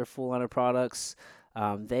 Check out their full line of products.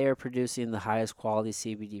 They are producing the highest quality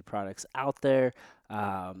CBD products out there.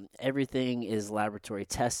 Everything is laboratory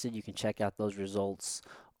tested. You can check out those results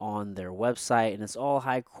on their website, and it's all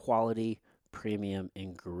high quality premium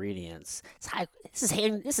ingredients.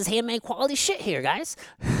 This is handmade quality shit here, guys.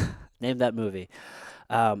 Name that movie.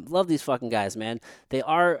 Love these fucking guys, man. They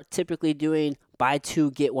are typically doing buy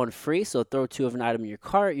two, get one free. So throw two of an item in your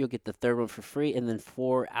cart. You'll get the third one for free. And then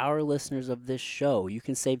for our listeners of this show, you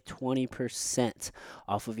can save 20%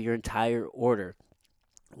 off of your entire order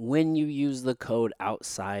when you use the code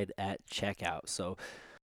outside at checkout. So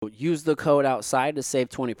use the code outside to save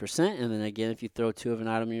 20%. And then again, if you throw two of an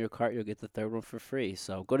item in your cart, you'll get the third one for free.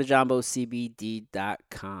 So go to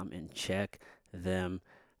JumboCBD.com and check them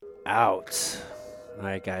out. All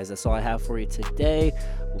right, guys, that's all I have for you today.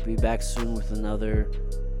 We'll be back soon with another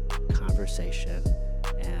conversation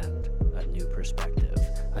and a new perspective.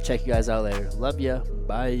 I'll check you guys out later. Love ya.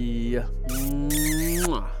 Bye.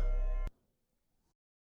 Mwah.